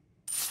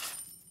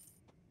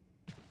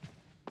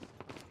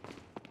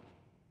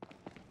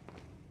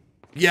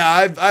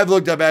 Yeah, I've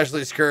looked up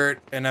Ashley's skirt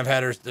and I've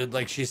had her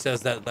like she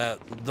says that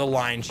the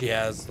line she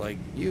has like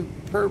you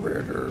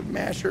pervert or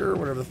masher or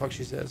whatever the fuck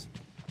she says.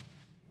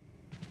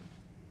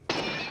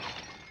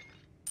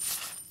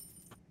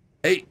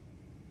 Hey.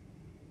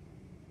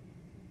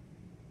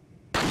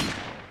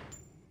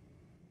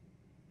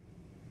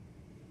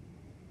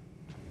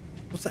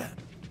 What's that?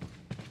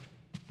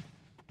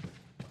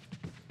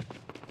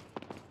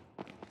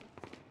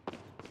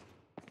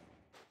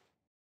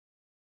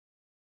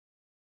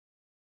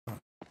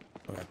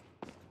 Okay.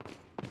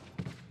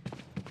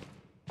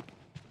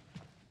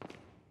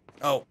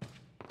 Oh,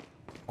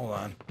 hold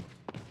on.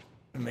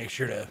 Make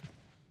sure to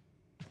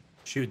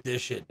shoot this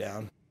shit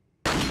down.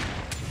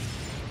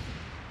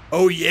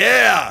 Oh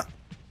yeah!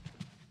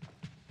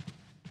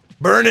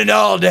 Burn it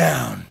all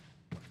down.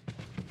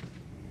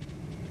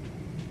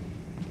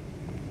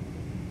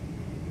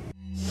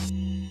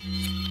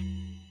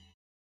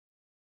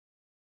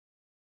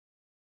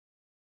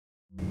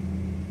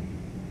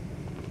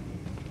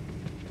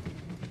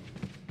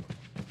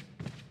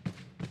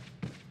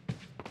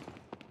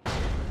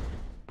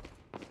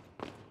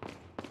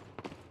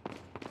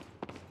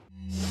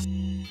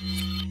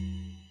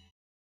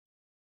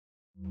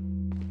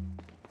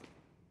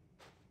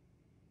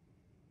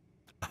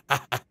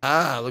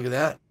 Ah, look at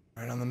that.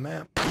 Right on the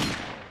map.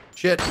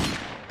 Shit.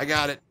 I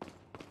got it.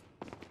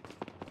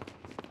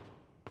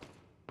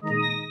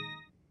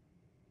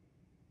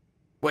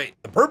 Wait,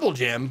 the purple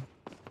gem?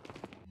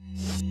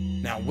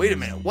 Now, wait a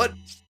minute. What?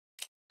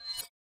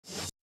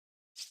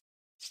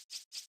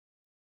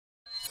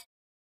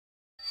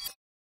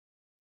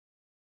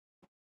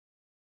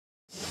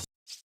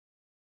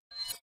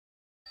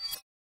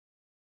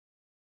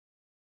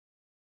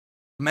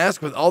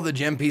 Mask with all the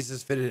gem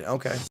pieces fitted in.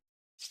 Okay.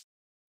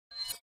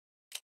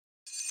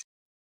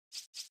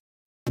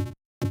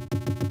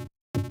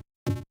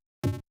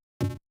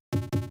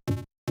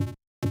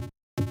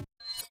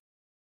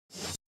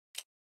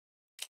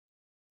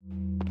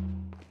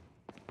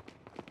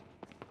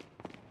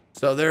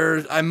 So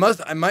there's, I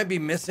might be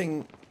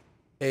missing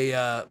a,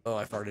 oh,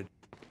 I farted.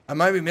 I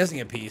might be missing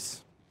a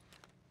piece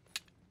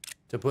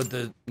to put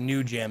the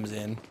new gems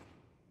in.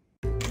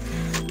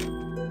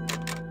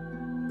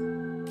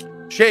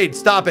 Shade,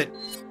 stop it.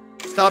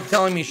 Stop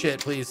telling me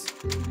shit, please.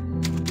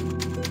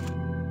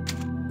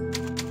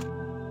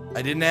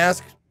 I didn't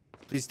ask.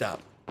 Please stop.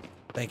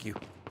 Thank you.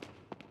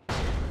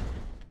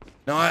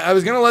 No, I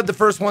was going to let the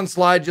first one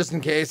slide just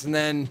in case, and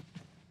then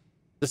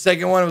the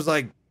second one was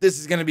like, this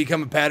is going to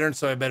become a pattern,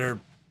 so I better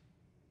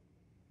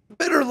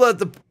let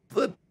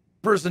the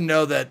person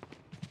know that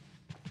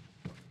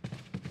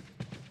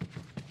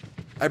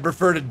I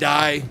prefer to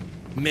die,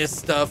 miss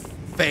stuff,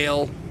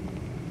 fail.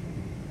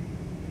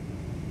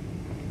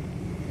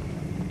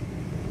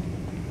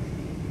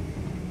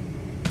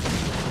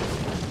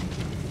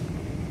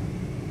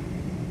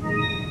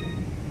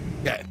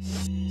 Okay.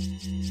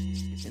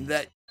 And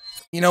that,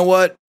 you know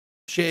what,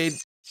 Shade?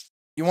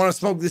 You want to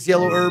smoke this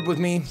yellow herb with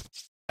me?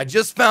 I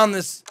just found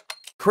this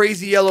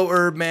crazy yellow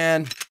herb,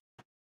 man.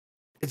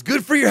 It's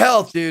good for your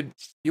health, dude.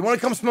 You want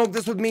to come smoke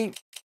this with me?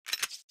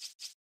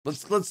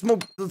 Let's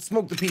smoke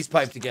the peace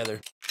pipe together.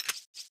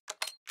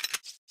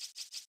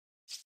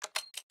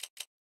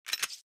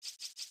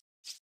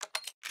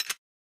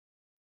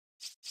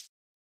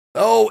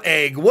 Oh,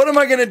 egg. What am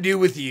I gonna do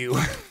with you?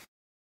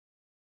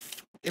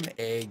 An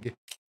egg.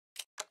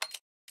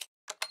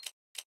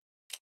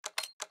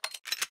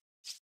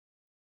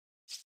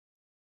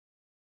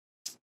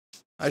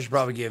 I should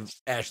probably give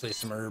Ashley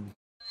some herb.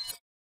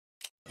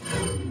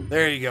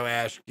 There you go,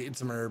 Ash. Get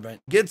some herb.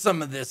 Get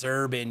some of this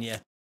herb in you.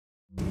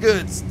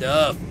 Good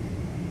stuff.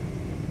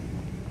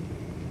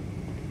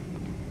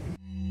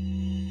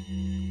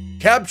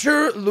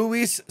 Capture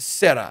Luis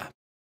Serra.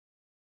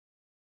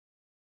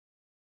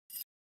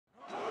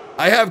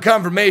 I have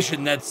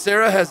confirmation that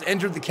Serra has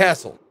entered the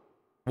castle.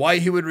 Why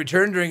he would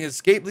return during his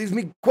escape leaves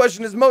me to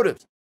question his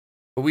motives.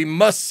 But we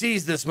must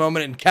seize this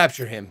moment and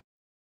capture him.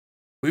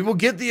 We will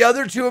get the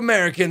other two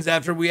Americans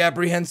after we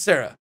apprehend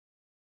Serra.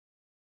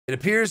 It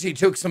appears he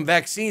took some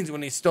vaccines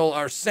when he stole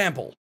our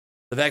sample.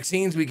 The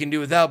vaccines we can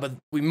do without, but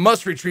we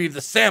must retrieve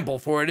the sample,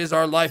 for it is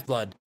our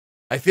lifeblood.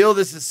 I feel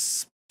this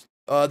is,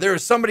 there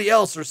is somebody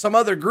else or some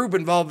other group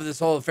involved with this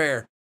whole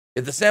affair.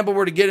 If the sample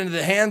were to get into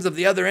the hands of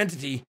the other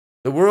entity,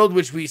 the world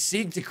which we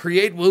seek to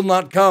create will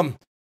not come.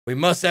 We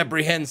must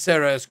apprehend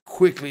Serra as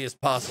quickly as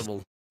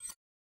possible.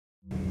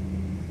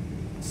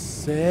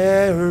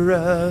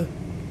 Serra,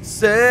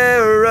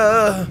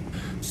 Serra,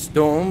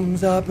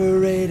 Storms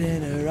operate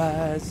in her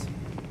eyes.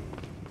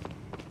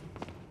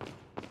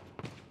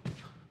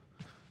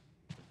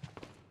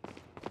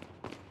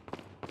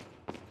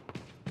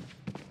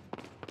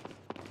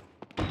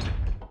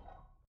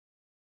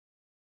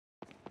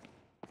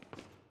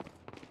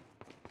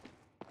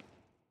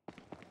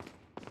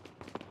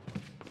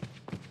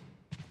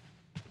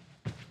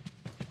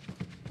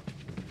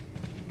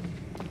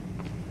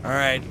 All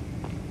right,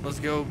 let's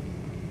go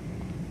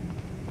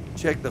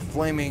check the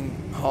flaming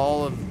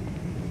hall of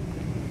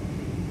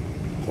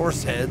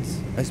horse heads,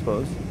 I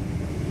suppose.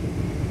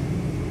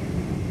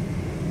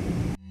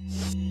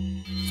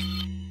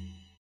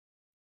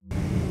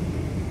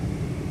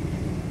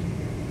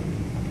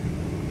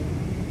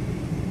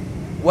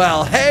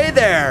 Well, hey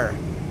there!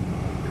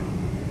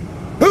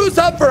 Who's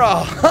up for a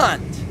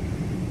hunt?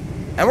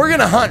 And we're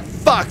gonna hunt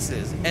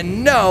foxes.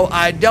 And no,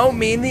 I don't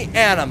mean the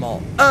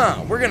animal.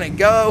 We're gonna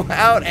go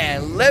out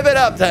and live it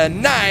up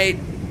tonight.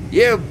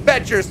 You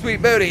bet your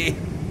sweet booty.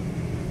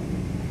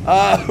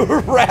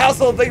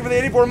 Rassel, thank you for the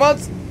 84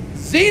 months.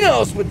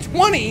 Xenos with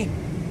 20.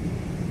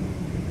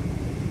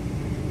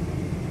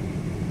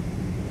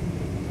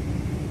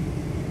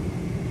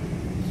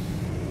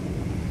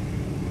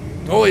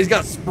 Oh, he's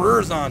got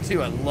spurs on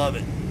too. I love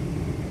it.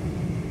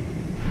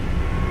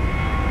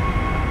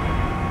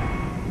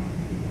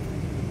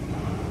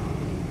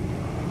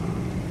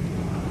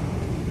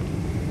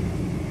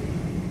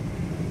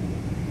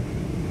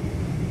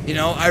 You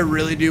know, I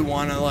really do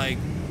want to, like,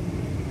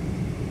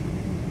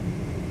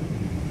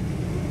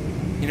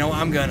 you know,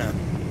 I'm gonna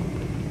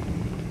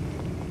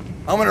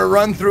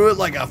run through it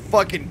like a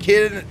fucking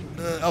kid,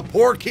 a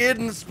poor kid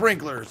in the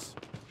sprinklers.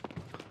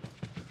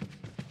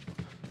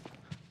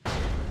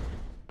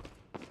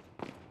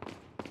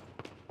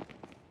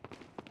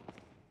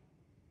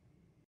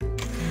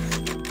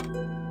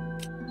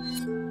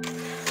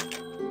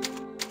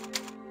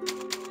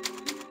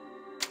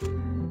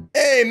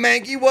 Hey,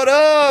 Mankey, what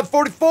up?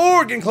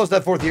 44, getting close to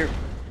that 4th year.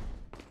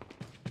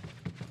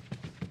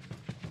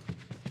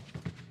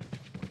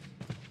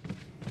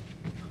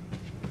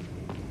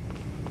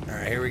 All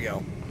right, here we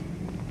go.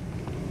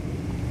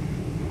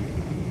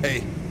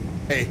 Hey,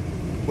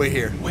 wait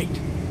here. Wait,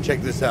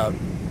 check this out.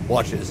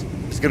 Watch this.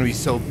 It's gonna be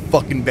so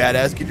fucking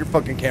badass. Get your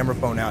fucking camera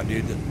phone out,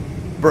 dude.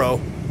 Bro.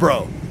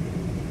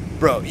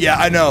 Yeah,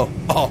 I know.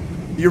 Oh,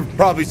 you're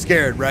probably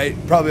scared, right?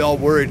 Probably all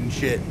worried and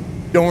shit.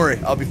 Don't worry,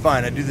 I'll be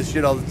fine. I do this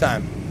shit all the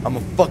time. I'm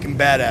a fucking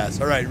badass.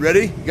 All right,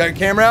 ready? You got your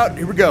camera out?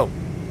 Here we go.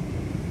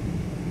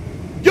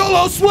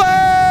 YOLO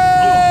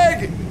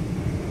swag!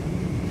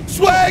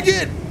 Swag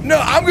it! No,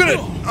 I'm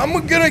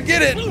gonna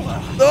get it.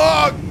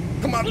 Oh,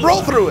 come on,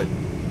 roll through it.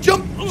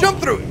 Jump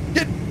through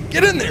it.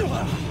 Get in there.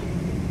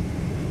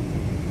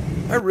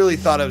 I really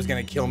thought it was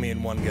gonna kill me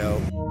in one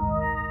go.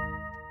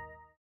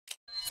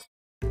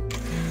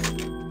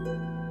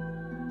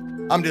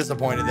 I'm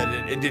disappointed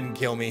that it didn't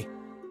kill me.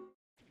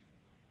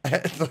 I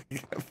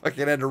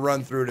fucking had to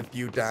run through it a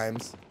few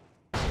times.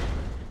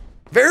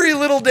 Very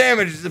little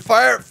damage. The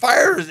fire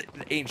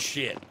ain't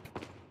shit.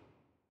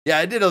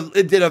 Yeah, it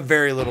did a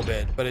very little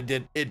bit, but it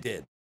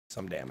did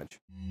some damage.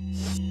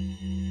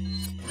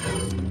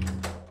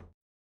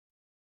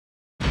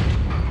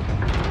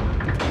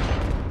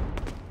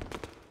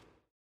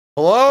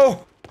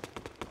 Hello?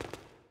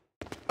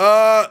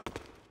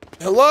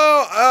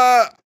 Hello?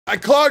 I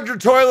clogged your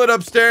toilet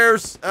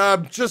upstairs.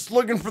 Just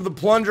looking for the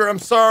plunger. I'm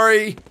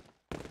sorry.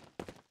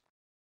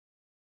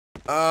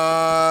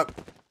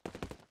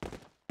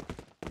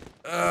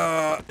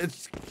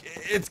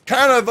 It's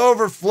kind of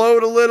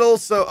overflowed a little,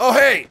 so, oh,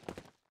 hey,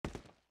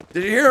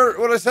 did you hear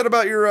what I said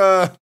about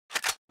your,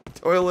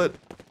 toilet?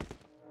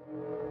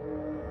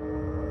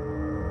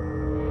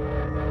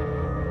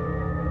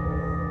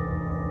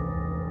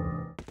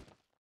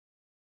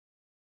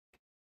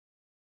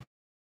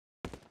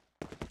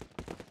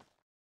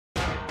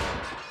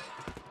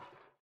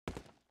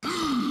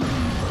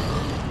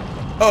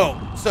 Oh,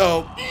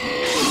 so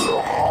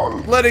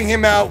letting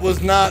him out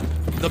was not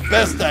the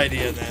best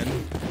idea then.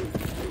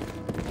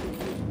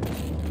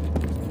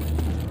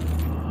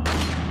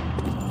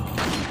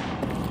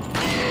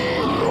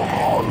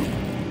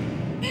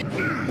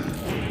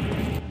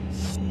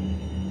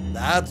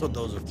 That's what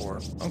those are for.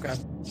 Okay.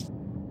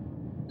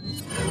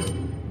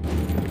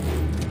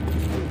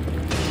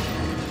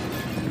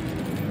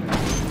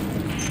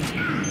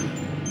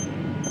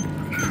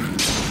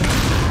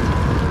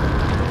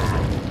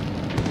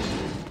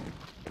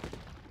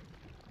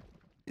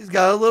 He's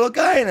got a little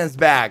guy in his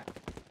back.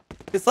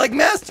 It's like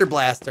Master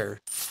Blaster.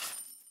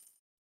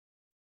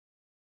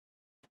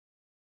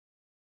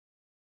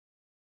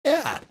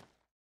 Yeah.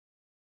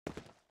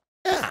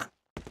 Yeah.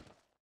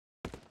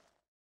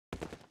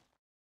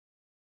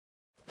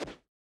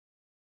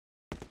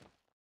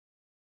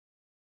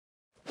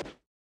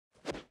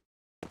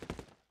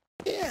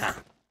 Yeah.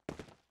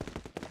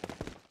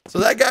 So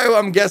that guy, who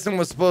I'm guessing,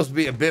 was supposed to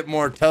be a bit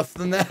more tough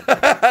than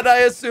that, I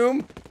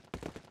assume.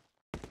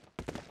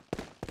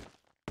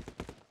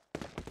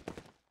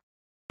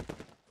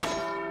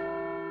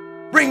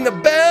 Ring the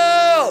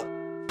bell!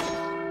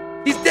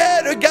 He's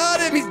dead! A guy!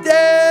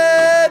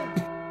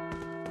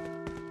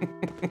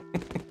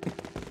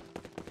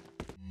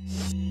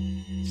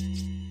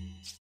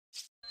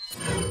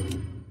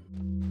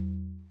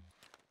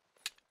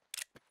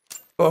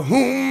 For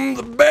whom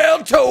the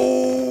bell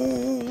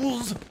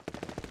tolls.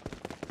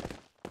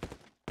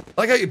 I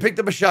like how you picked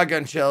up a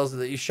shotgun shells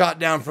that you shot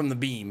down from the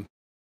beam.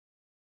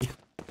 This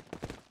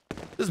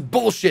is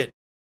bullshit.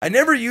 I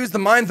never used the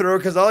mine thrower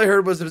because all I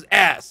heard was it was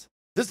ass.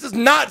 This does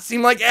not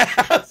seem like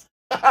ass.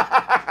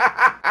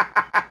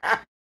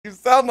 You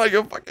sound like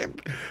a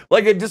fucking,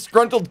 like a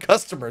disgruntled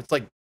customer. It's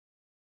like,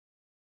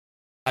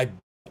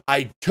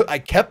 I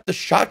kept the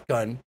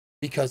shotgun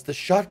because the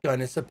shotgun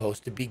is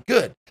supposed to be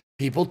good.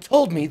 People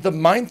told me the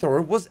mine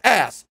thrower was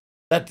ass.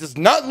 That does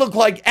not look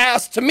like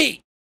ass to me.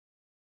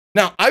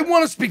 Now, I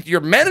want to speak to your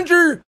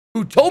manager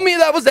who told me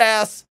that was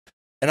ass,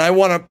 and I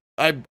want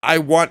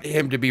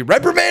him to be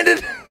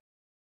reprimanded.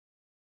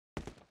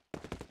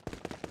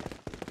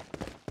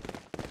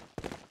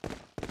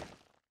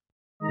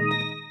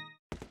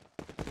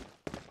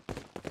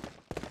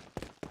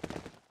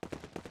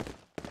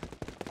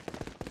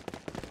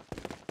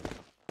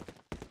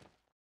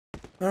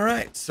 All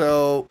right,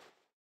 so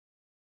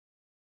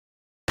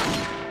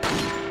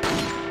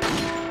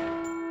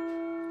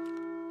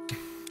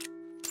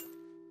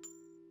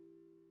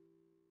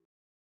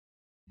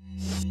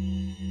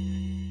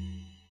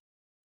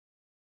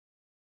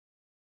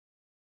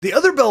the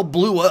other bell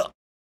blew up.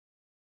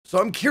 So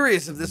I'm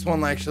curious if this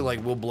one actually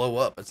like will blow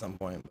up at some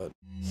point, but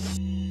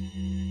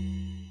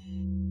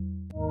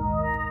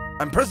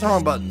I'm pressing the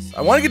wrong buttons.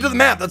 I want to get to the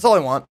map. That's all I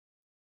want.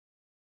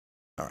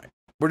 All right,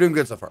 we're doing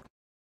good so far.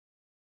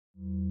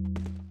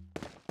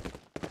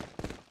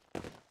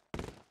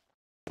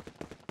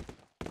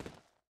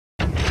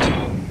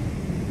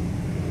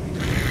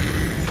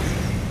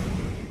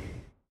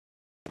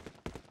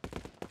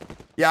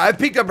 Yeah, I've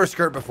picked up her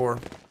skirt before.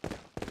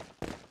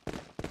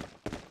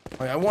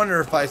 Like, I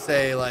wonder if I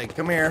say, like,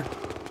 come here,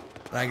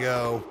 and I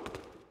go,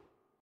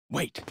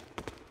 Wait.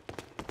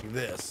 like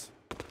this.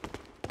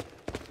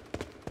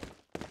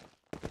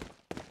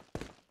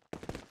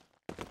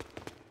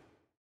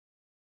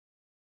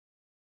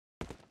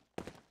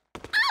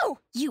 Oh,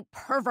 you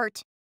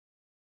pervert.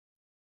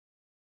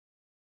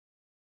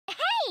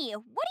 Hey, what are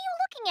you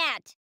looking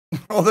at?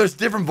 Oh, there's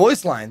different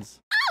voice lines.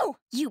 Oh,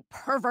 you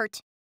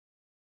pervert.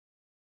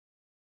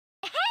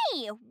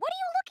 Hey, what are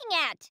you looking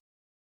at?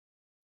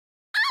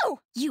 Oh,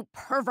 you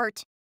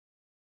pervert.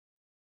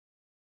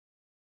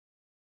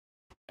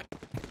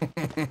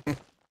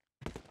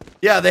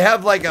 Yeah, they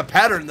have like a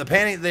pattern. The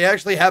panties, they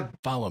actually have.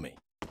 Follow me.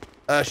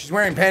 She's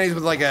wearing panties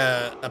with like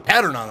a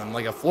pattern on them,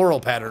 like a floral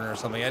pattern or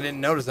something. I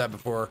didn't notice that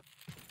before.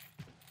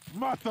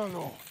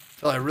 Mátalo.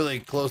 Until I really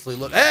closely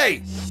look.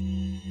 Hey!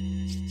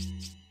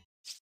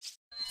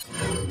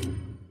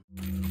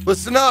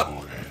 Listen up!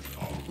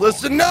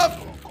 Listen up!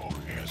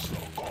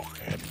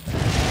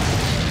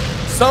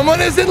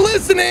 Someone isn't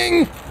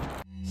listening!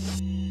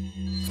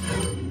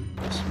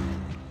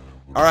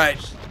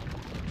 Alright.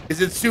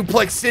 Is it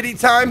Suplex City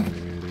time?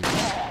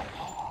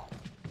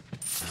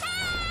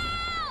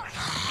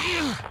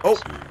 Oh.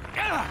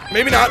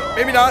 Maybe not.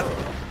 Maybe not.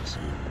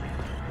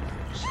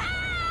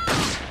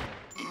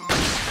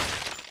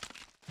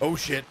 Oh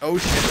shit. Oh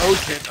shit. Oh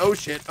shit. Oh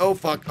shit. Oh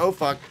fuck. Oh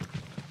fuck.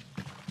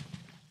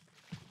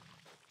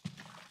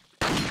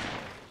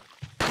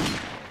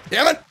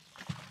 Damn it!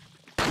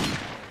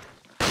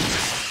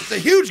 It's a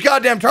huge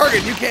goddamn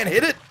target. You can't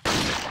hit it.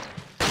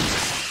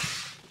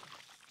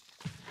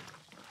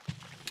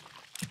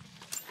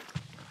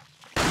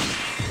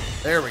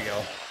 There we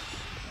go.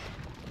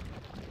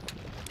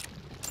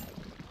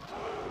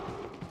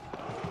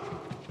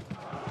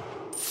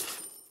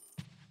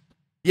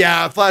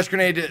 Yeah, flash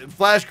grenade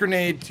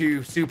to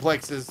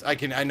suplexes.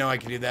 I know I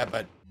can do that,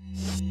 but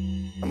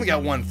I only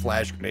got one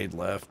flash grenade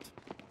left.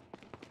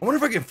 I wonder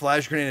if I can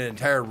flash grenade an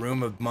entire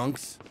room of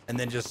monks and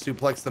then just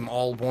suplex them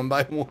all one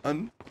by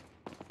one.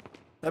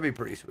 That'd be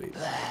pretty sweet.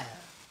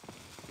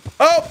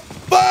 Oh,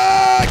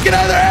 fuck! Get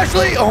out of there,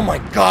 Ashley! Oh my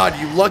god,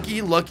 you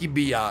lucky, lucky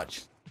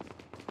biatch.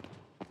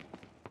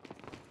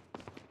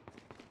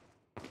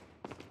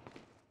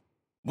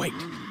 Wait.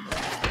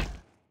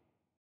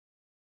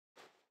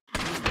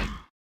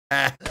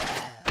 Ah.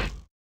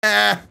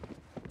 Ah.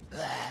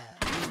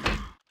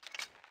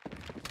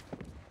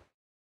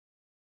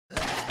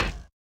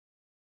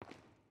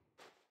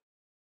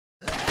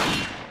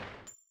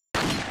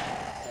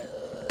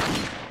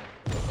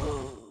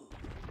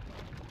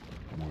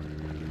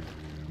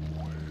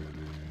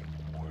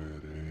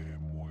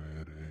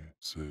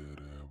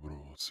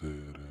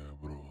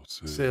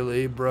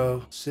 Silly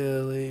bro,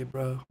 silly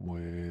bro.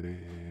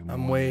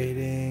 I'm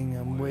waiting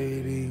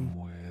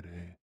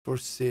for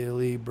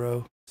silly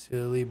bro,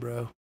 silly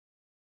bro.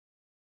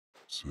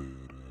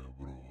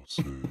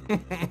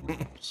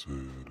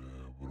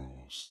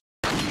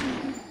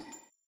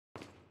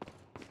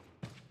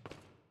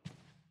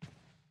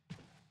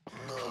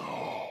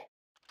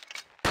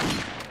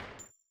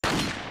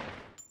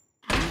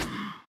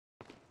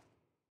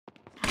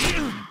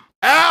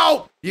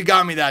 Ow! You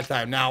got me that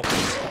time. Now.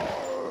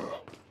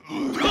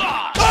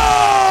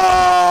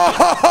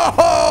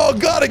 Oh!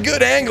 Got a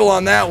good angle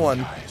on that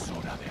one.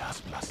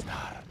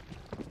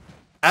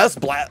 Ass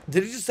blast.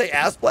 Did he just say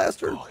ass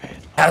blaster?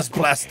 Ass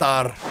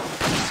blaster.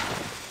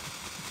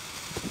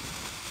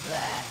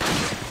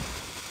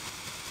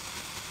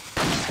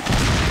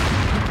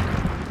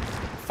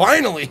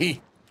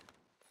 finally.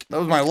 That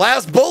was my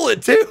last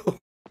bullet, too.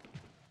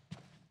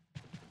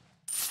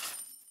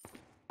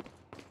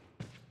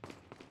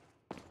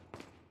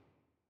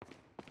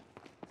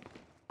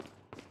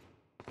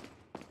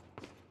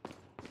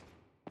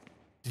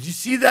 Did you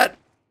see that?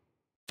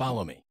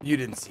 Follow me. You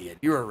didn't see it.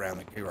 You were around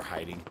like you were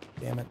hiding.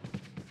 Damn it.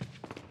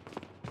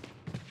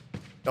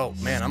 Oh,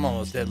 man, I'm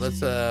almost dead.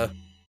 Let's,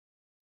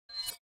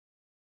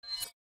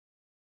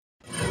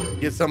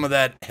 get some of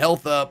that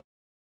health up.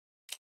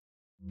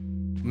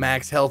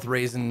 Max health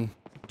raising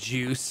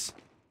juice.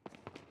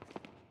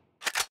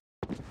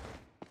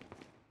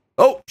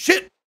 Oh,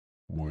 shit!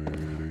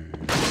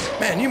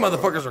 Man, you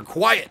motherfuckers are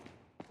quiet.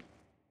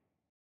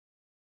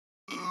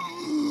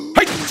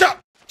 Hey, shot!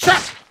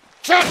 Shot!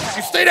 Shot!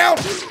 You stay down!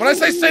 When I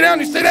say stay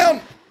down, you stay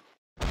down!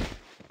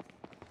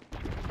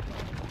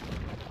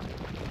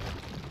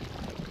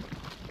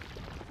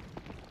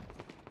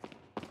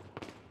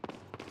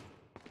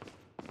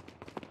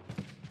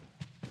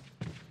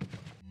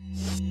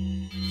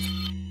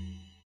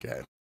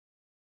 Okay.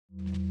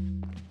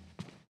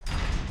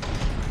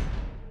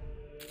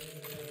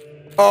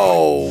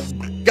 Oh,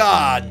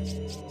 God.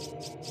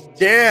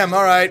 Damn,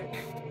 all right.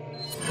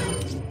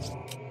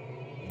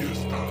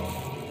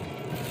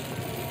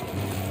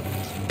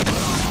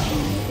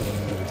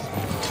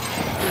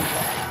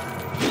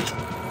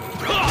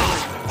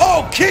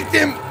 Oh, kicked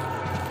him.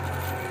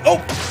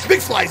 Oh,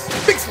 big slice,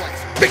 big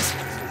slice, big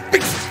slice,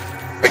 big slice,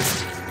 big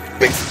slice,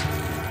 big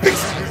slice, big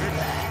slice.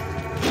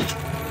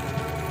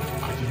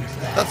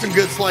 That's some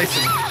good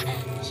slicing.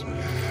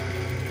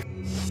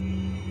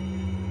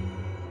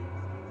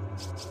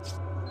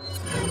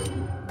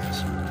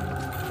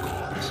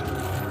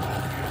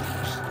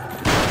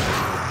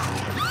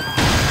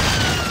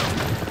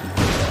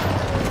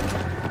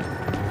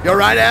 You all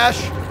right, Ash?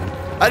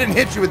 I didn't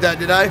hit you with that,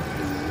 did I?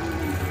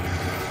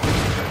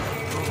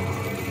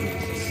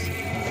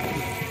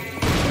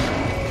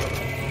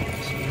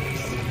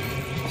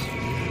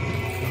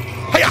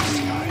 Hiya!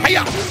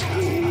 Hiya!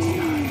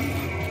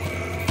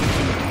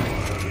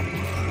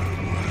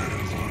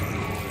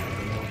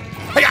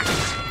 Hiya!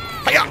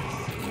 Hiya!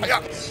 Hiya!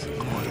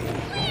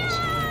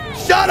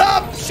 Shut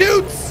up!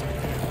 Shoots!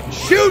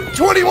 Shoot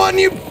 21,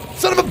 you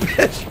son of a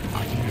bitch!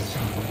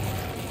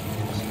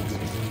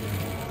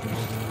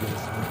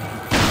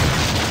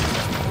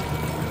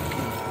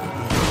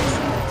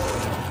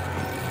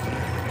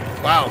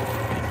 Wow.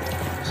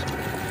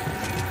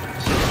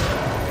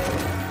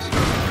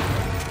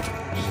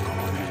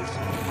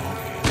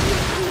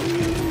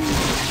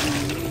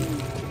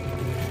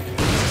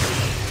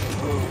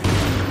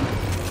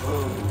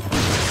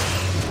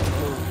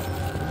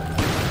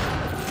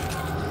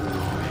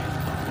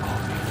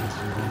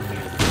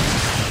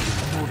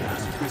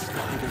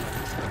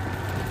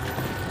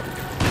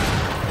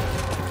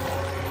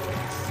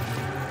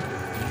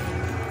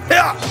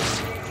 Yeah.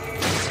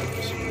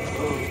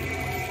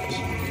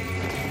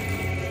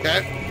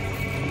 Okay.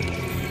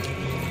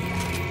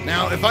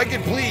 Now, if I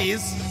could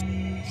please.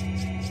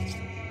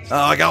 Oh,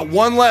 I got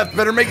one left.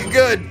 Better make it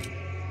good.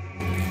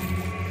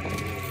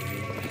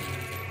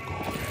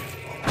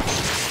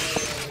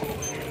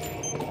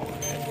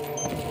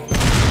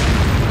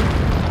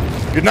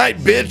 Good night,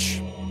 bitch.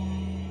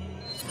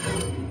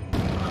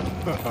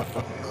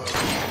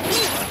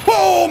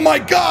 Oh my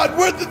God,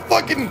 where the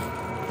fucking...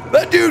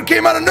 That dude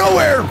came out of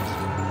nowhere.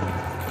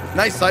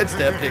 Nice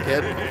sidestep,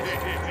 dickhead.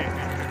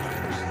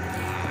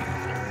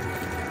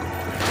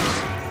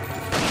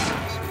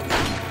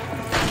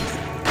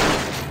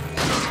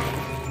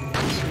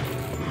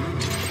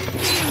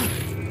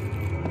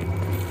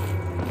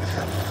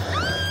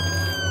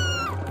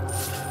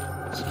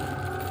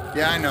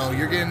 Yeah, I know.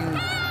 You're getting...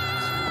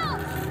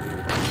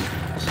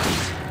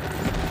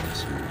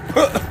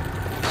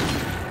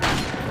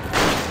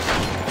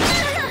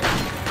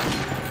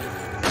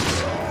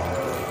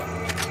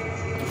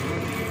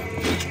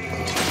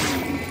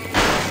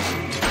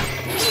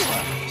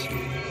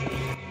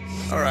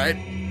 All right.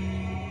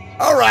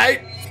 All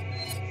right.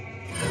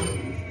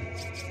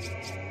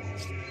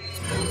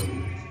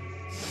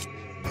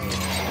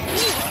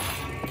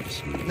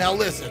 Now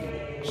listen.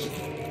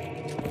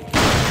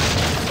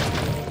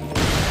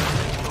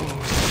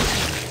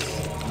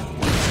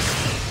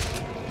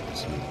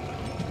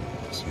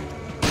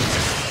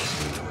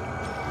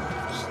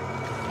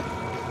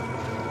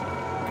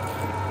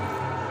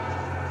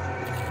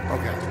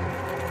 Okay.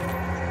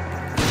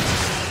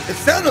 It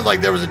sounded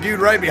like there was a dude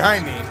right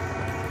behind me.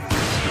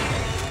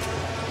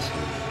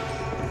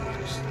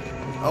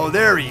 Oh,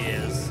 there he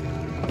is.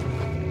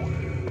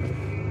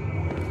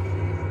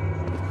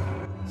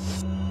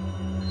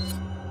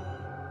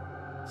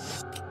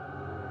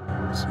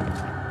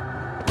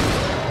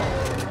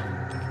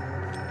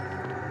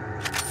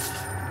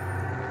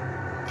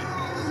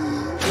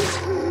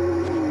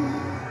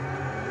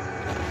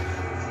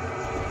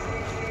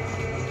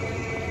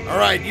 All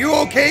right, you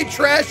okay,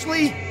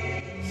 Trashley?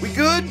 We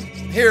good?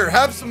 Here,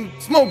 have some,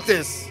 smoke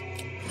this.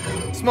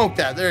 Smoke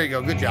that, there you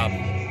go, good job.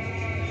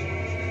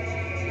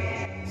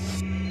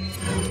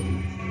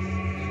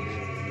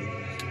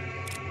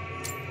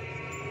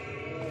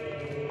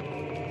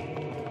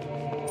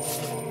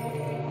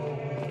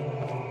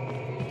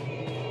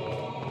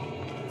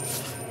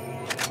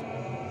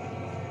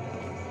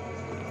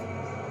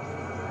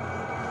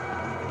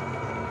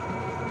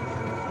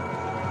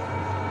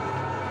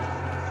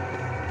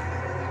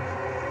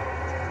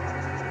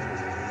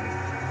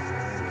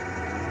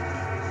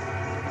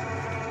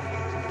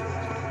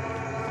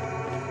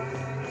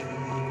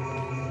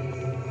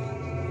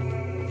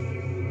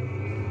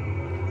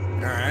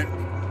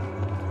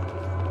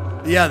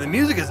 Yeah, the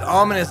music is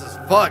ominous as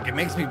fuck. It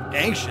makes me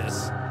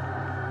anxious.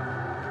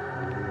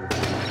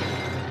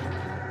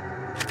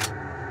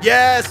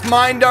 Yes,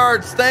 mind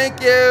darts.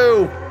 Thank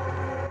you.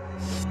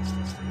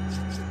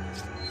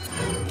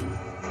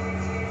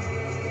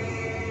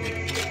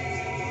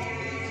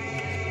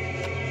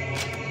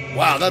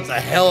 Wow, that's a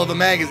hell of a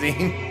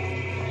magazine.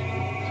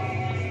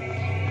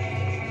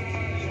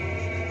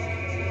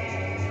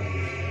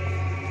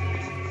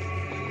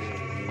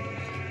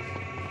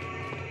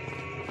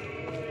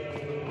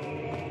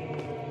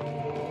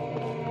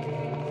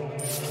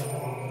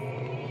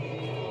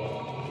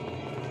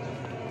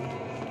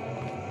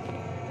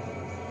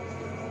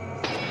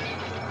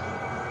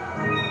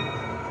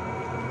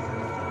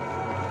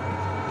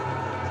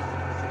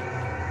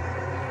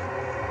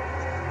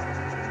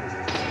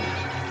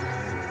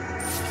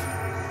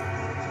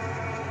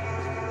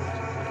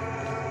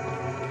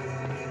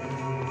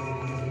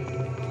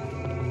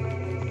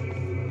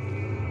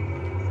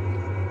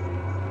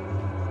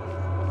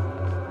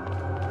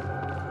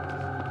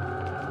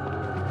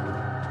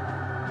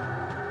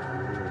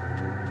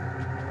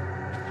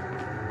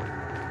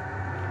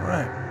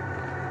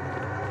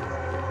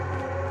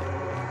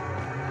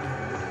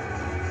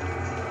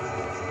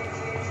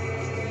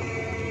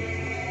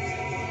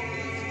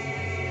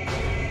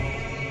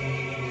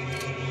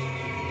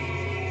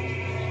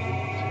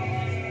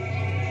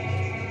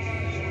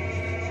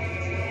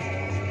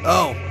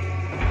 Oh.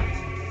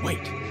 Wait.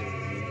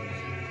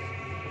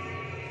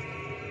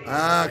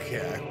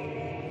 Okay.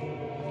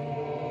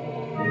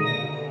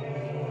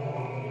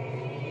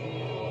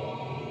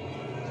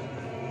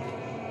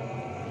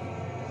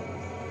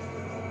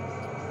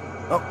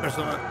 Oh, there's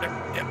someone.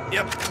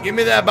 Yep. Give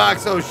me that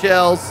box of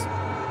shells.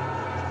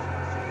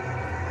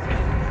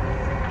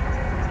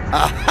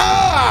 Aha!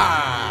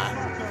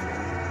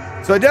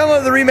 So I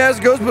downloaded the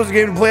remastered Ghostbusters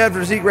game to play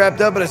after Zeke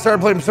wrapped up, but I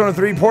started playing Persona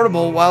 3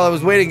 Portable while I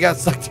was waiting and got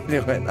sucked into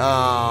it.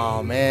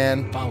 Oh,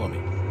 man. Follow me.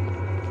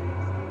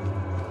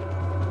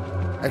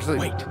 Actually,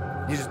 Wait.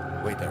 You just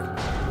wait there.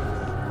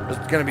 There's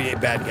gonna be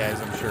bad guys,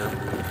 I'm sure.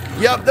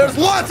 Yep, there's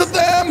lots of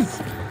them!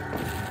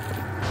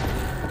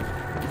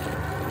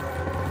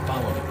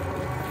 Follow me.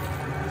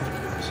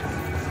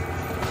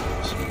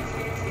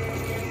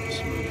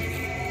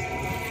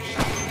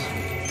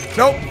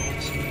 Nope.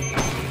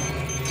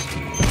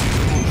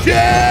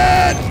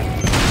 Shit!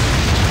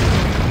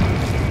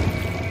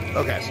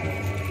 Okay.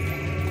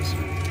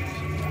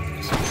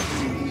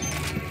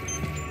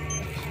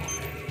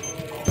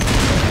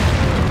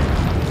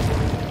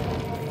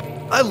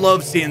 I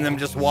love seeing them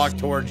just walk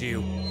towards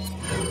you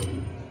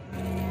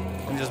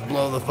and just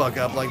blow the fuck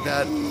up like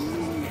that.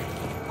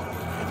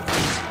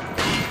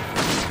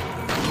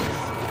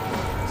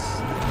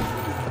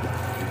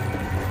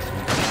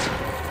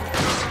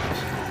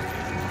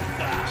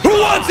 Who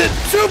wants it?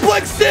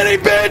 Suplex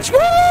City, bitch! Woo!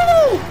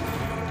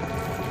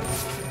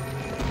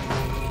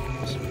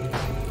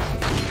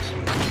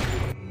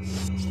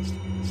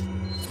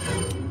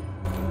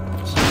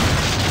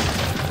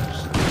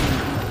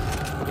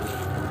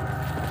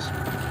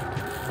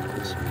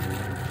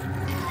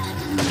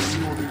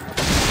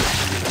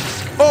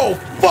 Oh,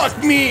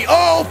 fuck me!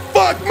 Oh,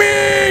 fuck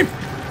me!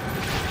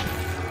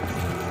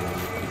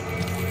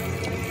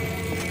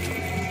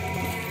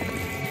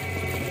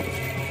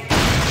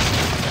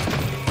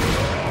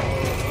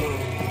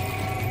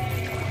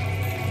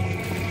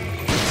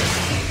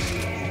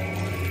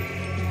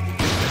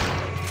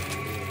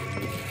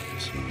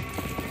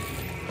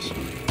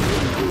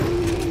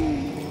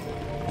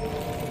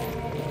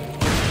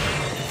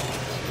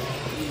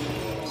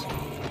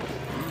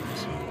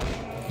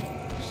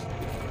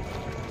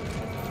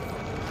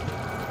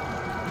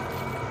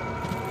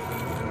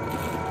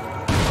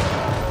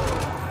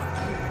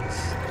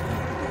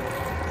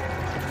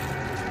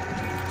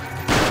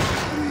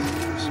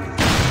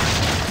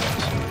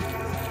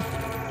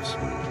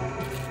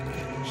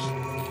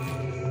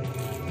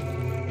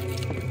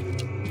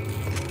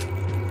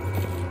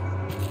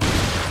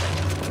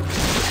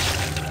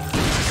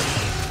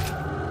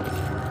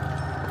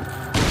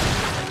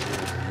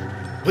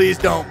 Please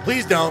don't.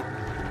 Please don't.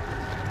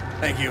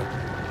 Thank you.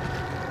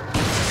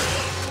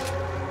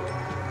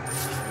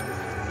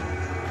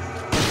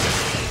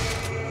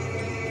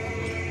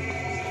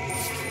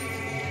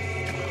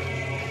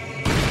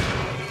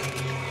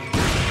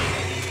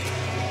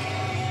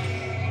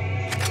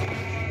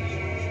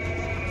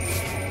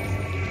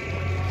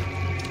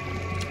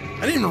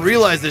 I didn't even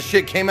realize this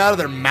shit came out of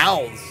their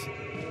mouths.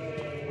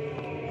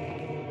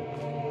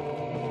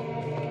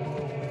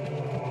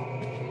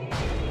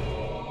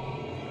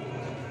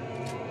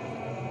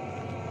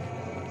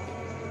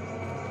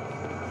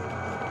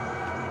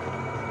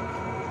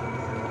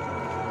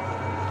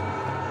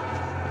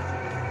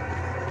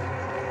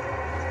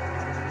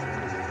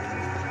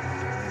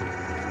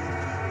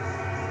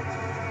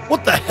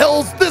 What the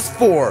hell's this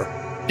for?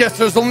 Guess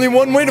there's only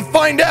one way to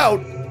find out.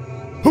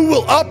 Who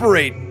will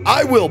operate?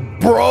 I will,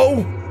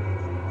 bro.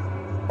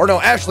 Or no,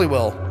 Ashley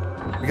will.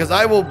 Because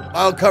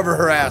I'll cover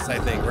her ass, I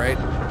think, right?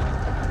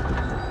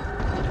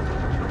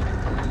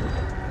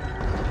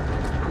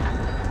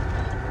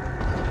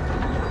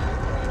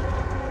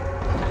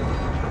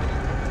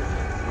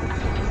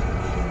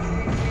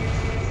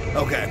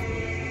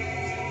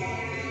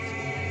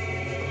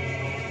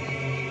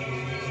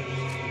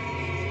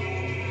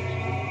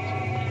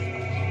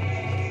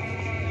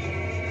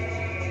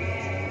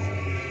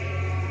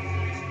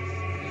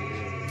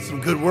 some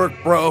good work,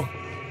 bro.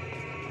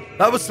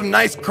 That was some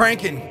nice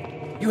cranking.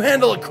 You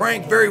handle a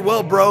crank very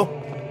well, bro.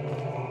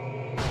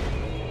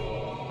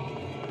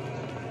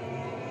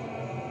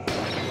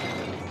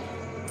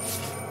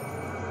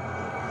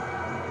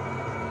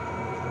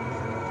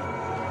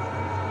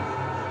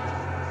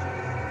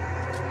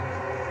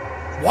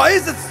 Why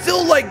is it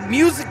still like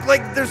music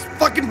like there's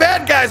fucking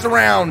bad guys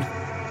around?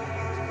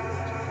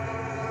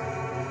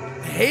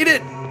 I hate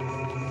it.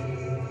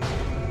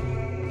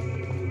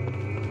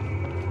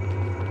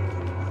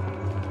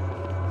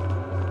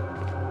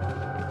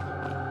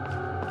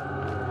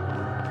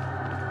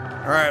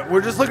 All right,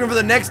 we're just looking for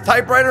the next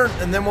typewriter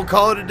and then we'll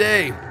call it a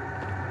day.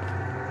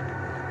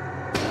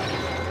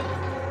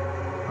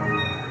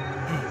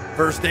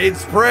 First aid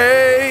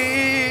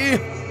spray.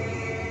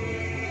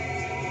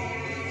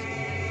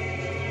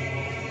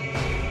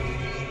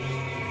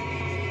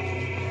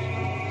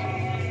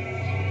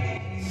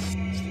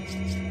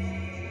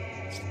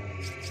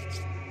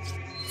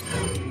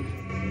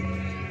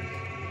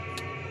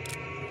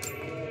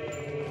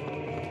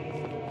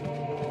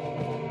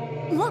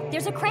 Look,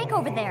 there's a crank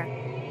over there.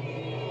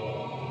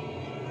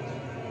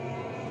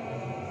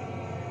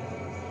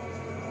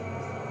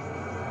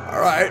 All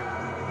right.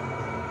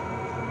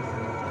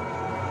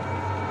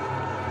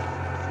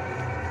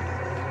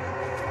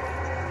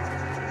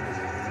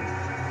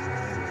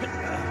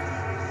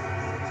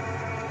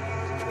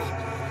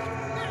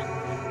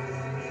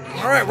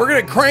 All right, we're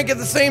gonna crank at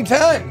the same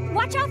time.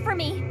 Watch out for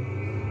me.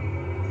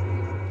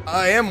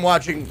 I am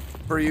watching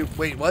for you.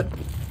 Wait, what?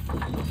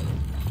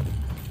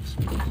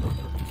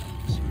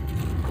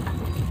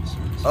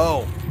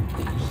 Oh.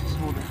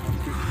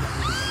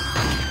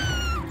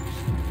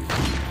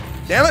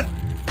 Damn it!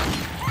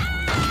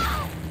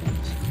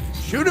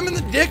 Shoot him in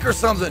the dick or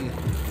something.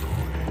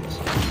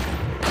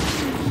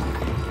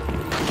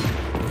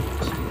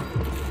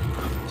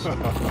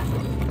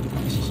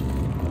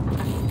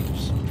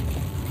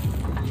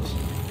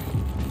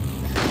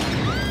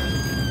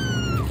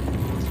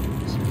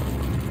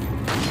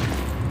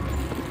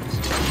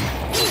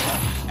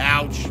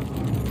 Ouch.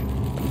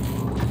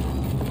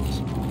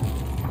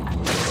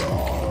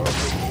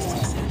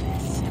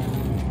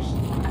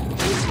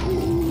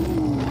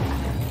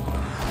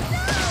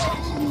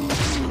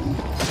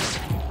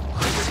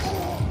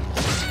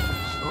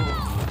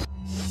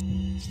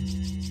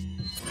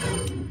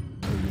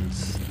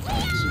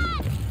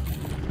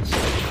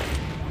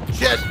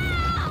 Shit.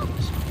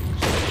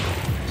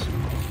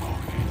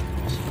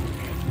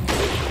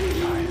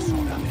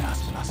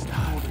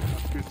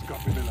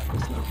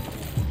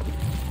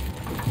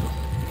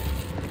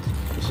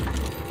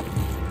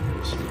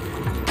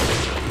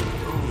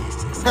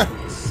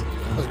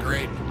 That was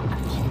great.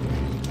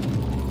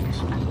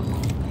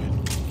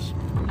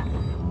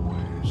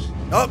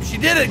 Oh, she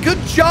did it. Good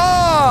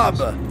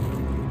job.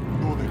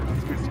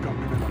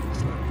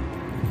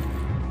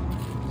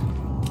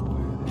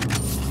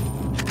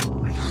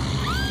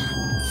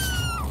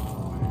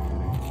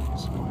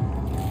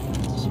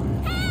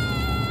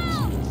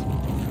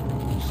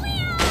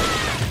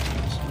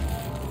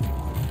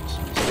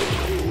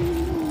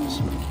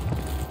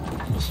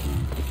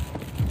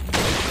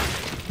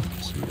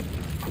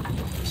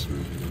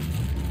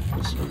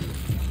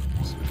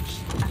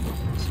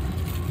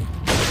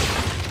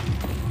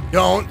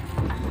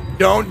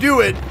 Don't do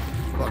it,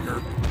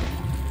 fucker.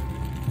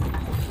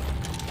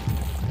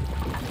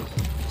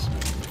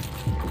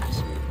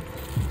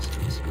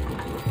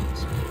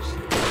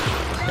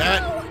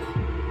 That.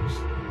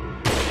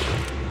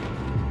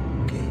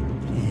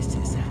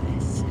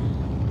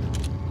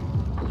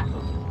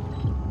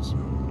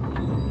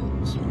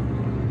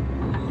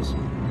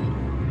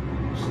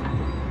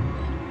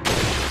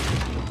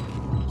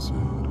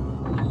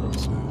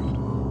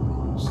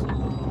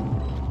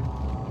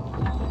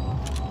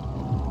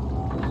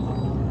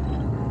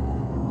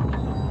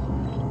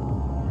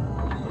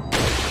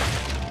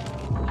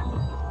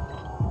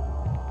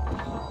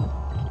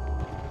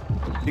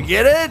 You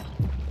get it?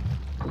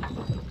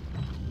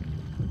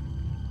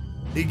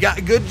 You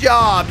got, good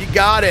job. You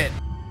got it.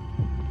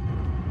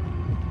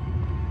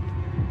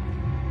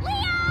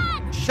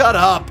 Leon! Shut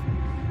up.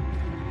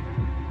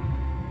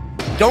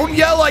 Don't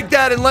yell like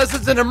that unless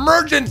it's an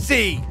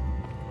emergency,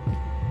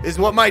 is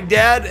what my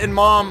dad and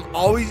mom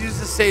always used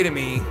to say to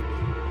me.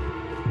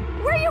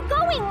 Where are you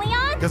going,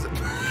 Leon? Because,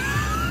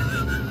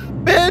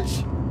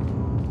 bitch,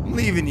 I'm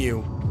leaving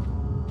you.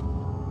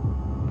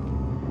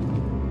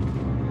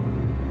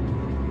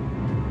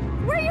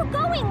 Where are you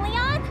going,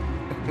 Leon?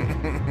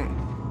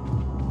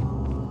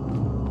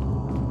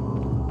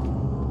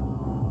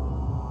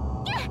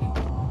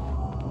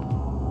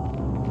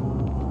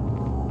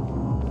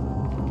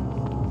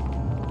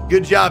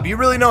 Good job. You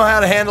really know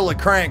how to handle a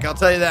crank, I'll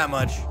tell you that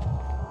much.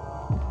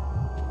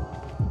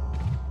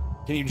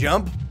 Can you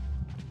jump?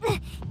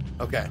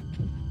 Okay.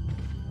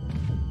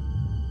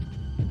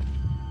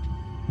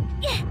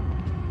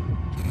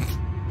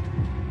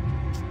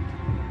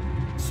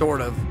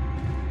 Sort of.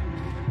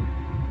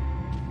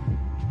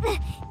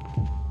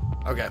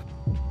 Okay.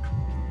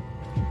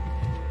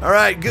 All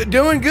right, good,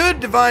 doing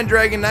good, Divine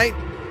Dragon Knight.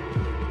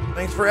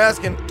 Thanks for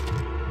asking.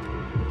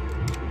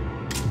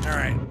 All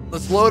right,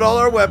 let's load all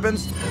our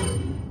weapons.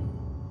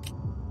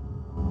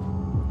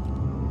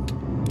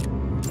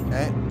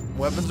 Okay,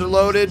 weapons are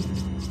loaded.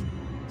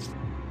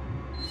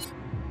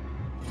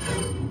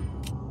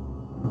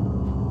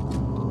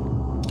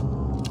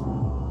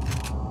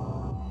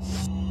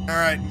 All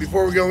right,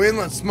 before we go in,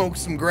 let's smoke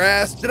some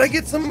grass. Did I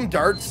get some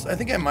darts? I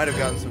think I might have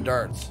gotten some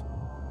darts.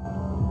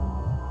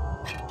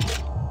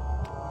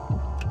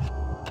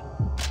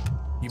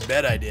 You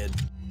bet I did.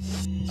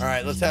 All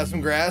right, let's have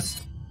some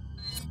grass.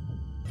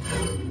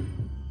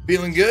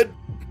 Feeling good?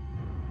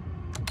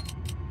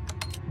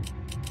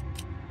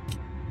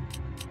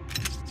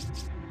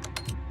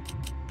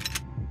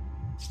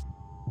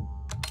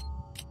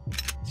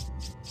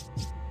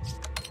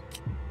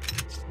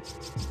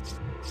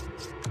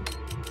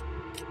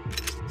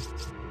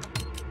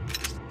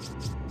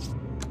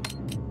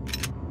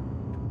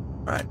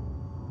 All right.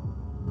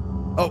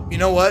 Oh, you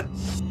know what?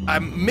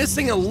 I'm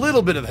missing a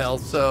little bit of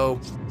health, so...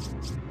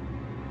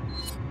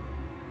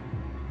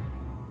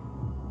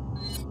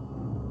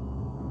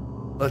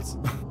 Let's...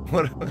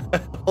 What,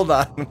 hold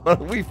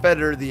on. We fed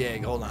her the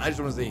egg. Hold on. I just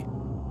want to see.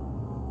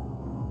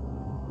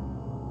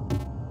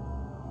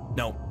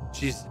 No.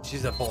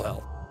 She's at full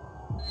health.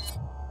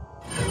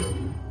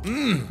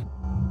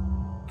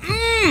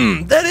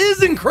 That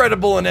is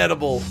incredible and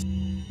edible.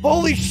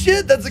 Holy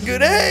shit, that's a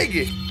good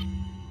egg.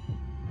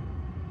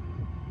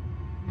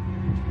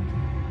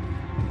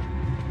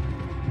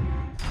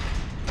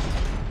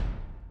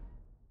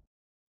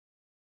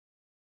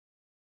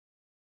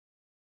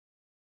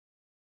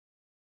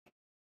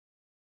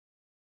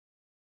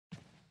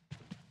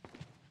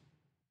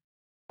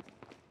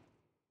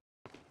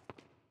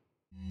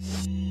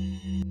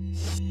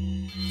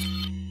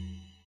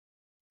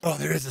 Oh,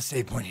 there is a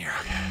save point here.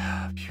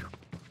 Okay.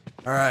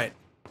 All right.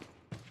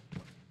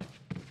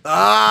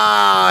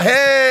 Ah,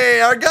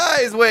 hey, our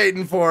guy's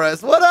waiting for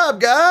us. What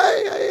up,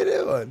 guy? How you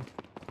doing?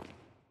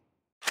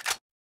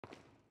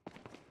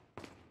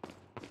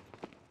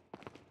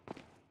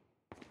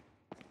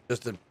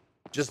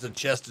 Just a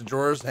chest of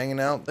drawers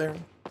hanging out there.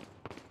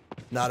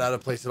 Not out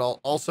of place at all.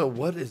 Also,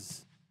 what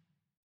is...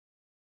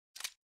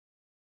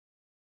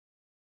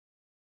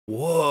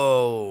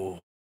 Whoa.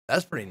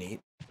 That's pretty neat.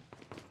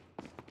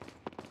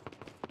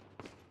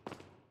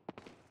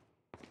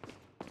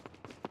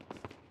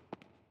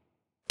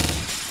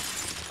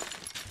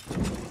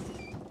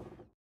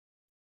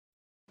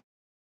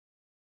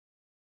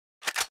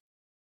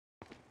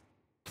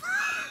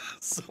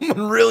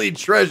 Someone really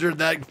treasured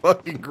that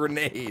fucking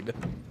grenade.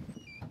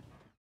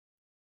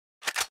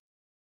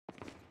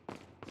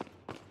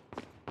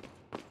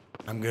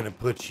 I'm gonna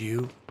put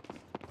you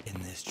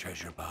in this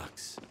treasure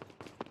box,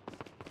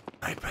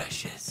 my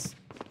precious.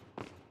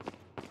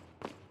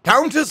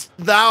 Countest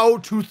thou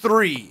to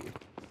 3.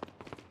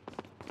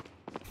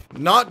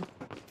 Not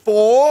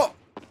 4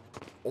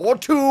 or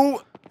 2,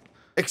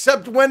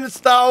 except when it's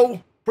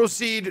thou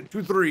proceed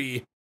to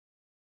 3.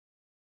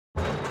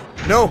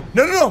 No,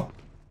 no, no, no.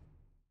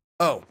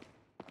 Oh.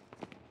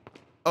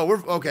 Oh,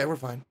 we're okay, we're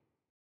fine.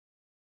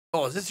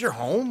 Oh, is this your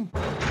home?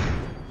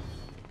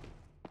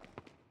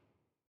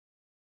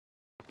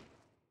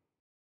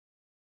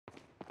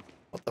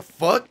 What the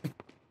fuck?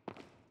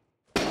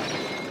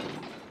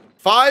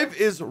 5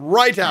 is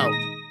right out.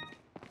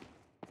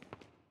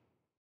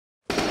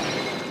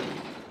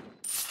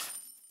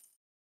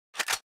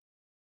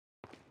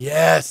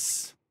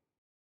 Yes.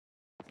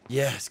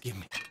 Yes, give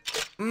me.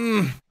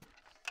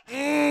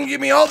 Give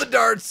me all the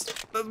darts.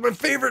 That's my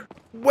favorite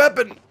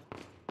weapon.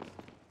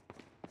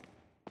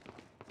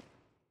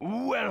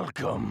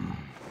 Welcome.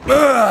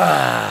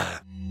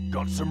 Ah.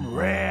 Got some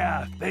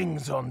rare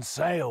things on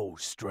sale,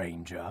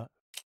 stranger.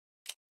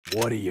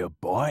 What are you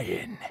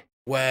buying?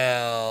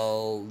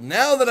 Well,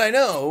 now that I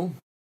know.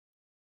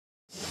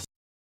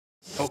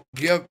 Oh,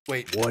 yeah,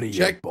 wait. What are you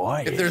check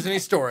buying? if there's any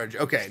storage.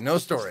 Okay, no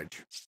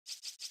storage.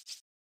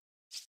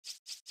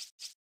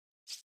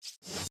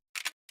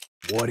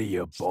 What are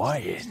you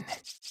buying?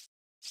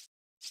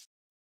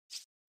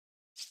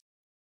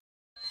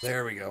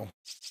 There we go.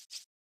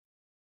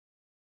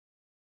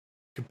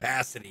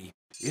 Capacity.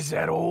 Is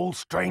that all,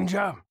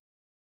 stranger?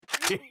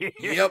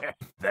 Yep.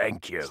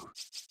 Thank you.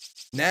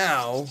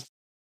 Now,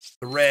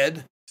 the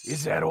red.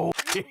 Is that all?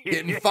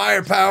 Getting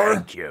firepower.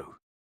 Thank you.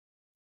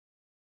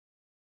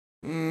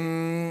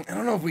 I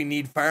don't know if we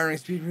need firing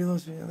speed,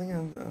 reload speed. I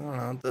don't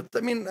know. I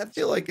mean, I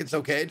feel like it's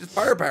okay. Just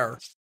firepower.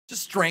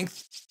 Just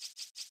strength.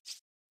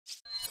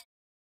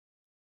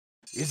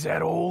 Is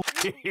that all?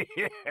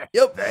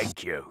 Yep.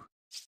 Thank you.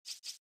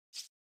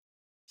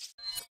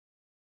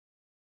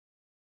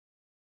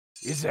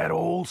 Is that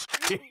all?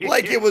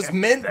 Like it was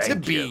meant to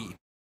Thank be. you.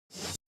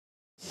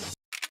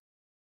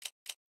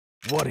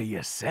 What are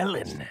you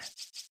selling?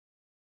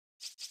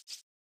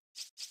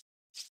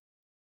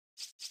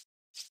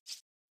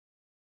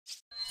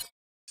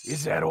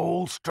 Is that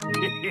all?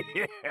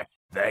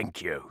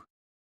 Thank you.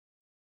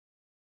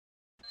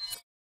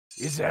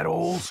 Is that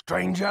all,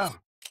 stranger?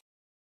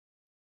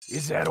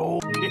 Is that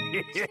all?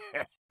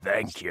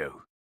 Thank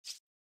you.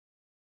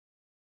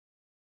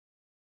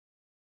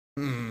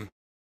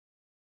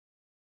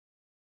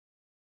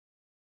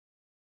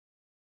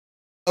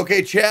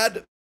 Okay,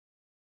 Chad.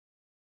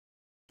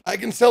 I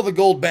can sell the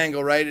gold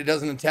bangle, right? It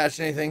doesn't attach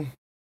to anything.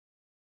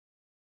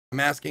 I'm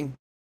asking.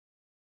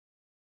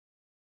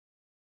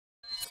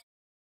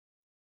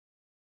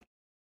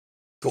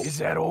 Cool. Is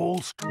that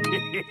all?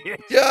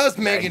 Just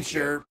making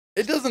sure.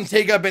 It doesn't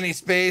take up any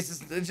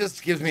space. It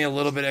just gives me a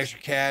little bit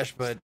extra cash,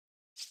 but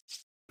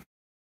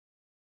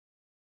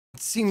it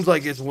seems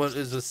like it's what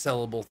is a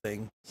sellable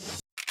thing.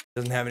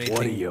 Doesn't have anything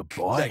What are you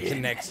buying? that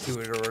connects to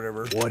it or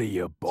whatever. What are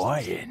you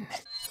buying?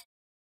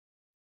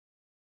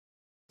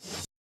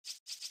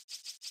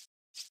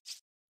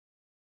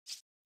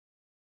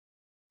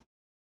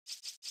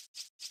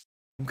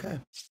 Okay.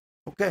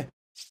 Okay.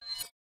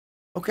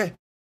 Okay.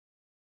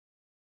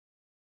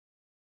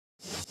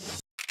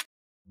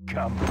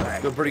 Come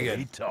back. Feel pretty good.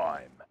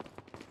 Anytime.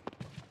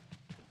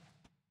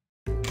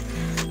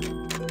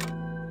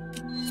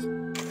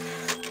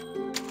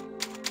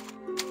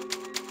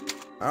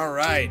 All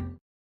right.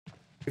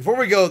 Before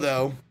we go,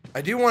 though,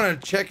 I do want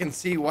to check and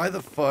see why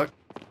the fuck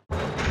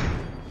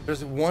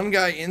there's one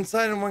guy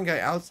inside and one guy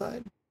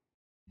outside.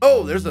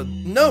 Oh, there's a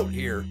note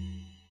here.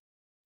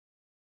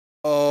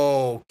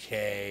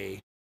 Okay.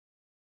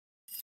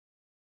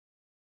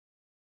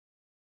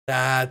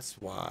 That's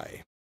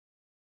why.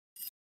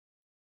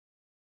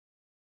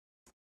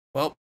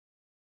 Well,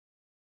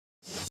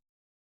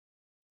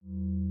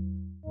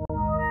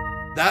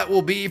 that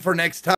will be for next time.